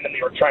wore, and then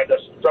they were trying to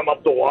drum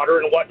up the water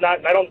and whatnot.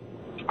 And I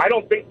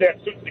don't think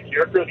that suits the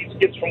character of these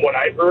kids from what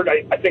I've heard.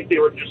 I think they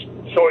were just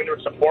showing their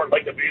support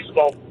like a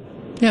baseball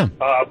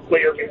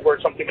player may wear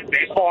something with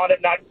baseball on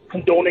it, not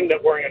condoning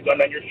that wearing a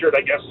gun on your shirt,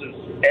 I guess, is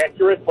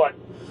accurate, but...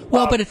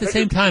 Well, but at the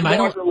same time, I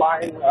don't.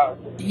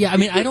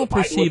 I don't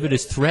perceive it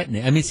as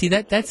threatening. I mean, see,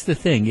 that's the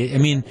thing. I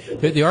mean,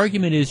 the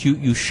argument is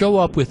you show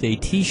up with a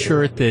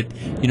T-shirt that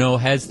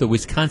has the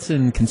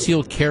Wisconsin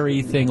concealed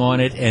carry thing on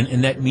it,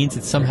 and that means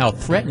it's somehow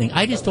threatening.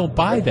 I just don't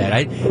buy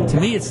that. To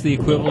me, it's the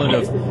equivalent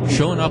of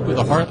showing up with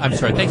a I'm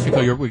sorry. Thanks for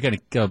calling. We're going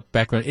to go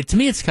background. To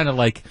me, it's kind of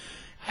like.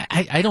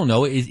 I don't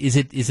know. Is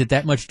it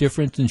that much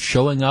different than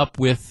showing up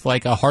with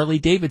like a Harley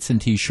Davidson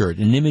T-shirt,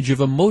 an image of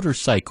a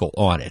motorcycle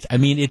on it? I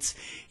mean, it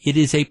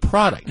is a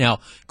product. Now,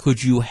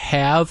 could you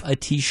have a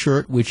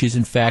T-shirt which is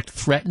in fact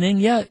threatening?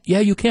 Yeah,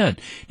 you can.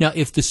 Now,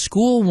 if the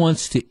school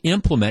wants to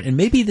implement, and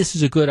maybe this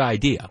is a good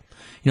idea,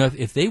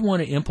 if they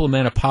want to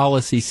implement a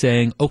policy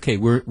saying, okay,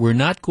 we're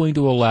not going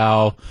to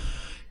allow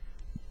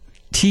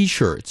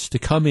T-shirts to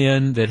come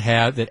in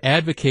that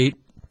advocate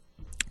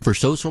for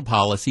social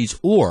policies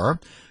or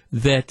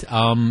that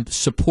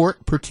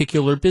support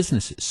particular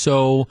businesses.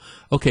 So,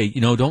 okay,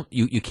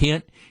 you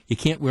can't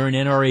wear an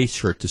NRA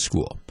shirt to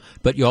school,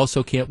 but you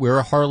also can't wear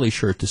a Harley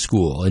shirt to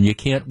school, and you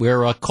can't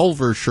wear a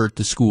Culver shirt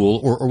to school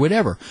or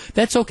whatever.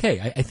 That's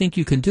okay. I think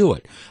you can do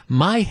it.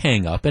 My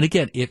hang up, and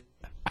again,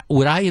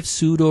 would I have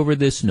sued over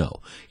this? No.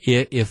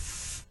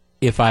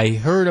 If I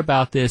heard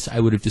about this,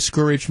 I would have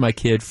discouraged my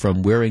kid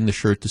from wearing the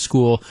shirt to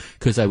school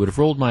because I would have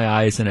rolled my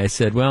eyes and I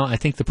said, well, I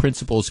think the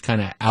principal's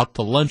kind of out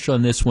to lunch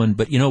on this one,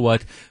 but you know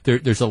what?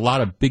 There's a lot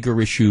of bigger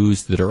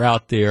issues that are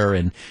out there,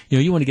 and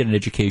you want to get an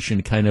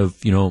education, kind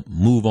of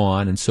move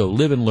on, and so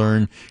live and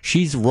learn.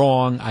 She's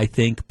wrong, I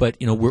think, but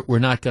we're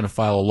not going to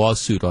file a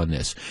lawsuit on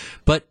this.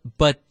 But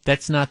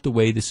that's not the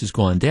way this has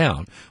gone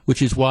down,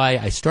 which is why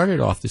I started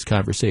off this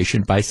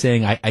conversation by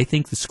saying I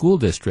think the school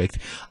district,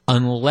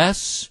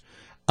 unless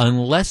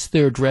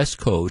their dress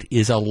code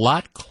is a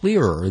lot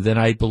clearer than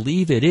I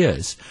believe it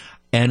is,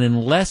 and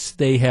unless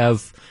they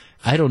have,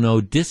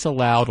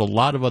 disallowed a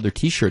lot of other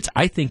T-shirts,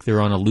 I think they're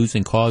on a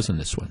losing cause in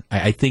this one.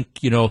 I think,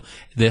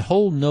 the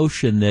whole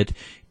notion that,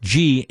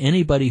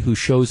 anybody who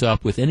shows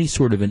up with any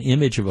sort of an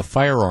image of a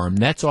firearm,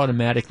 that's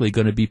automatically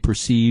going to be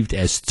perceived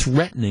as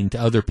threatening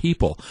to other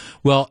people.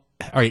 Well,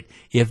 all right,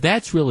 if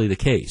that's really the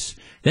case,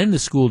 then the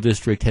school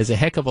district has a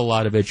heck of a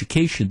lot of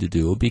education to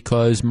do,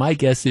 because my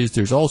guess is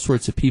there's all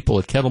sorts of people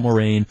at Kettle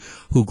Moraine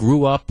who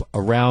grew up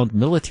around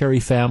military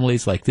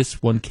families, like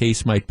this one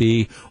case might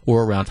be,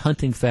 or around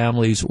hunting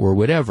families or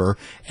whatever,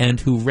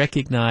 and who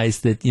recognize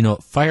that,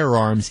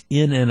 firearms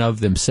in and of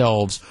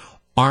themselves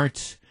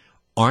aren't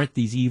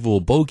these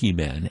evil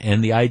bogeymen.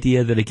 And the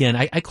idea that, again,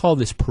 I call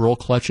this pearl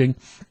clutching.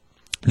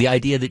 The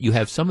idea that you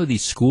have some of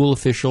these school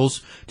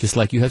officials, just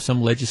like you have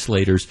some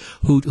legislators,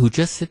 who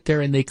just sit there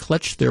and they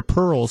clutch their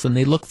pearls and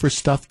they look for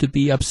stuff to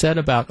be upset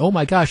about. Oh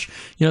my gosh,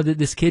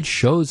 this kid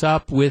shows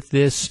up with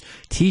this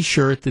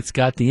T-shirt that's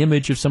got the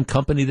image of some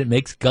company that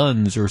makes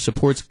guns or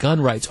supports gun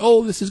rights.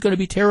 Oh, this is going to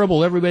be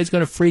terrible. Everybody's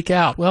going to freak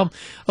out. Well,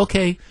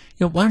 okay,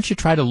 why don't you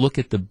try to look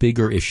at the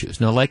bigger issues?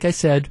 Now, like I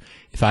said,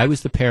 if I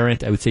was the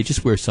parent, I would say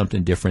just wear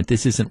something different.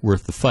 This isn't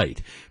worth the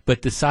fight.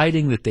 But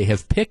deciding that they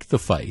have picked the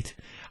fight,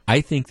 I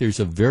think there's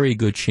a very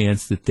good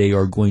chance that they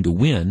are going to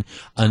win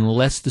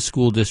unless the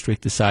school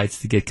district decides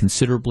to get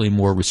considerably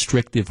more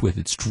restrictive with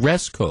its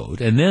dress code.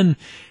 And then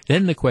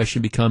the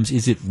question becomes,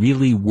 is it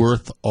really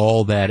worth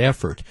all that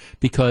effort?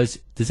 Because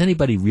does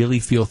anybody really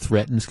feel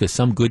threatened because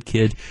some good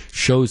kid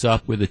shows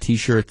up with a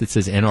T-shirt that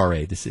says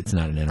NRA? It's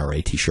not an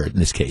NRA T-shirt in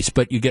this case,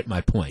 but you get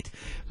my point.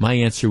 My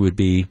answer would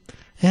be,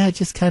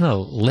 just kind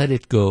of let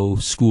it go,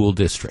 school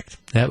district.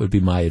 That would be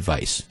my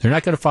advice. They're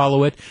not going to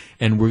follow it,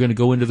 and we're going to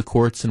go into the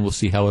courts, and we'll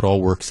see how it all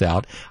works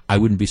out. I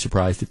wouldn't be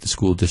surprised if the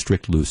school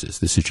district loses.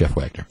 This is Jeff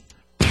Wagner.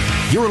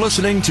 You're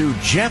listening to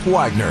Jeff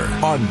Wagner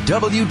on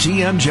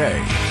WTMJ.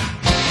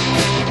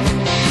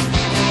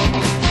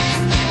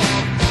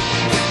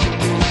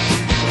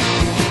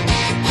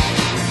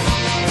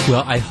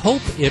 Well, I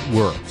hope it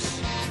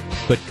works,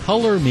 but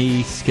color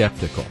me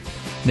skeptical.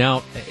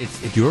 Now,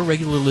 if you're a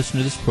regular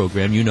listener to this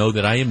program, you know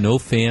that I am no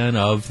fan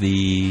of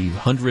the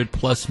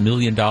 $100+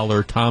 million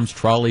Tom's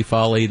Trolley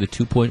Folly, the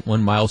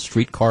 2.1 mile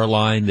streetcar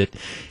line that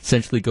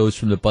essentially goes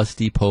from the bus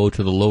depot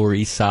to the Lower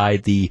East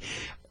Side, the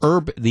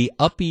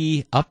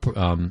yuppie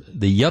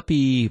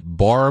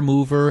bar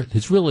mover.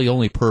 His really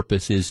only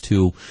purpose is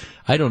to,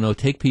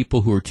 take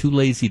people who are too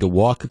lazy to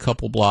walk a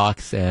couple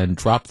blocks and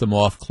drop them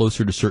off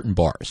closer to certain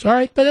bars. All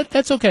right, but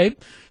that's okay.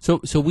 So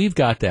we've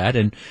got that,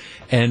 and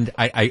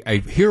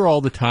I hear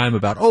all the time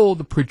about,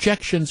 the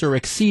projections of the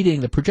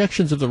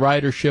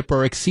ridership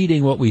are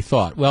exceeding what we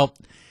thought. Well,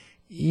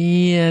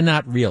 yeah,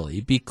 not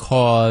really,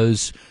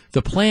 because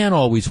the plan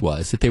always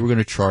was that they were going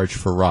to charge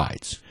for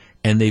rides.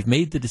 And they've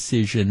made the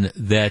decision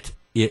that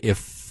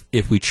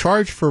if we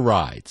charge for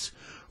rides,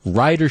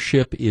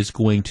 ridership is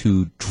going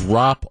to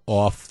drop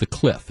off the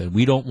cliff, and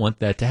we don't want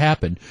that to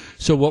happen.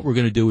 So what we're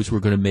going to do is we're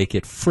going to make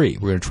it free.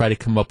 We're going to try to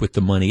come up with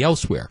the money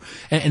elsewhere.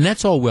 And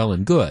that's all well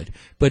and good,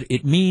 but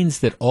it means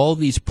that all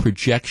these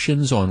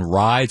projections on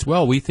rides,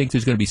 well, we think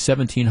there's going to be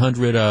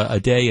 1,700 a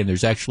day, and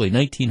there's actually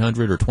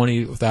 1,900 or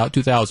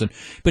 2,000.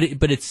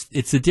 But it's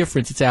the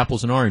difference. It's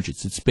apples and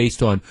oranges. It's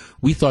based on,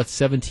 we thought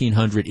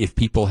 1,700 if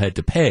people had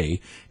to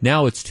pay.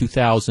 Now it's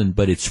 2,000,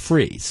 but it's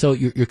free. So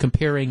you're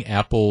comparing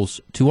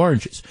apples to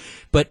oranges.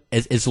 But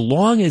as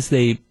long as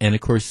they, and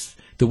of course,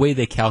 the way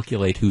they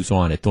calculate who's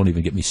on it, don't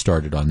even get me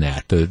started on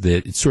that.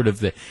 It's sort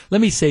of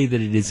let me say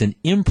that it is an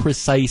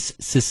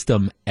imprecise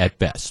system at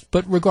best.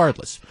 But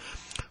regardless,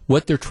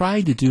 what they're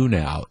trying to do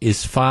now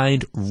is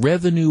find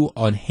revenue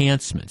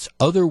enhancements,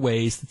 other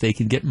ways that they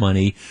can get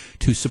money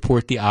to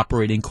support the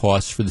operating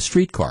costs for the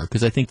streetcar,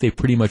 because I think they've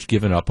pretty much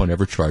given up on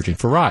ever charging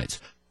for rides.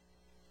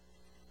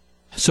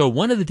 So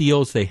one of the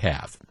deals they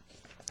have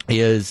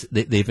is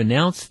they've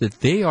announced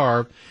that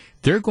they're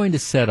going to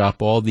set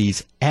up all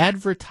these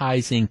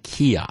advertising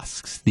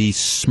kiosks, these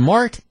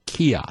smart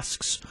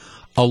kiosks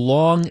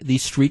along the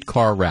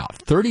streetcar route,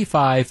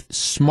 35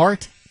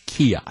 smart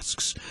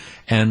kiosks.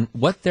 And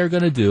what they're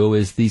going to do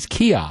is these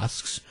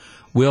kiosks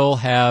will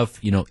have,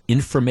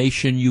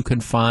 information you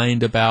can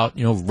find about,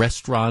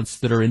 restaurants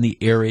that are in the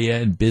area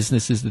and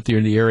businesses that are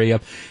in the area.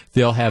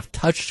 They'll have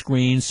touch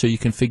screens so you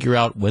can figure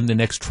out when the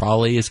next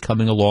trolley is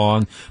coming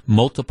along,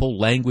 multiple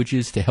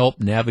languages to help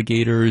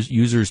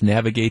users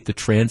navigate the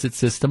transit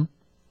system.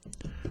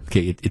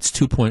 Okay, it's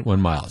 2.1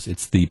 miles.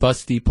 It's the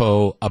bus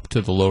depot up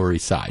to the Lower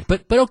East Side.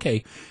 But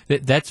okay,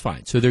 that's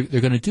fine. So they're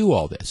going to do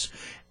all this.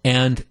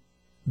 And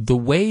the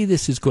way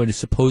this is going to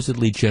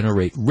supposedly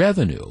generate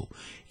revenue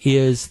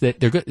is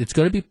that it's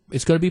going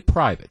to be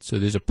private. So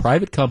there's a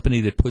private company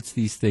that puts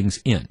these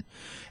things in.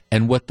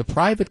 And what the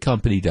private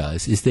company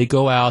does is they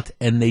go out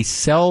and they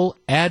sell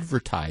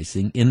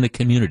advertising in the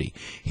community.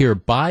 Here,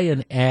 buy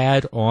an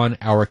ad on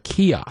our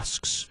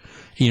kiosks,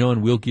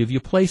 and we'll give you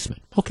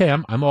placement. Okay,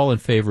 I'm all in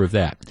favor of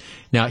that.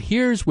 Now,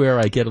 here's where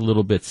I get a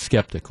little bit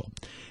skeptical.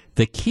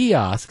 The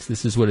kiosks,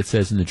 this is what it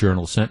says in the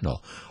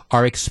Journal-Sentinel,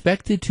 are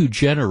expected to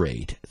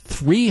generate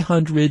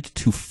 $300,000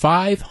 to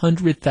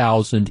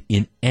 $500,000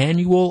 in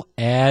annual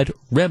ad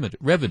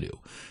revenue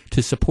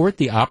to support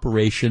the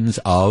operations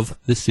of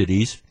the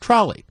city's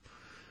trolley.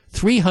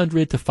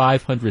 $300,000 to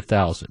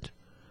 $500,000.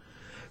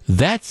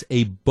 That's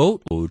a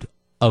boatload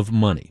of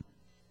money.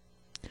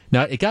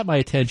 Now, it got my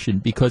attention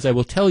because I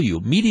will tell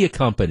you, media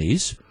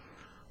companies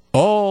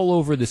all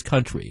over this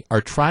country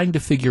are trying to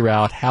figure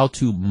out how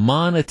to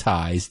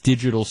monetize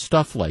digital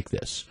stuff like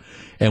this.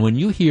 And when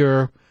you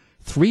hear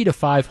 $300,000 to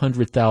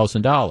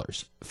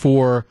 $500,000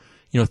 for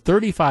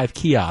 35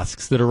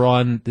 kiosks that are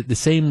on the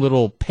same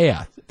little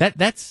path,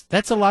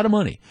 that's a lot of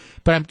money.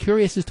 But I'm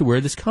curious as to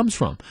where this comes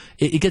from.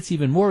 It gets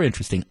even more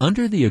interesting.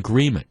 Under the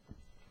agreement,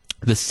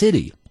 the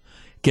city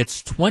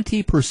gets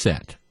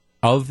 20%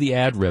 of the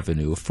ad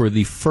revenue for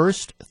the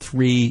first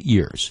 3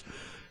 years.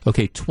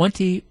 Okay,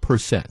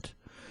 20%.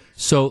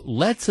 So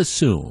let's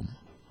assume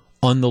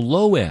on the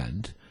low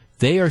end,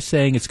 they are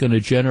saying it's going to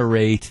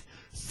generate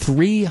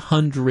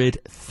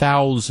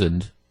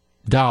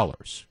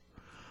 $300,000.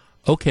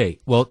 Okay,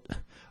 well,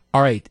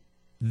 all right,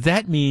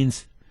 that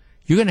means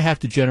you're going to have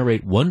to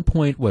generate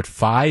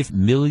 $1.5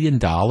 million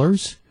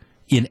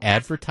in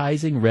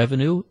advertising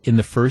revenue in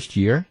the first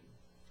year.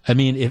 I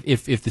mean,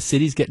 if the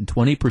city's getting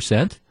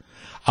 20%,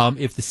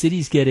 if the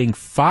city's getting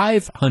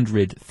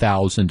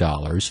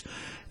 $500,000,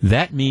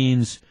 that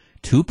means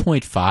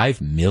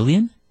 $2.5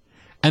 million.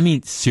 I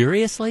mean,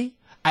 seriously?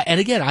 And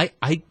again,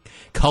 I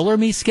color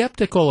me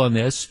skeptical on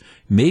this.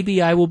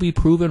 Maybe I will be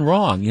proven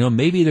wrong.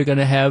 Maybe they're going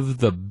to have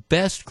the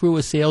best crew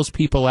of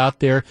salespeople out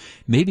there.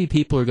 Maybe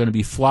people are going to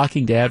be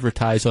flocking to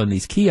advertise on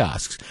these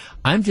kiosks.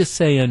 I'm just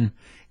saying,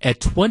 at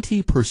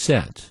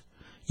 20%,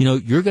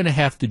 you're going to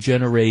have to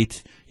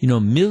generate,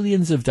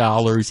 millions of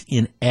dollars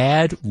in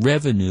ad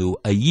revenue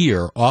a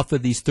year off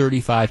of these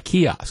 35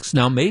 kiosks.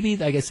 Now, maybe,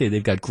 like I say,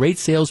 they've got great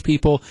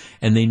salespeople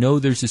and they know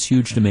there's this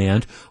huge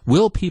demand.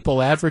 Will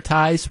people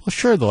advertise? Well,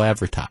 sure, they'll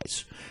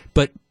advertise.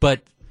 But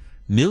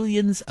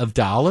millions of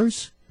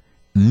dollars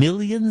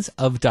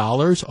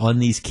on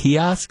these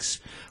kiosks?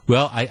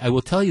 Well, I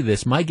will tell you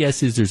this. My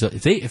guess is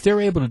if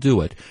they're able to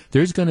do it,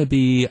 there's going to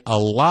be a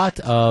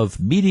lot of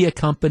media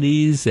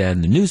companies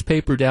and the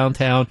newspaper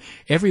downtown,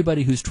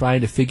 everybody who's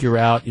trying to figure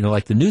out,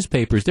 like the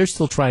newspapers, they're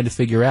still trying to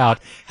figure out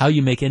how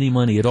you make any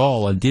money at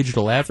all on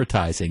digital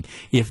advertising.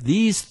 If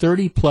these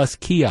 30-plus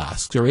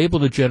kiosks are able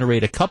to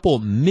generate a couple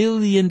 $1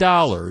 million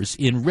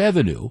in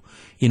revenue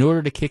in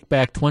order to kick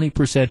back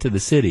 20% to the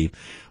city,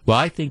 well,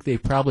 I think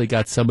they've probably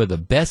got some of the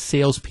best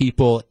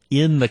salespeople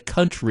in the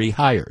country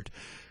hired.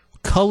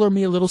 Color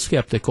me a little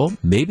skeptical.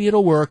 Maybe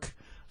it'll work.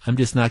 I'm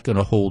just not going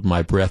to hold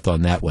my breath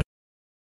on that one.